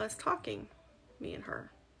want us talking, me and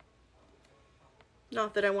her.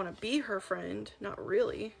 Not that I want to be her friend, not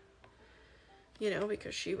really. You know,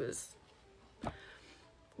 because she was...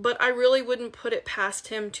 But I really wouldn't put it past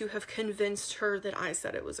him to have convinced her that I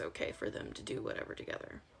said it was okay for them to do whatever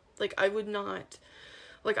together. Like, I would not...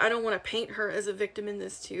 Like, I don't want to paint her as a victim in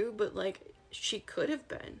this too, but, like, she could have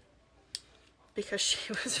been. Because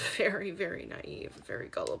she was very, very naive, very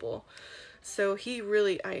gullible. So he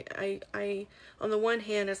really, I on the one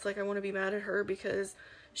hand, it's like I want to be mad at her because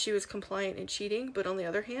she was compliant and cheating. But on the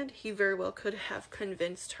other hand, he very well could have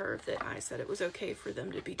convinced her that I said it was okay for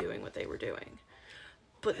them to be doing what they were doing.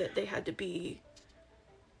 But that they had to be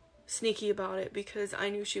sneaky about it because I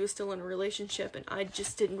knew she was still in a relationship and I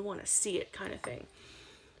just didn't want to see it, kind of thing.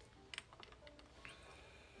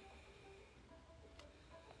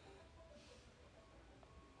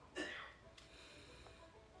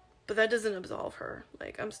 But that doesn't absolve her.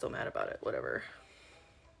 Like, I'm still mad about it, whatever.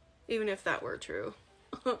 Even if that were true.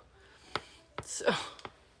 So...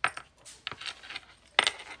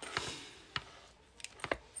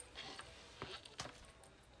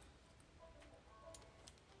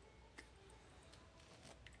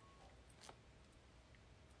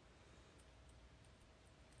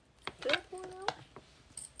 Did I pull it out?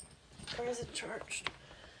 Or is it charged?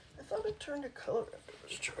 I thought it turned a color after it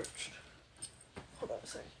was charged. Hold on a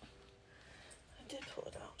second. I did pull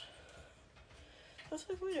it out. I was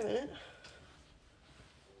like, wait a minute.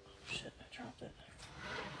 Oh, shit, I dropped it.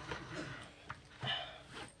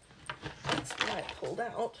 That's why I pulled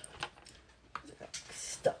out. Because it got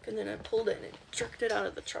stuck and then I pulled it and it jerked it out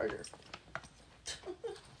of the charger.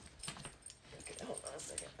 Okay, hold on a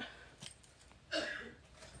second.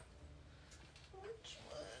 Which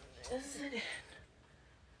one is it in?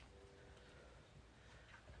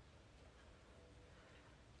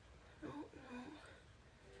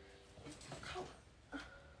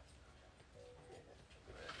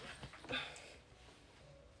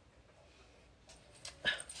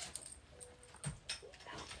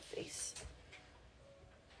 Face.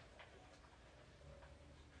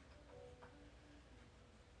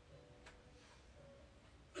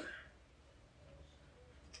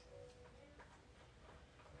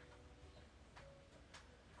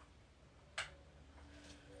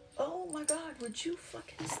 Oh my god, would you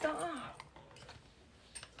fucking stop?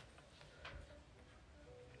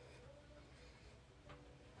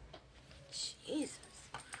 Jesus.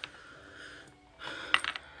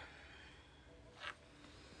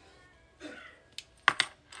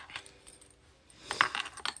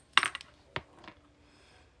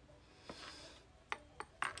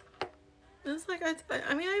 It's like,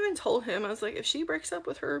 I mean, I even told him, I was like, if she breaks up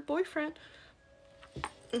with her boyfriend,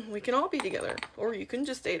 we can all be together. Or you can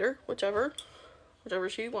just date her, whichever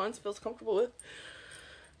she wants, feels comfortable with.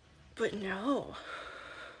 But no.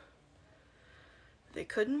 They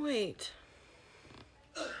couldn't wait.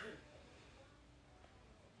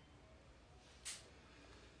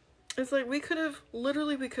 It's like, we could have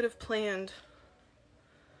planned,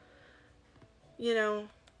 you know,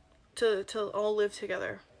 to all live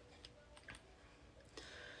together.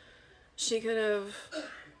 She could have,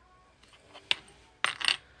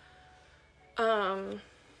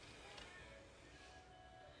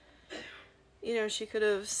 you know, she could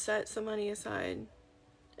have set some money aside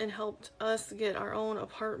and helped us get our own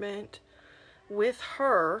apartment with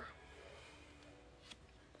her.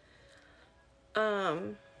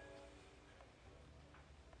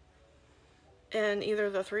 And either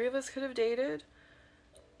the three of us could have dated,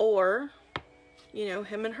 or, you know,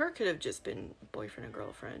 him and her could have just been boyfriend and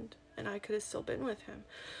girlfriend, and I could have still been with him.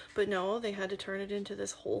 But no, they had to turn it into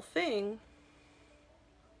this whole thing.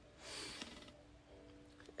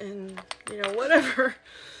 And, you know, whatever,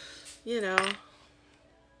 you know,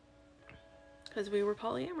 because we were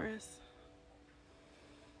polyamorous.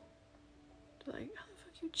 Like, how the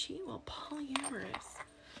fuck you cheat while polyamorous?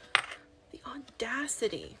 The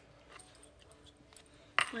audacity.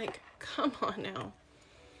 Like, come on now.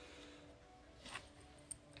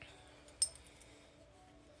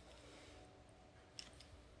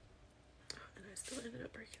 And I still ended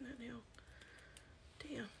up breaking that nail.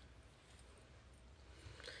 Damn.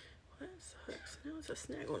 the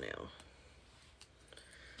snaggle now.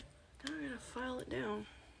 Now I gotta file it down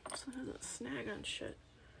so it doesn't snag on shit.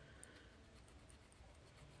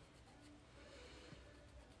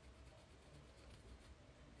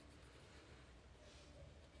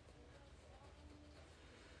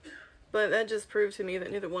 But that just proved to me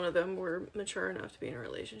that neither one of them were mature enough to be in a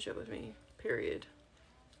relationship with me, period.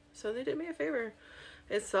 So they did me a favor.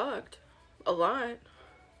 It sucked a lot.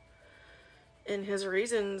 And his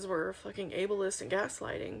reasons were fucking ableist and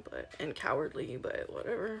gaslighting, and cowardly, but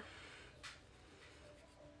whatever.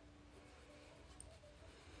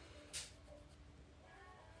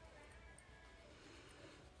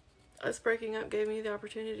 Us breaking up gave me the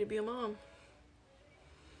opportunity to be a mom.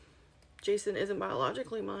 Jason isn't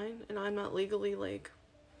biologically mine, and I'm not legally, like,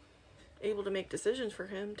 able to make decisions for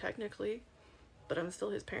him, technically. But I'm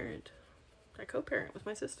still his parent. I co-parent with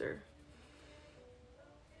my sister.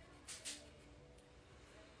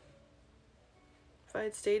 If I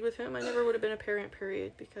had stayed with him, I never would have been a parent,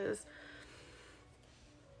 period, because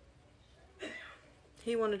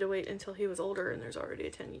he wanted to wait until he was older, and there's already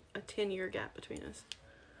a 10-year gap between us.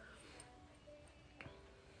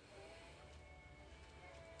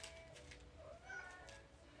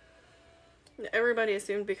 Everybody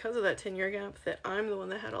assumed because of that 10-year gap that I'm the one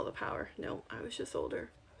that had all the power. No, I was just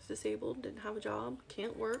older. I was disabled, didn't have a job,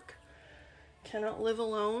 can't work, cannot live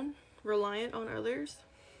alone, reliant on others.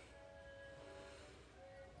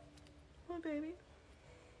 Oh, baby.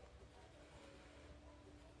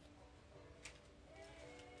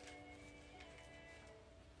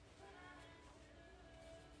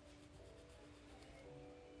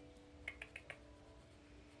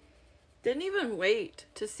 Didn't even wait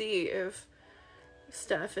to see if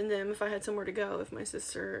Steph and them, if I had somewhere to go, if my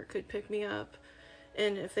sister could pick me up,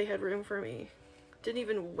 and if they had room for me. Didn't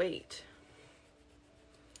even wait.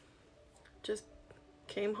 Just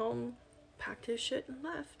came home, packed his shit, and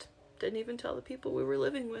left. Didn't even tell the people we were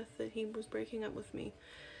living with that he was breaking up with me.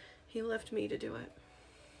 He left me to do it.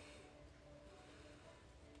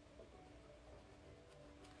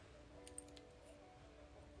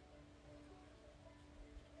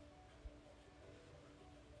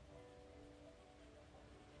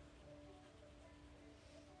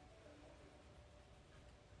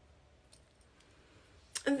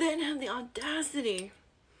 And then had the audacity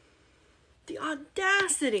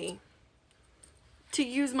to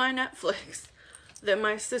use my Netflix that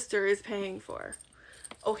my sister is paying for.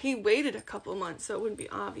 Oh, he waited a couple months so it wouldn't be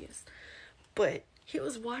obvious. But he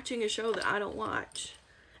was watching a show that I don't watch.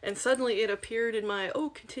 And suddenly it appeared in my,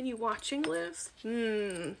 continue watching list.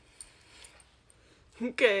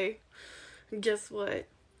 Okay. Guess what?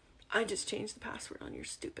 I just changed the password on your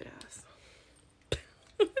stupid ass.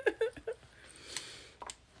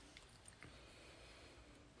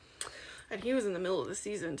 And he was in the middle of the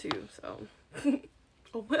season too, so.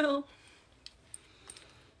 Oh well.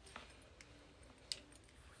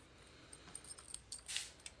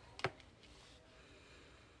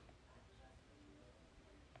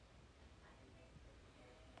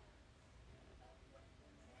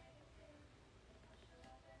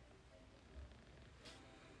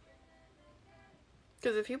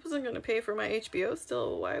 Because if he wasn't going to pay for my HBO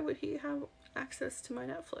still, why would he have access to my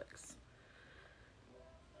Netflix?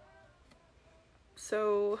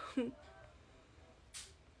 So,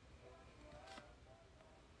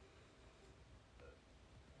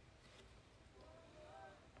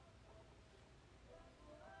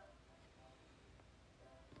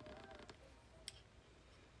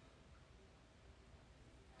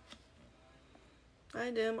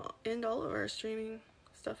 I did end all of our streaming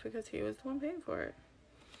stuff because he was the one paying for it.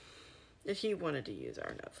 If he wanted to use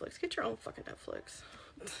our Netflix, get your own fucking Netflix.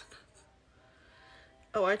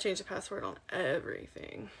 Oh, I changed the password on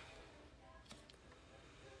everything.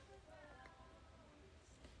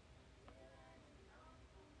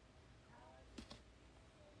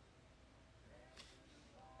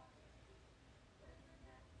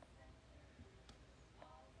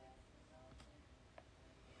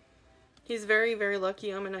 He's very, very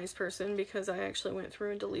lucky I'm a nice person because I actually went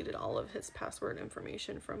through and deleted all of his password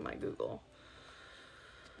information from my Google.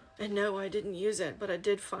 And no, I didn't use it, but I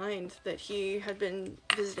did find that he had been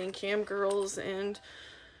visiting cam girls and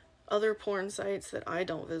other porn sites that I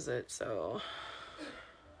don't visit, so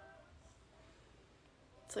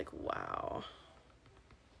it's like, wow.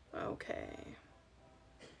 Okay.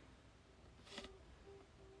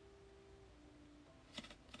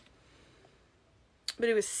 But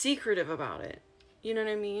he was secretive about it. You know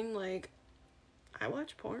what I mean? Like, I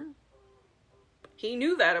watch porn. He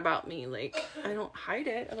knew that about me. Like, I don't hide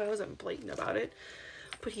it. I wasn't blatant about it.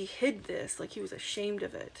 But he hid this. Like, he was ashamed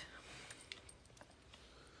of it.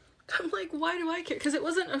 I'm like, why do I care? Because it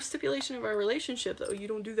wasn't a stipulation of our relationship, though. You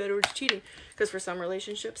don't do that or it's cheating. Because for some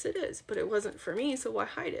relationships it is. But it wasn't for me, so why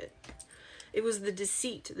hide it? It was the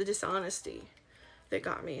deceit, the dishonesty that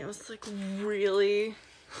got me. I was like, really?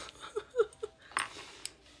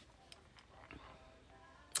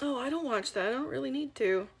 Oh, I don't watch that. I don't really need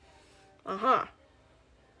to. Uh-huh.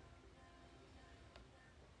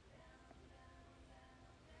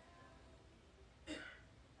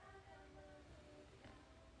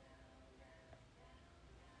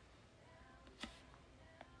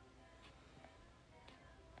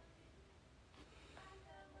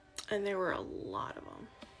 And there were a lot of them.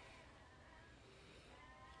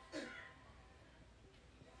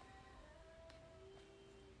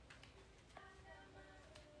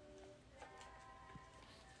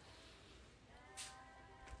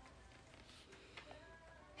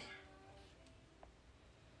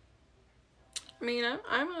 I mean,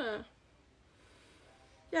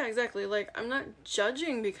 yeah, exactly. Like, I'm not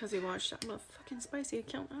judging because he watched it. I'm a fucking spicy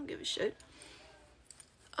account. I don't give a shit.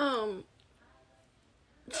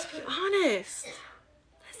 Just be honest.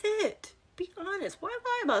 That's it. Be honest. Why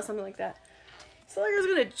lie about something like that? It's not like I was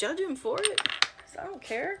gonna judge him for it. So I don't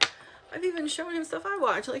care. I've even shown him stuff I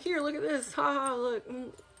watch. Like, here, look at this. Ha ha, look.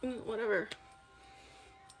 Whatever.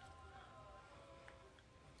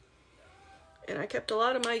 And I kept a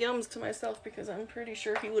lot of my yums to myself because I'm pretty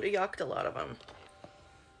sure he would have yucked a lot of them.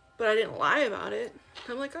 But I didn't lie about it.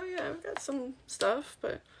 I'm like, oh yeah, I've got some stuff,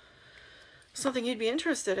 but something he'd be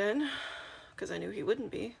interested in. Because I knew he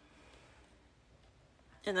wouldn't be.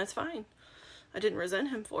 And that's fine. I didn't resent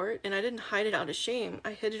him for it, and I didn't hide it out of shame.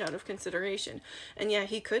 I hid it out of consideration. And yeah,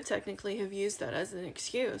 he could technically have used that as an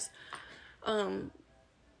excuse.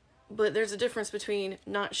 But there's a difference between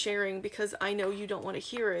not sharing because I know you don't want to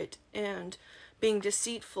hear it and being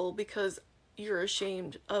deceitful because you're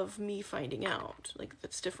ashamed of me finding out. Like,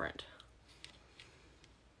 that's different.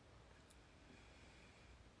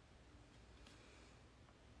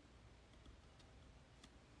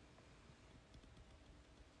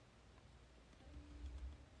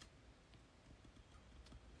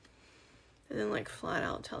 And then, like, flat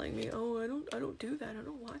out telling me, oh, I don't do that. I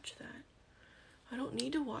don't watch that. I don't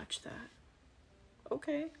need to watch that.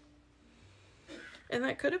 Okay. And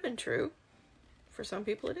that could have been true. For some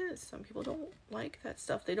people it is. Some people don't like that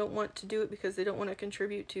stuff. They don't want to do it because they don't want to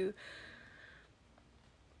contribute to,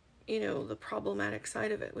 you know, the problematic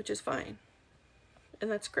side of it, which is fine.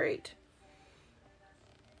 And that's great.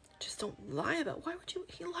 Just don't lie about, why would you,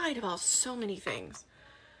 he lied about so many things.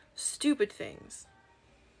 Stupid things.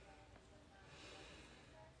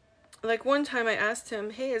 Like, one time I asked him,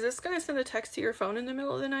 hey, is this going to send a text to your phone in the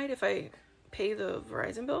middle of the night if I pay the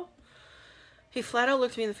Verizon bill? He flat out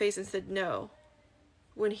looked me in the face and said no.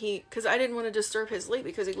 Because I didn't want to disturb his sleep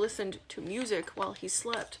because he listened to music while he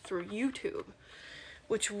slept through YouTube,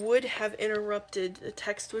 which would have interrupted, the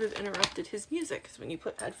text would have interrupted his music. Because when you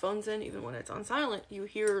put headphones in, even when it's on silent, you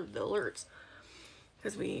hear the alerts.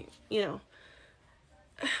 Because we, you know,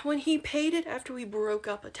 when he paid it after we broke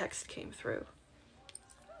up, a text came through.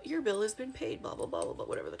 Your bill has been paid, blah, blah, blah, blah, blah,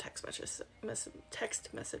 whatever the text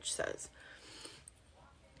message says.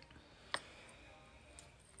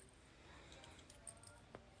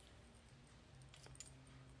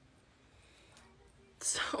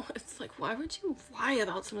 So it's like, why would you lie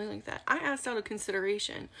about something like that? I asked out of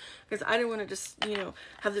consideration because I didn't want to just, you know,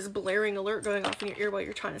 have this blaring alert going off in your ear while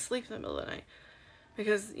you're trying to sleep in the middle of the night.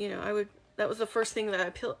 Because, you know, that was the first thing that I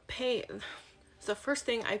paid. It's the first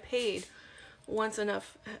thing I paid once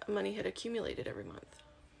enough money had accumulated every month.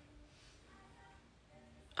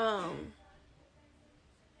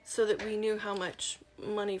 So that we knew how much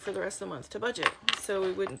money for the rest of the month to budget. So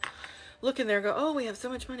we wouldn't look in there and go, oh, we have so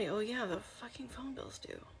much money. Oh yeah, the fucking phone bills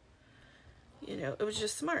do. You know, it was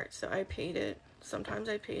just smart. So I paid it. Sometimes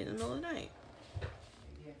I paid in the middle of the night.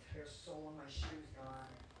 The entire sole of my shoes gone.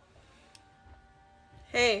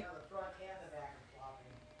 Hey. Now the front and the back are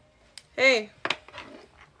flopping. Hey.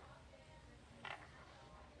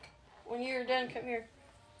 When you're done, come here.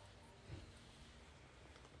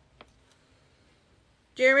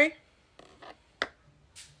 Jeremy?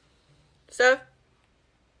 Steph?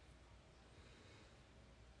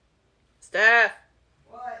 Steph?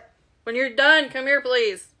 What? When you're done, come here,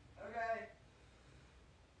 please. Okay.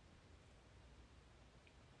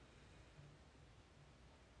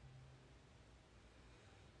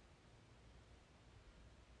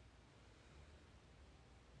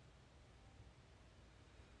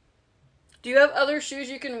 Do you have other shoes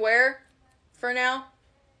you can wear for now?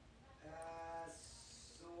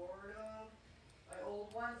 Sort of. My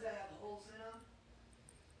old ones that have holes in them.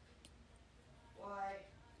 Why?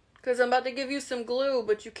 Because I'm about to give you some glue,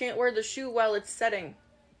 but you can't wear the shoe while it's setting.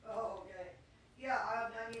 Oh, okay. Yeah, I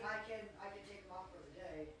mean, I can take them off for the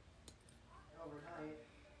day, overnight.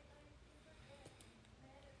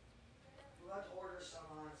 We'll have to order some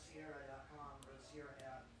on Sierra.com or the Sierra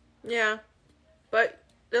app. Yeah, but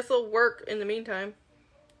this will work in the meantime.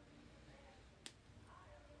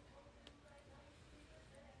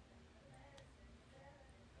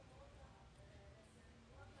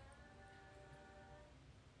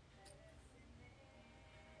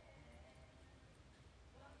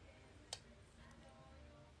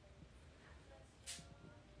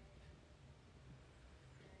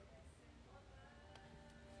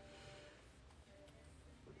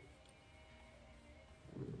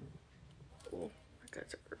 Oh, my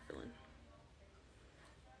guts are gurgling.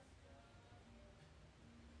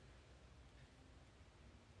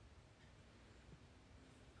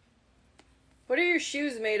 What are your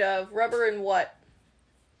shoes made of? Rubber and what?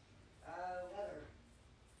 Leather.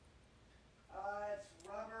 It's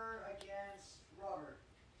rubber against rubber,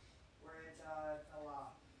 where it fell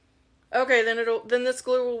off. Okay, then this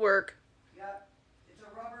glue will work. Yep. It's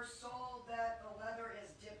a rubber sole that the leather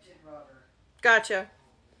is dipped in rubber. Gotcha.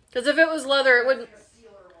 Because if it was leather, it wouldn't. Like a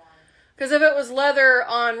sealer one. Because if it was leather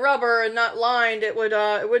on rubber and not lined, it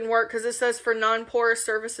wouldn't work. Because it says for non-porous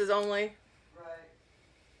surfaces only. Right.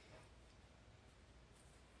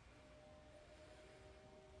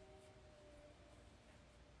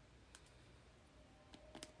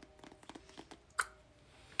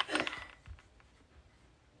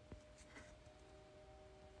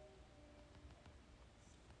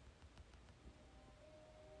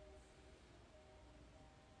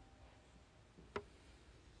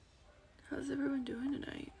 How's everyone doing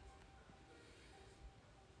tonight?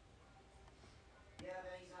 Yeah,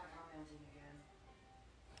 but he's not commenting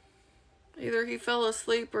again. Either he fell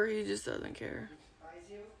asleep or he just doesn't care. Surprise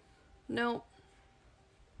you? Nope.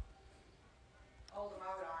 Hold him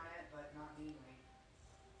out on it, but not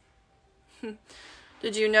meanly.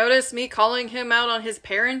 Did you notice me calling him out on his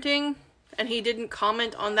parenting? And he didn't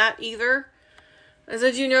comment on that either?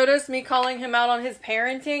 Did you notice me calling him out on his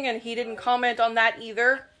parenting and he didn't comment on that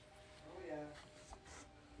either? Oh, yeah.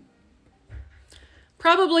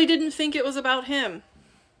 Probably didn't think it was about him.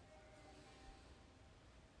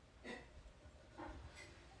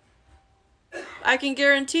 I can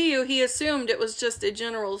guarantee you he assumed it was just a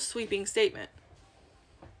general sweeping statement.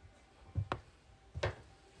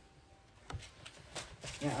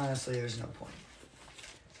 Yeah, honestly, there's no point.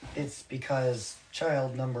 It's because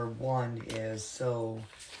child number one is so...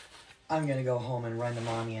 I'm going to go home and run to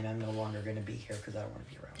mommy and I'm no longer going to be here because I don't want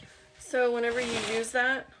to be around her. So whenever you use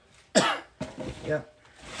that, Yep.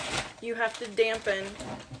 you have to dampen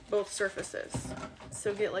both surfaces.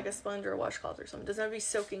 So get like a sponge or a washcloth or something. Doesn't have to be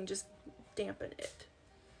soaking, just dampen it.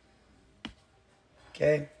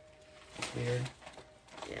 Okay. Weird.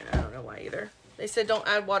 Yeah, I don't know why either. They said don't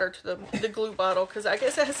add water to the glue bottle because I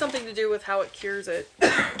guess it has something to do with how it cures it.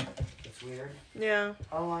 It's weird. Yeah.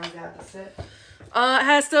 How long does that have to sit? It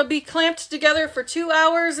has to be clamped together for 2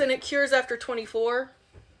 hours and it cures after 24.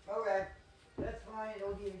 Okay. That's fine.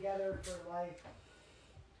 It'll be together for like,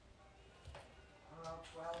 I don't know,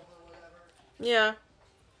 12 or whatever. Yeah.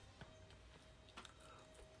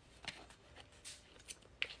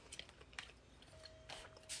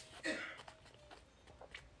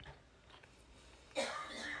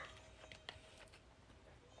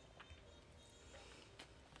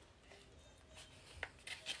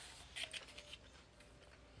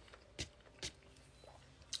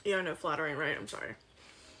 Yeah, no flattering, right? I'm sorry.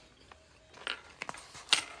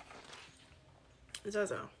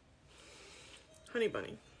 Zazo. Honey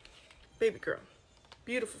bunny. Baby girl.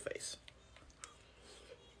 Beautiful face.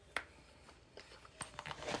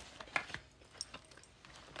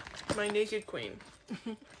 My naked queen.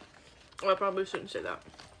 Well, I probably shouldn't say that.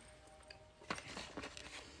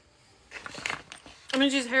 I mean,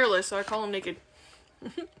 she's hairless, so I call him naked.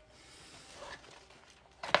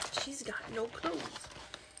 She's got no clothes.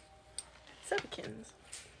 Subkins.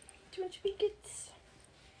 Do you want your bigots?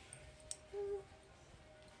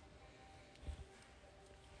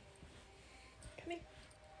 Come here.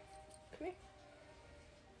 Come here.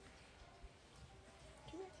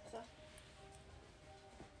 Come here, Zaza.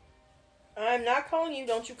 I'm not calling you.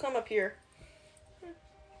 Don't you come up here.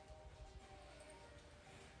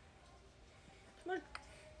 Come on.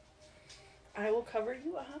 I will cover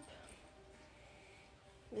you up.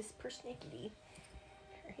 Miss Persnickety.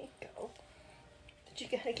 There you go. But you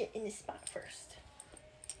gotta get in the spot first.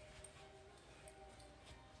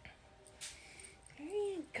 There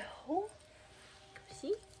you go.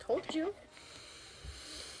 See? Told you.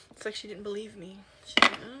 It's like she didn't believe me. She's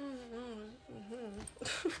like, oh,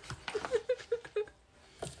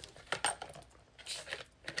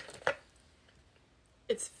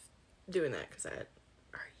 doing that because are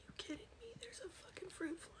you kidding me? There's a fucking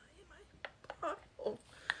fruit fly in my bottle.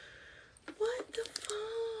 What the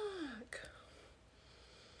fuck?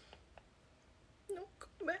 No,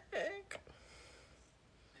 come back.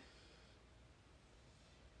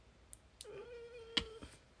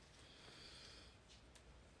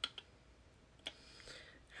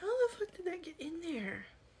 How the fuck did that get in there?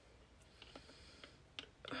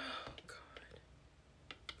 Oh, God.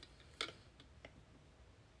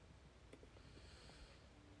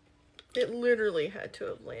 It literally had to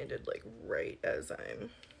have landed like right as I'm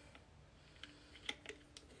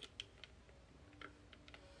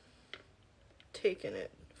taking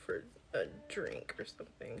it for a drink or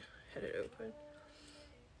something. Had it open.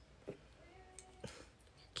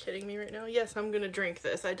 Kidding me right now? Yes, I'm gonna drink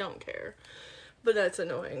this. I don't care. But that's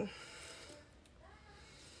annoying.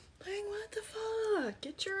 Like, what the fuck?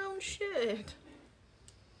 Get your own shit.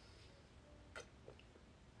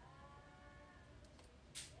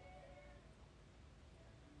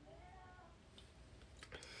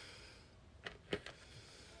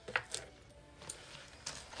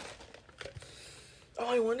 Oh,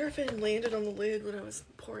 I wonder if it had landed on the lid when I was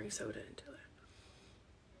pouring soda into it.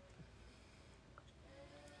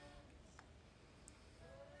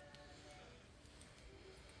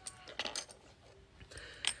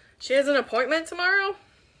 She has an appointment tomorrow?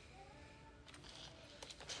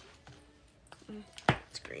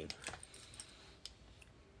 It's green.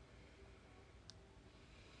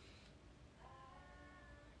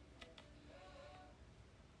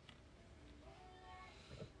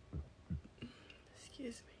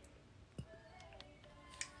 Excuse me.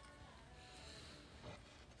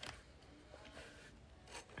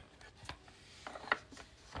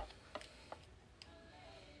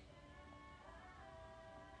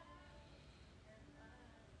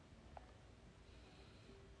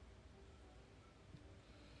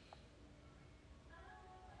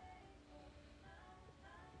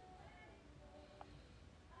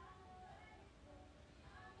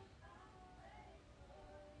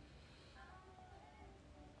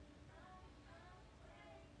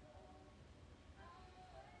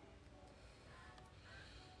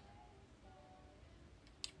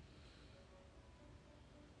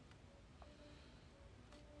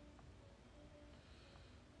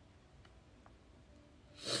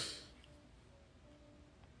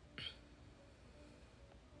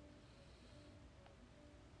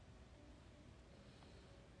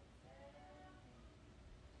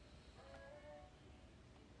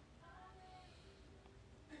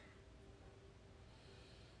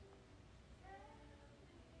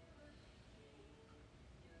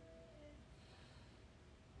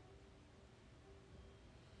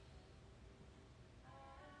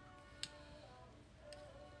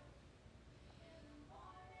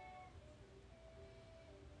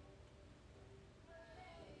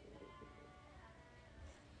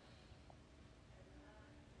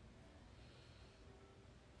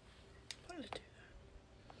 Why did it do that?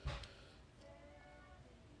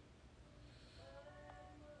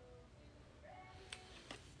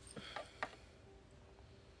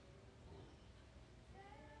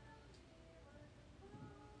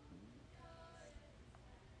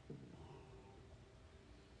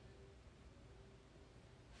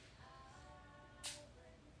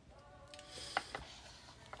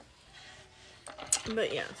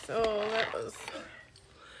 But yeah, so that was,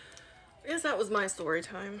 I guess that was my story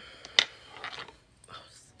time. Oh,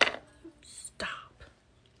 stop.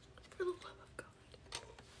 For the love of God.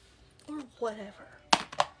 Or whatever.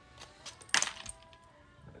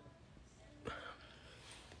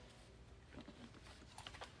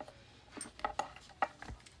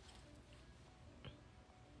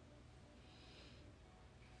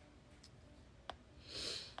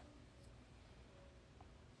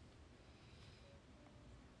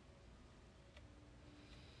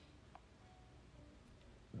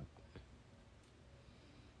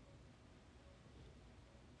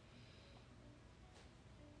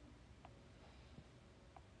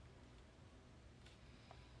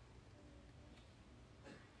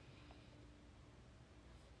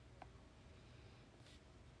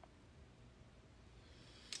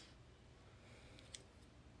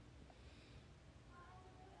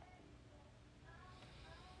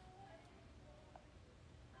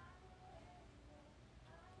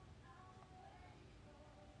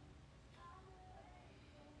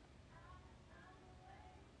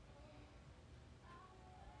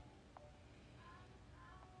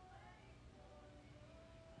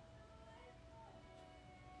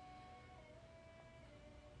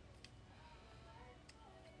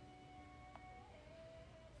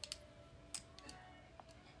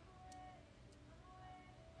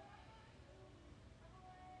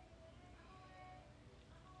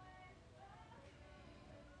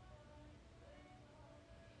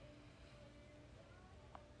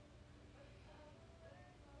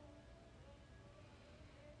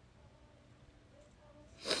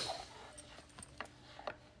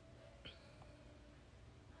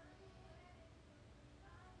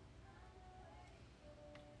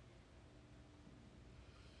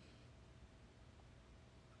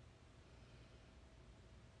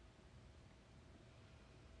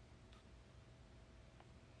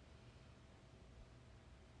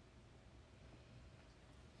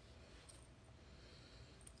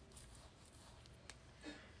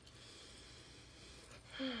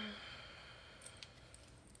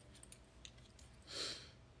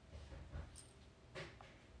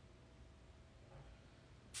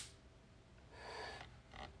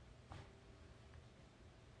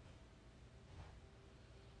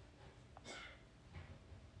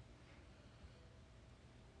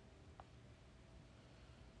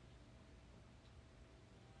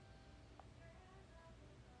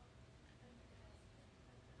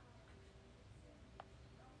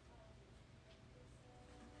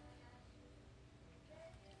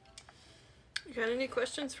 You got any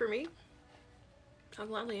questions for me? I'll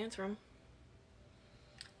gladly answer them.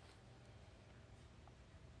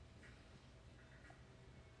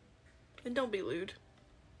 And don't be lewd.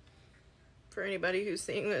 For anybody who's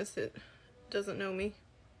seeing this that doesn't know me.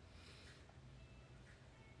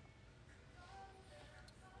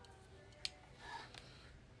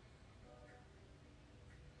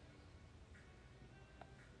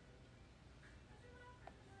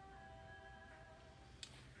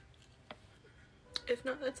 If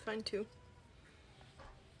not, that's fine too.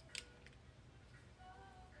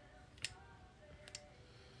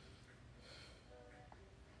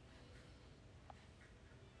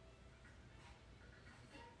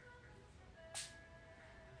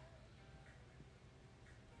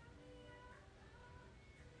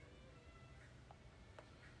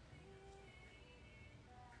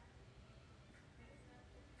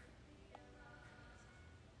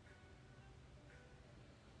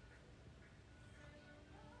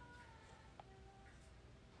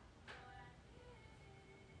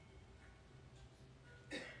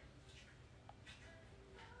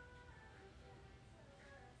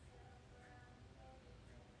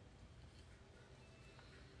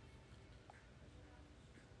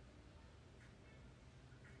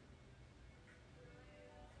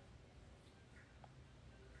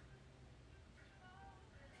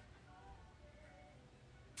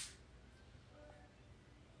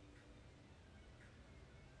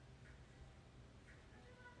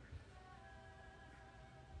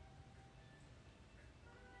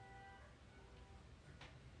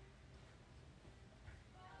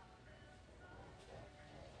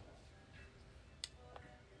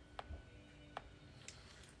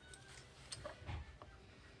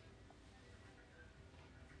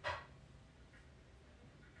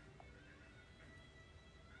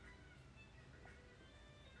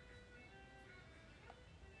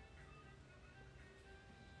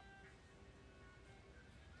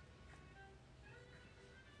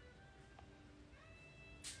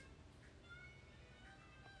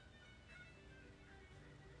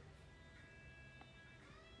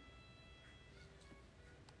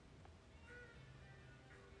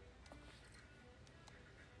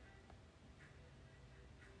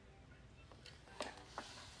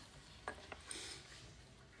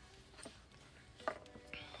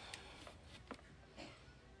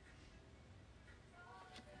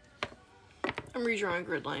 I'm redrawing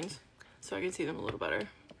grid lines so I can see them a little better.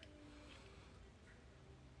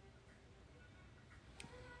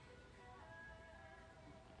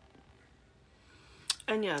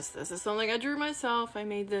 And yes, this is something I drew myself. I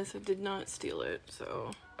made this. I did not steal it,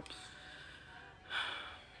 so.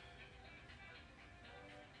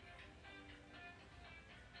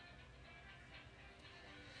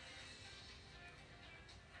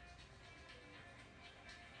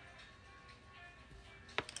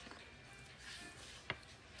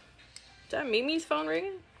 Is that Mimi's phone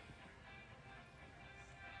ringing?